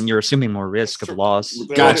risk. I mean, you're assuming more risk of loss.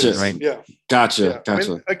 Gotcha. Right? Yeah. Gotcha. I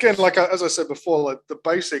mean, again, like as I said before, like the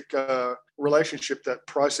basic relationship that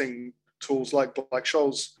pricing tools like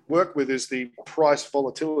Black-Scholes work with is the price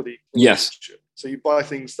volatility relationship. So you buy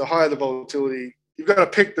things, the higher the volatility, you've got to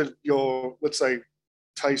pick your, let's say,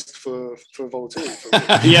 taste for volatility.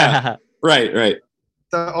 Yeah. Right.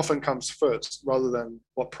 That often comes first rather than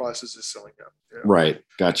what prices is selling at. Yeah. Right.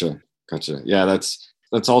 Gotcha. Yeah,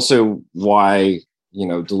 that's also why,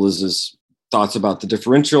 Deleuze's thoughts about the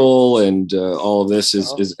differential and all of this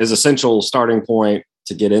is essential starting point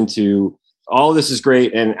to get into. All of this is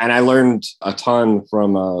great. And I learned a ton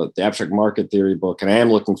from the Abstract Market Theory book, and I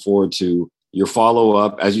am looking forward to your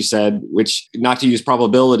follow-up, as you said, which, not to use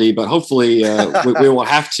probability, but hopefully we won't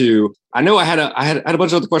have to. I know I had a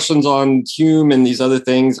bunch of other questions on Hume and these other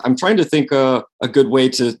things. I'm trying to think a good way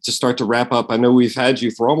to start to wrap up. I know we've had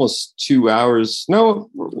you for almost 2 hours. No,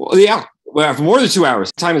 yeah, well, for more than 2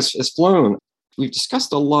 hours. Time has flown. We've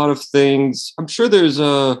discussed a lot of things. I'm sure there's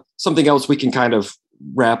something else we can kind of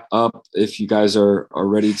wrap up if you guys are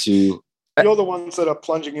ready to. You're the ones that are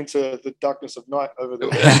plunging into the darkness of night over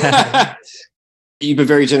there. You've been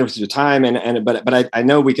very generous with your time, but I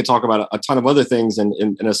know we could talk about a ton of other things, and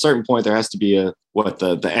in a certain point there has to be the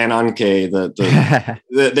ananke,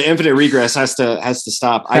 the infinite regress has to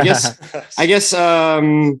stop. I guess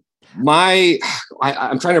I'm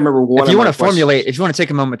trying to remember what. If you want to take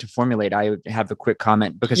a moment to formulate, I would have a quick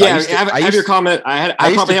comment because have your comment.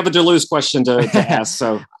 I probably have a Deleuze question to ask.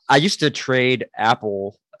 So I used to trade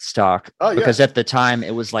Apple stock because at the time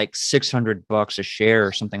it was like $600 a share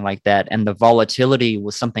or something like that, and the volatility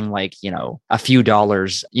was something like a few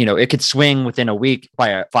dollars. It could swing within a week by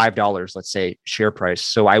a $5, let's say, share price.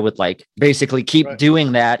 So I would basically keep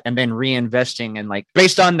doing that and then reinvesting, and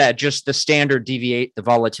based on that, just the standard deviate the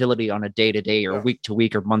volatility on a day-to-day or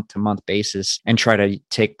week-to-week or month-to-month basis and try to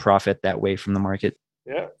take profit that way from the market.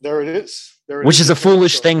 Yeah, there it is. Which is a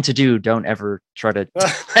foolish thing to do. Don't ever try to.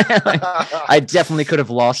 I definitely could have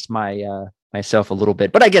lost myself a little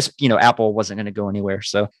bit, but I guess Apple wasn't going to go anywhere,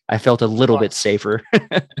 so I felt a little bit safer.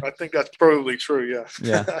 I think that's probably true. Yeah.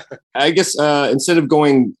 Yeah. I guess instead of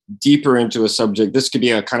going deeper into a subject, this could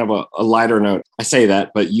be a kind of a lighter note. I say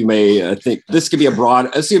that, but you may think this could be a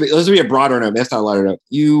broad. This could be a broader note. That's not a lighter note.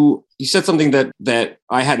 You said something that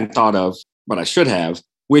I hadn't thought of, but I should have,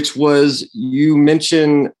 which was you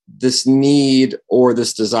mentioned this need or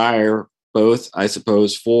this desire, both, I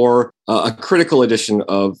suppose, for a critical edition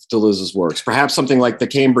of Deleuze's works, perhaps something like the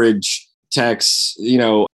Cambridge texts,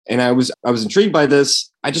 and I was intrigued by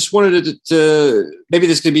this. I just wanted to maybe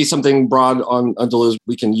this could be something broad on Deleuze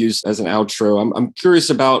we can use as an outro. I'm curious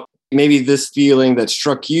about maybe this feeling that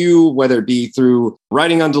struck you, whether it be through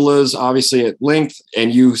writing on Deleuze, obviously at length,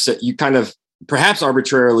 and you kind of perhaps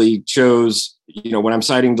arbitrarily chose, when I'm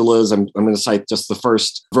citing Deleuze, I'm going to cite just the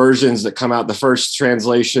first versions that come out, the first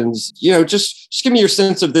translations. Just give me your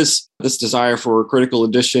sense of this desire for a critical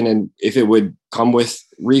edition, and if it would come with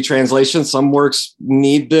retranslation. Some works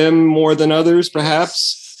need them more than others,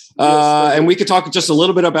 perhaps. And we could talk just a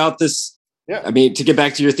little bit about this. Yeah. I mean, to get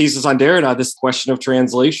back to your thesis on Derrida, this question of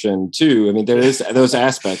translation too. I mean, there is those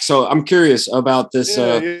aspects. So I'm curious about this.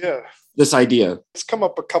 This idea. It's come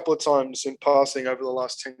up a couple of times in passing over the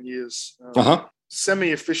last 10 years.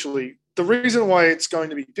 Semi-officially, the reason why it's going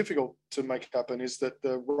to be difficult to make happen is that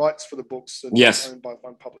the rights for the books are not owned by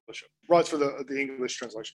one publisher. Rights for the English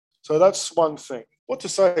translation. So that's one thing. What to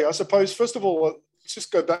say? I suppose, first of all, let's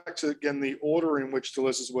just go back to, again, the order in which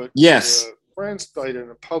Deleuze's work were translated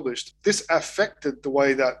and published. This affected the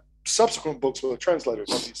way that subsequent books were translated,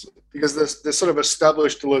 obviously, because there's sort of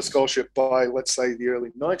established Deleuze scholarship by, let's say, the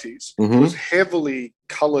early 90s, was heavily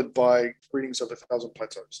colored by readings of 1,000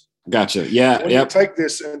 Plateaus. Gotcha. Yeah. When you take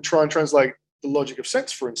this and try and translate the logic of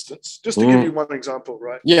sense, for instance, just to give you one example,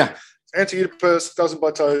 right? Yeah. Anti-Oedipus, 1,000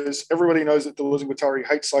 Plateaus. Everybody knows that Deleuze and Guattari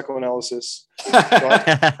hate psychoanalysis,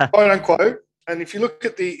 right? Quote unquote. And if you look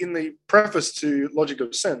at in the preface to Logic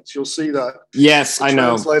of Sense, you'll see that Yes, the I know.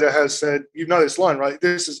 translator has said, you know this line, right?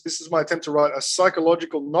 This is my attempt to write a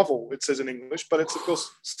psychological novel, it says in English, but it's, of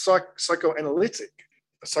course, psychoanalytic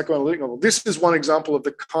novel. This is one example of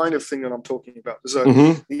the kind of thing that I'm talking about.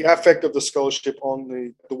 There's the affect of the scholarship on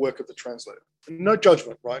the work of the translator. No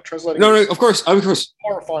judgment, right? Translating No, of course.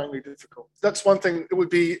 horrifyingly difficult. That's one thing. It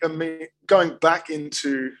would be going back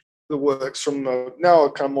into the works from now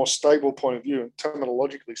a kind of more stable point of view, and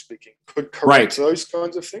terminologically speaking, could correct those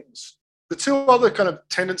kinds of things. The two other kind of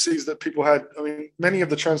tendencies that people had, I mean, many of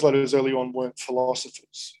the translators early on weren't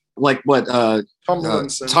philosophers. Like what?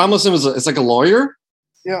 Tomlinson was it's like a lawyer?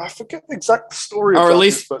 Yeah, I forget the exact story. Or at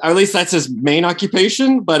least that's his main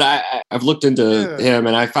occupation. But I've looked into him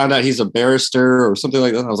and I found out he's a barrister or something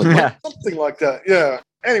like that. I was like, something like that. Yeah.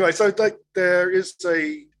 Anyway, so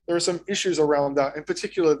there are some issues around that, in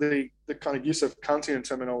particular the kind of use of Kantian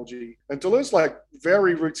terminology. And Deleuze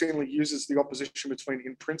very routinely uses the opposition between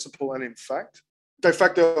in principle and in fact, de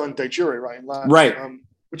facto and de jure, right? In Latin, right.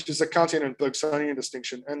 Which is a Kantian and Bergsonian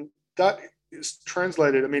distinction. And that is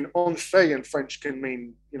translated, I mean, en fait in French can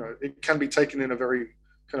mean, it can be taken in a very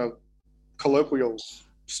kind of colloquial,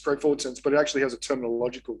 straightforward sense, but it actually has a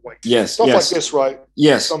terminological weight. Yes. Stuff like this, right?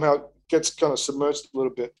 Yes. Somehow gets kind of submerged a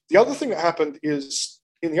little bit. The other thing that happened is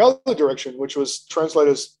in the other direction, which was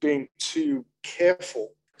translators being too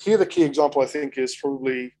careful. Here, the key example, I think, is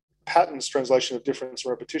probably Patton's translation of Difference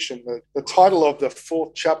and Repetition. The title of the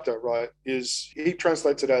 4th chapter, right, is he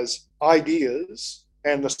translates it as Ideas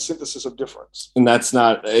and the Synthesis of Difference. And that's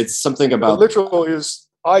not, it's something about... The literal is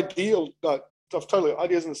ideal, totally,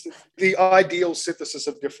 ideas and the ideal synthesis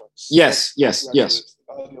of difference. Yes.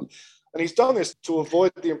 And he's done this to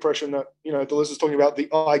avoid the impression that, Deleuze is talking about the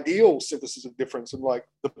ideal synthesis of difference and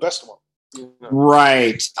the best one.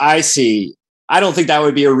 Right. I see. I don't think that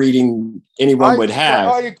would be a reading anyone would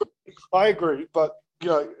have. I agree. But,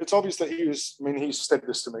 it's obvious that he said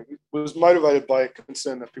this to me. He was motivated by a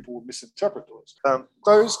concern that people would misinterpret Deleuze.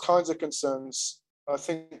 Those kinds of concerns, I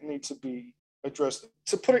think, need to be addressed.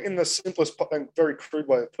 To put it in the simplest and very crude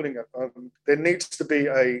way of putting it, there needs to be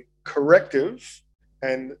a corrective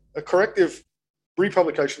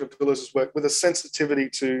republication of Deleuze's work with a sensitivity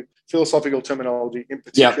to philosophical terminology, in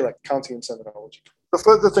particular Kantian terminology. The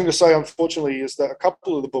further thing to say, unfortunately, is that a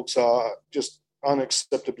couple of the books are just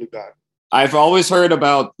unacceptably bad. I've always heard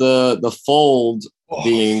about the Fold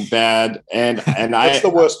being bad, and that's the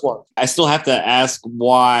worst one. I still have to ask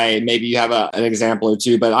why. Maybe you have an example or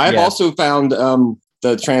two, but I've also found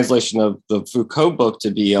the translation of the Foucault book to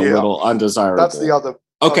be a little undesirable. That's the other.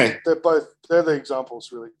 Okay. They're the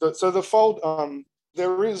examples, really. So the Fold,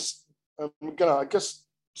 there is, I guess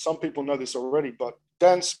some people know this already, but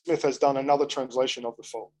Dan Smith has done another translation of the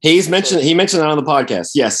Fold. He mentioned it on the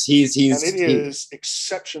podcast. Yes, and it is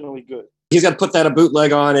exceptionally good. He's got to put that a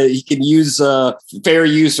bootleg on it. He can use fair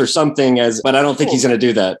use or something but I don't think he's going to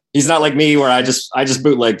do that. He's not like me where I just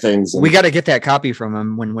bootleg things. We got to get that copy from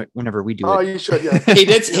him whenever we do it. Oh, you should. Yeah. He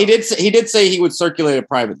did say he would circulate it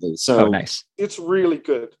privately. So nice. It's really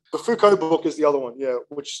good. The Foucault book is the other one. Yeah,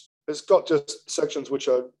 which has got just sections which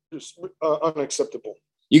are just unacceptable.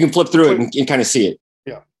 You can flip through it and kind of see it.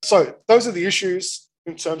 Yeah. So those are the issues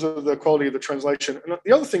in terms of the quality of the translation. And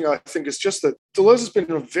the other thing I think is just that Deleuze has been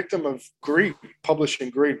a victim of greed, publishing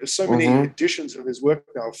greed. There's so many editions of his work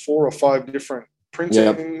now, 4 or 5 different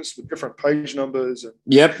printings with different page numbers. And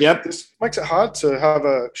this makes it hard to have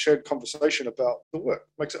a shared conversation about the work.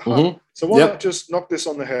 Makes it hard. So why not just knock this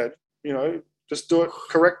on the head, just do it,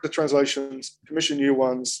 correct the translations, commission new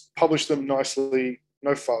ones, publish them nicely,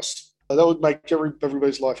 no fuss. That would make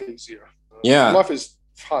everybody's life easier. Life is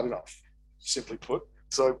hard enough, simply put.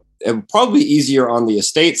 So it would probably be easier on the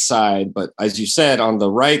estate side, but as you said, on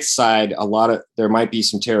the right side, there might be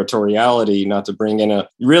some territoriality, not to bring in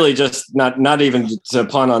really just not even to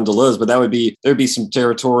pun on Deleuze, but there'd be some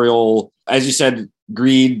territorial, as you said,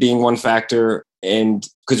 greed being one factor. And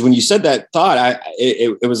because when you said that thought,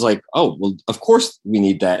 it was like, oh, well, of course we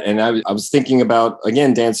need that. And I was thinking about,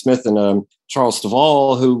 again, Dan Smith and Charles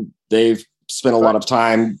Stovall, who they've spent a lot of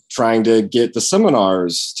time trying to get the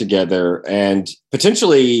seminars together and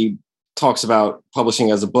potentially talks about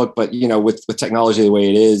publishing as a book. But, with technology the way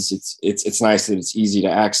it is, it's nice that it's easy to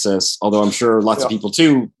access, although I'm sure lots of people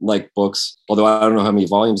too like books, although I don't know how many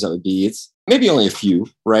volumes that would be. It's maybe only a few,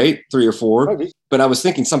 right? 3 or 4. Maybe. But I was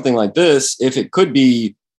thinking something like this, if it could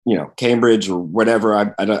be, Cambridge or whatever,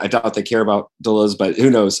 I doubt they care about Deleuze, but who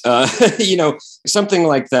knows? Something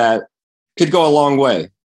like that could go a long way.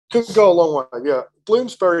 Could go a long way, yeah.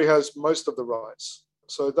 Bloomsbury has most of the rights.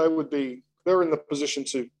 So they're in the position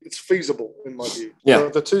it's feasible in my view. Yeah.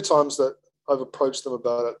 The 2 times that I've approached them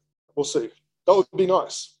about it. We'll see. That would be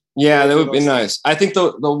nice. Yeah, that would be nice. I think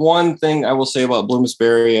the one thing I will say about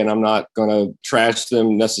Bloomsbury, and I'm not going to trash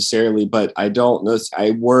them necessarily, but I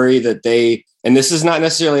worry that they, and this is not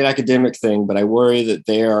necessarily an academic thing, but I worry that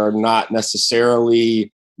they are not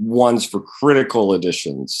necessarily ones for critical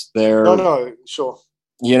editions. They're no, sure.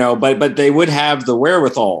 But they would have the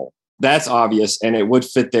wherewithal. That's obvious, and it would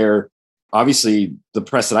fit their. Obviously, the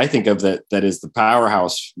press that I think of that is the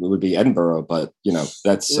powerhouse would be Edinburgh, but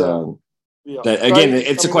that's. Yeah. That, again,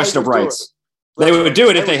 it's a question of rights. They would do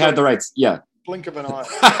it if they had the rights. Yeah. Blink of an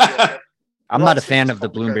eye. I'm not a fan of the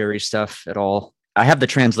Bloomsbury stuff at all. I have the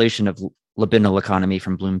translation of Libidinal Economy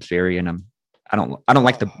from Bloomsbury, and I don't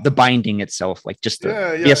like the binding itself, like just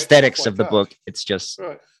the aesthetics of the book. It's just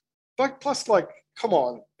right. But plus, come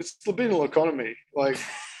on, it's Libidinal Economy.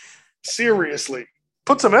 Seriously,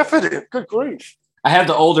 put some effort in. Good grief. I have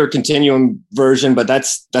the older Continuum version, but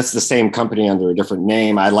that's the same company under a different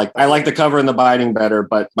name. I like the cover and the binding better,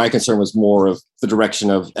 but my concern was more of the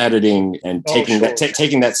direction of editing and taking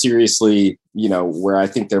that seriously. Where I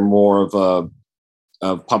think they're more of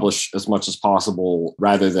a publish as much as possible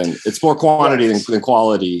rather than it's more quantity than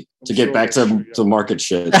quality to get back to market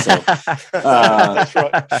shit. So, that's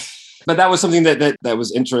right. But that was something that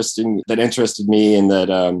was interesting, that interested me, and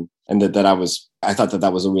I thought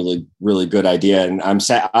that was a really, really good idea. And I'm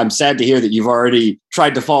sad to hear that you've already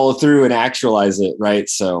tried to follow through and actualize it. Right.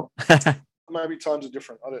 So maybe times are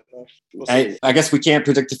different. I don't know. I guess we can't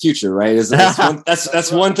predict the future, right?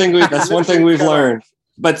 That's one thing we've learned.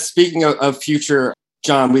 But speaking of future,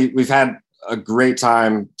 John, we've had a great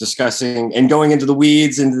time discussing and going into the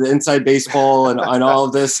weeds, into the inside baseball and all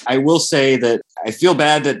of this. I will say that I feel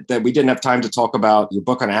bad that we didn't have time to talk about your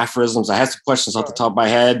book on aphorisms. I had some questions off the top of my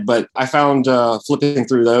head, but I found flipping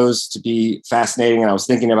through those to be fascinating. And I was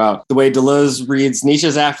thinking about the way Deleuze reads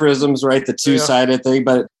Nietzsche's aphorisms, right? The two-sided thing.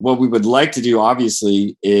 But what we would like to do,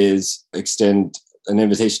 obviously, is extend an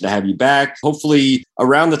invitation to have you back, hopefully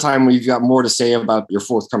around the time we've got more to say about your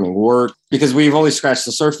forthcoming work, because we've only scratched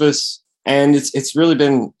the surface. And it's really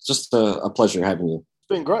been just a pleasure having you. It's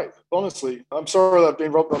been great, honestly. I'm sorry that I've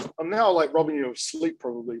been robbed of. I'm now robbing you of sleep,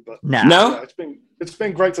 probably, but no. Yeah, it's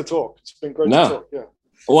been great to talk. It's been great to talk. Yeah.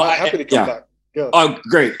 Well, I'm happy to come back. Yeah. Oh,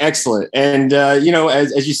 great, excellent. And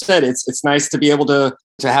as you said, it's nice to be able to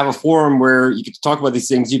have a forum where you get to talk about these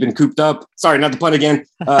things. You've been cooped up. Sorry, not the pun again.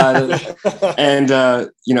 And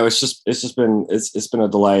it's been a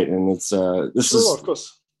delight, and of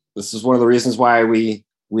course. This is one of the reasons why we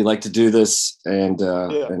like to do this, and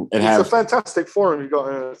it's a fantastic forum you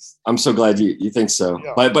got. I'm so glad you think so.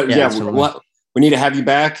 Yeah. But we need to have you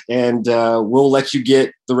back, and we'll let you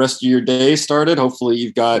get the rest of your day started. Hopefully,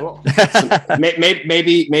 you've got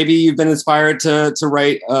maybe you've been inspired to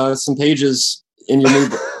write some pages in your new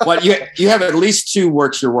book. What you have at least 2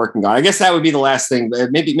 works you're working on. I guess that would be the last thing.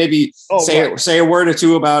 Maybe say a word or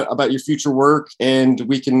two about your future work, and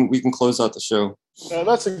we can close out the show.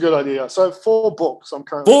 That's a good idea. So 4 books. I'm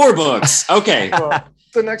currently 4 books. Okay.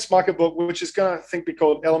 The next market book, which is going to be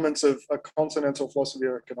called Elements of a Continental Philosophy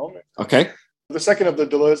of Economics. Okay. The second of the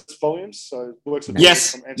Deleuze volumes. So works of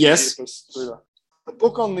yes. From through the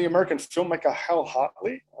book on the American filmmaker Hal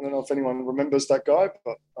Hartley. I don't know if anyone remembers that guy,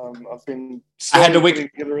 but I've been putting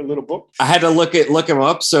together a little book. I had to look him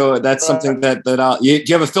up, so that's something that do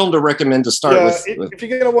you have a film to recommend to start with? If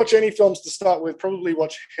you're going to watch any films to start with, probably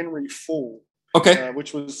watch Henry Fool. Okay.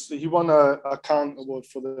 He won a Cannes Award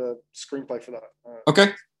for the screenplay for that.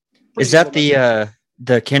 Okay. Is that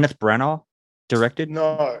the Kenneth Branagh directed?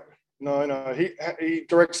 No. He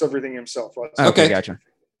directs everything himself, right? So okay, gotcha.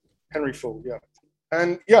 Henry Fool, yeah.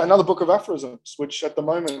 And another book of aphorisms, which at the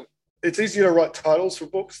moment it's easier to write titles for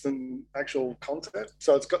books than actual content.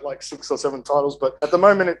 So it's got 6 or 7 titles, but at the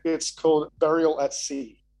moment it's called Burial at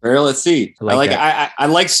Sea. Burial at Sea. I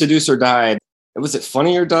like Seduce or Die. Was it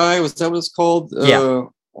Funny or Die? Was that what it's called? Yeah.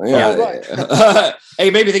 Right. Hey,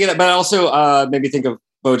 maybe think of that, but also maybe think of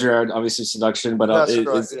Baudrillard, obviously Seduction, but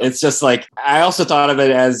it's just I also thought of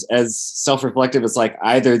it as self-reflective. It's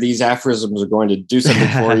either these aphorisms are going to do something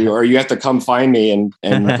for you, or you have to come find me and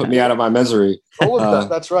put me out of my misery. All of that.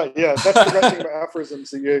 That's right. Yeah, that's the great thing about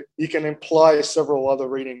aphorisms. That you can imply several other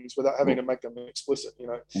readings without having to make them explicit.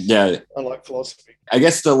 Yeah. Unlike philosophy. I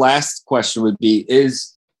guess the last question would be: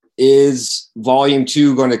 Is volume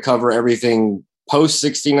 2 going to cover everything post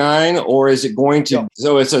 69, or is it going to? Yeah.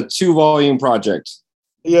 So it's a 2-volume project.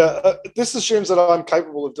 Yeah, this assumes that I'm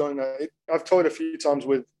capable of doing that. I've toyed a few times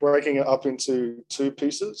with breaking it up into 2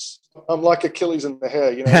 pieces. I'm like Achilles in the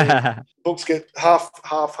hair, Books get half.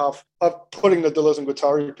 I'm putting the Deleuze and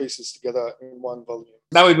Guattari pieces together in 1 volume.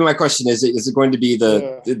 That would be my question. Is it going to be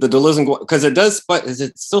the Deleuze and because it does, but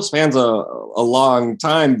it still spans a long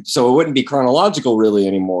time, so it wouldn't be chronological really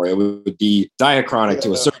anymore. It would be diachronic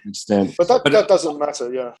to a certain extent. But that doesn't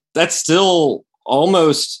matter. Yeah, that's still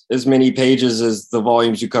almost as many pages as the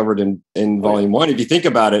volumes you covered in volume 1, if you think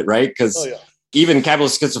about it, right? Because even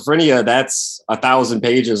Capitalist Schizophrenia, that's 1,000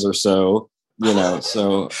 pages or so.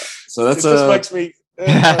 So that's it just makes me.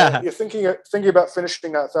 You're thinking about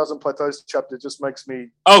finishing that 1,000 Plateaus chapter just makes me.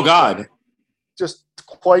 Oh God! Just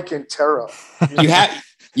quake in terror. You have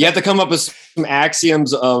to come up with some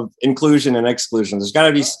axioms of inclusion and exclusion. There's got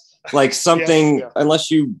to be like something, unless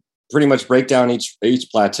you pretty much break down each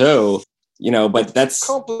plateau. But that's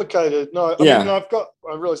complicated. No, I mean, I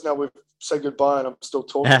realize now we've said goodbye and I'm still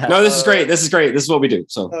talking. No, this is great. This is what we do.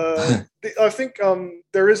 So I think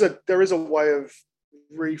there is a way of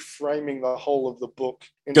reframing the whole of the book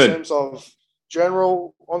in terms of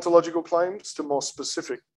general ontological claims to more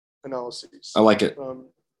specific analyses. I like it.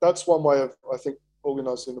 That's one way of, I think,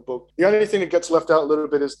 organizing the book. The only thing that gets left out a little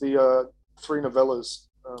bit is the 3 novellas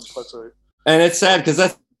plateau. And it's sad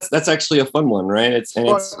because that's actually a fun one, right? It's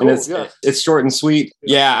short and sweet.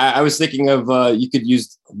 Yeah, I was thinking of you could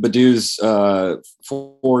use Badiou's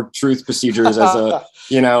 4 truth procedures as a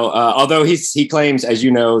although he claims, as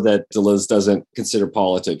you know, that Deleuze doesn't consider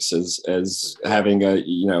politics as having a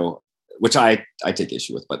which I take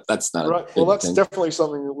issue with, but that's not right. Well, that's definitely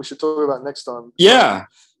something that we should talk about next time. Yeah,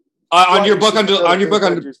 on your book on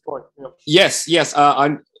Badiou's point. Yes,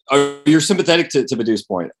 you're sympathetic to Badiou's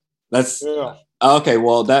point. That's okay.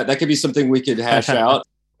 Well, that could be something we could hash out.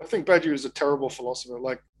 I think Badiou is a terrible philosopher.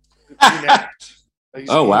 Like, inept.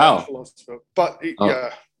 Oh wow! Philosopher. But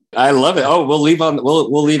I love it. Oh, we'll leave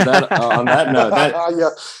that on that note.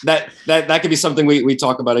 That could be something we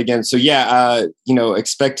talk about again. So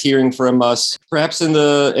expect hearing from us perhaps in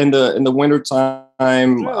the winter time.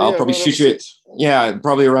 I'll probably shoot you. Yeah,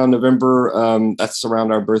 probably around November. That's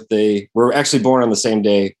around our birthday. We're actually born on the same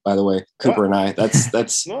day, by the way, Cooper and I. That's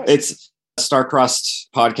nice. It's star-crossed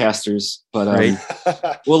podcasters, but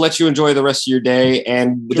we'll let you enjoy the rest of your day.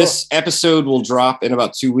 And this episode will drop in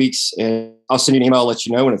about 2 weeks, and I'll send you an email. I'll let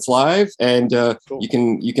you know when it's live, and you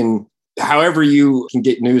can however you can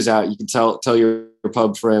get news out. You can tell your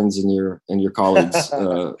pub friends and your colleagues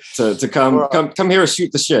to come here and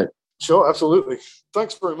shoot the shit. Sure, absolutely.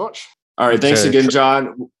 Thanks very much. All right, thanks again,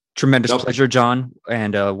 John. Tremendous pleasure, John.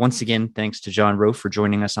 And once again, thanks to John Rowe for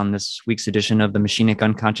joining us on this week's edition of the Machinic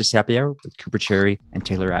Unconscious Happy Hour with Cooper Cherry and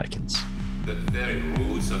Taylor Atkins. The very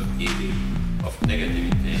rules of healing, of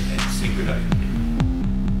negativity and singularity,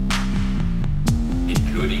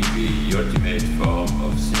 including the ultimate form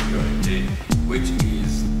of singularity, which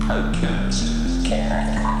is podcast.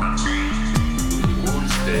 The whole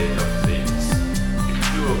state of things, the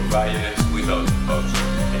pure violence without object.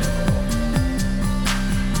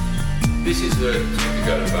 This is the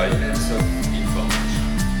typical violence of information.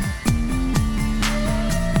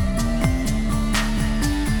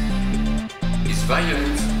 It's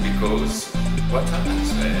violent because what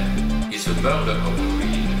happens there is a murder of the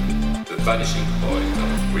real, the vanishing point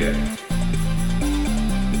of reality.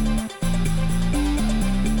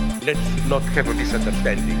 Let's not have a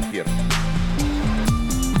misunderstanding here.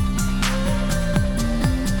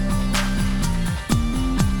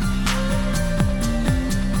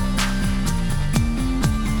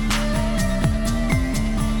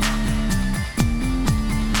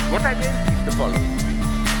 What I meant is the following.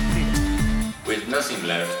 With nothing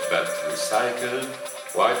left but recycled,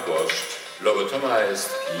 whitewashed,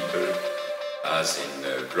 lobotomized people, as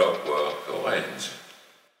in Clockwork Orange.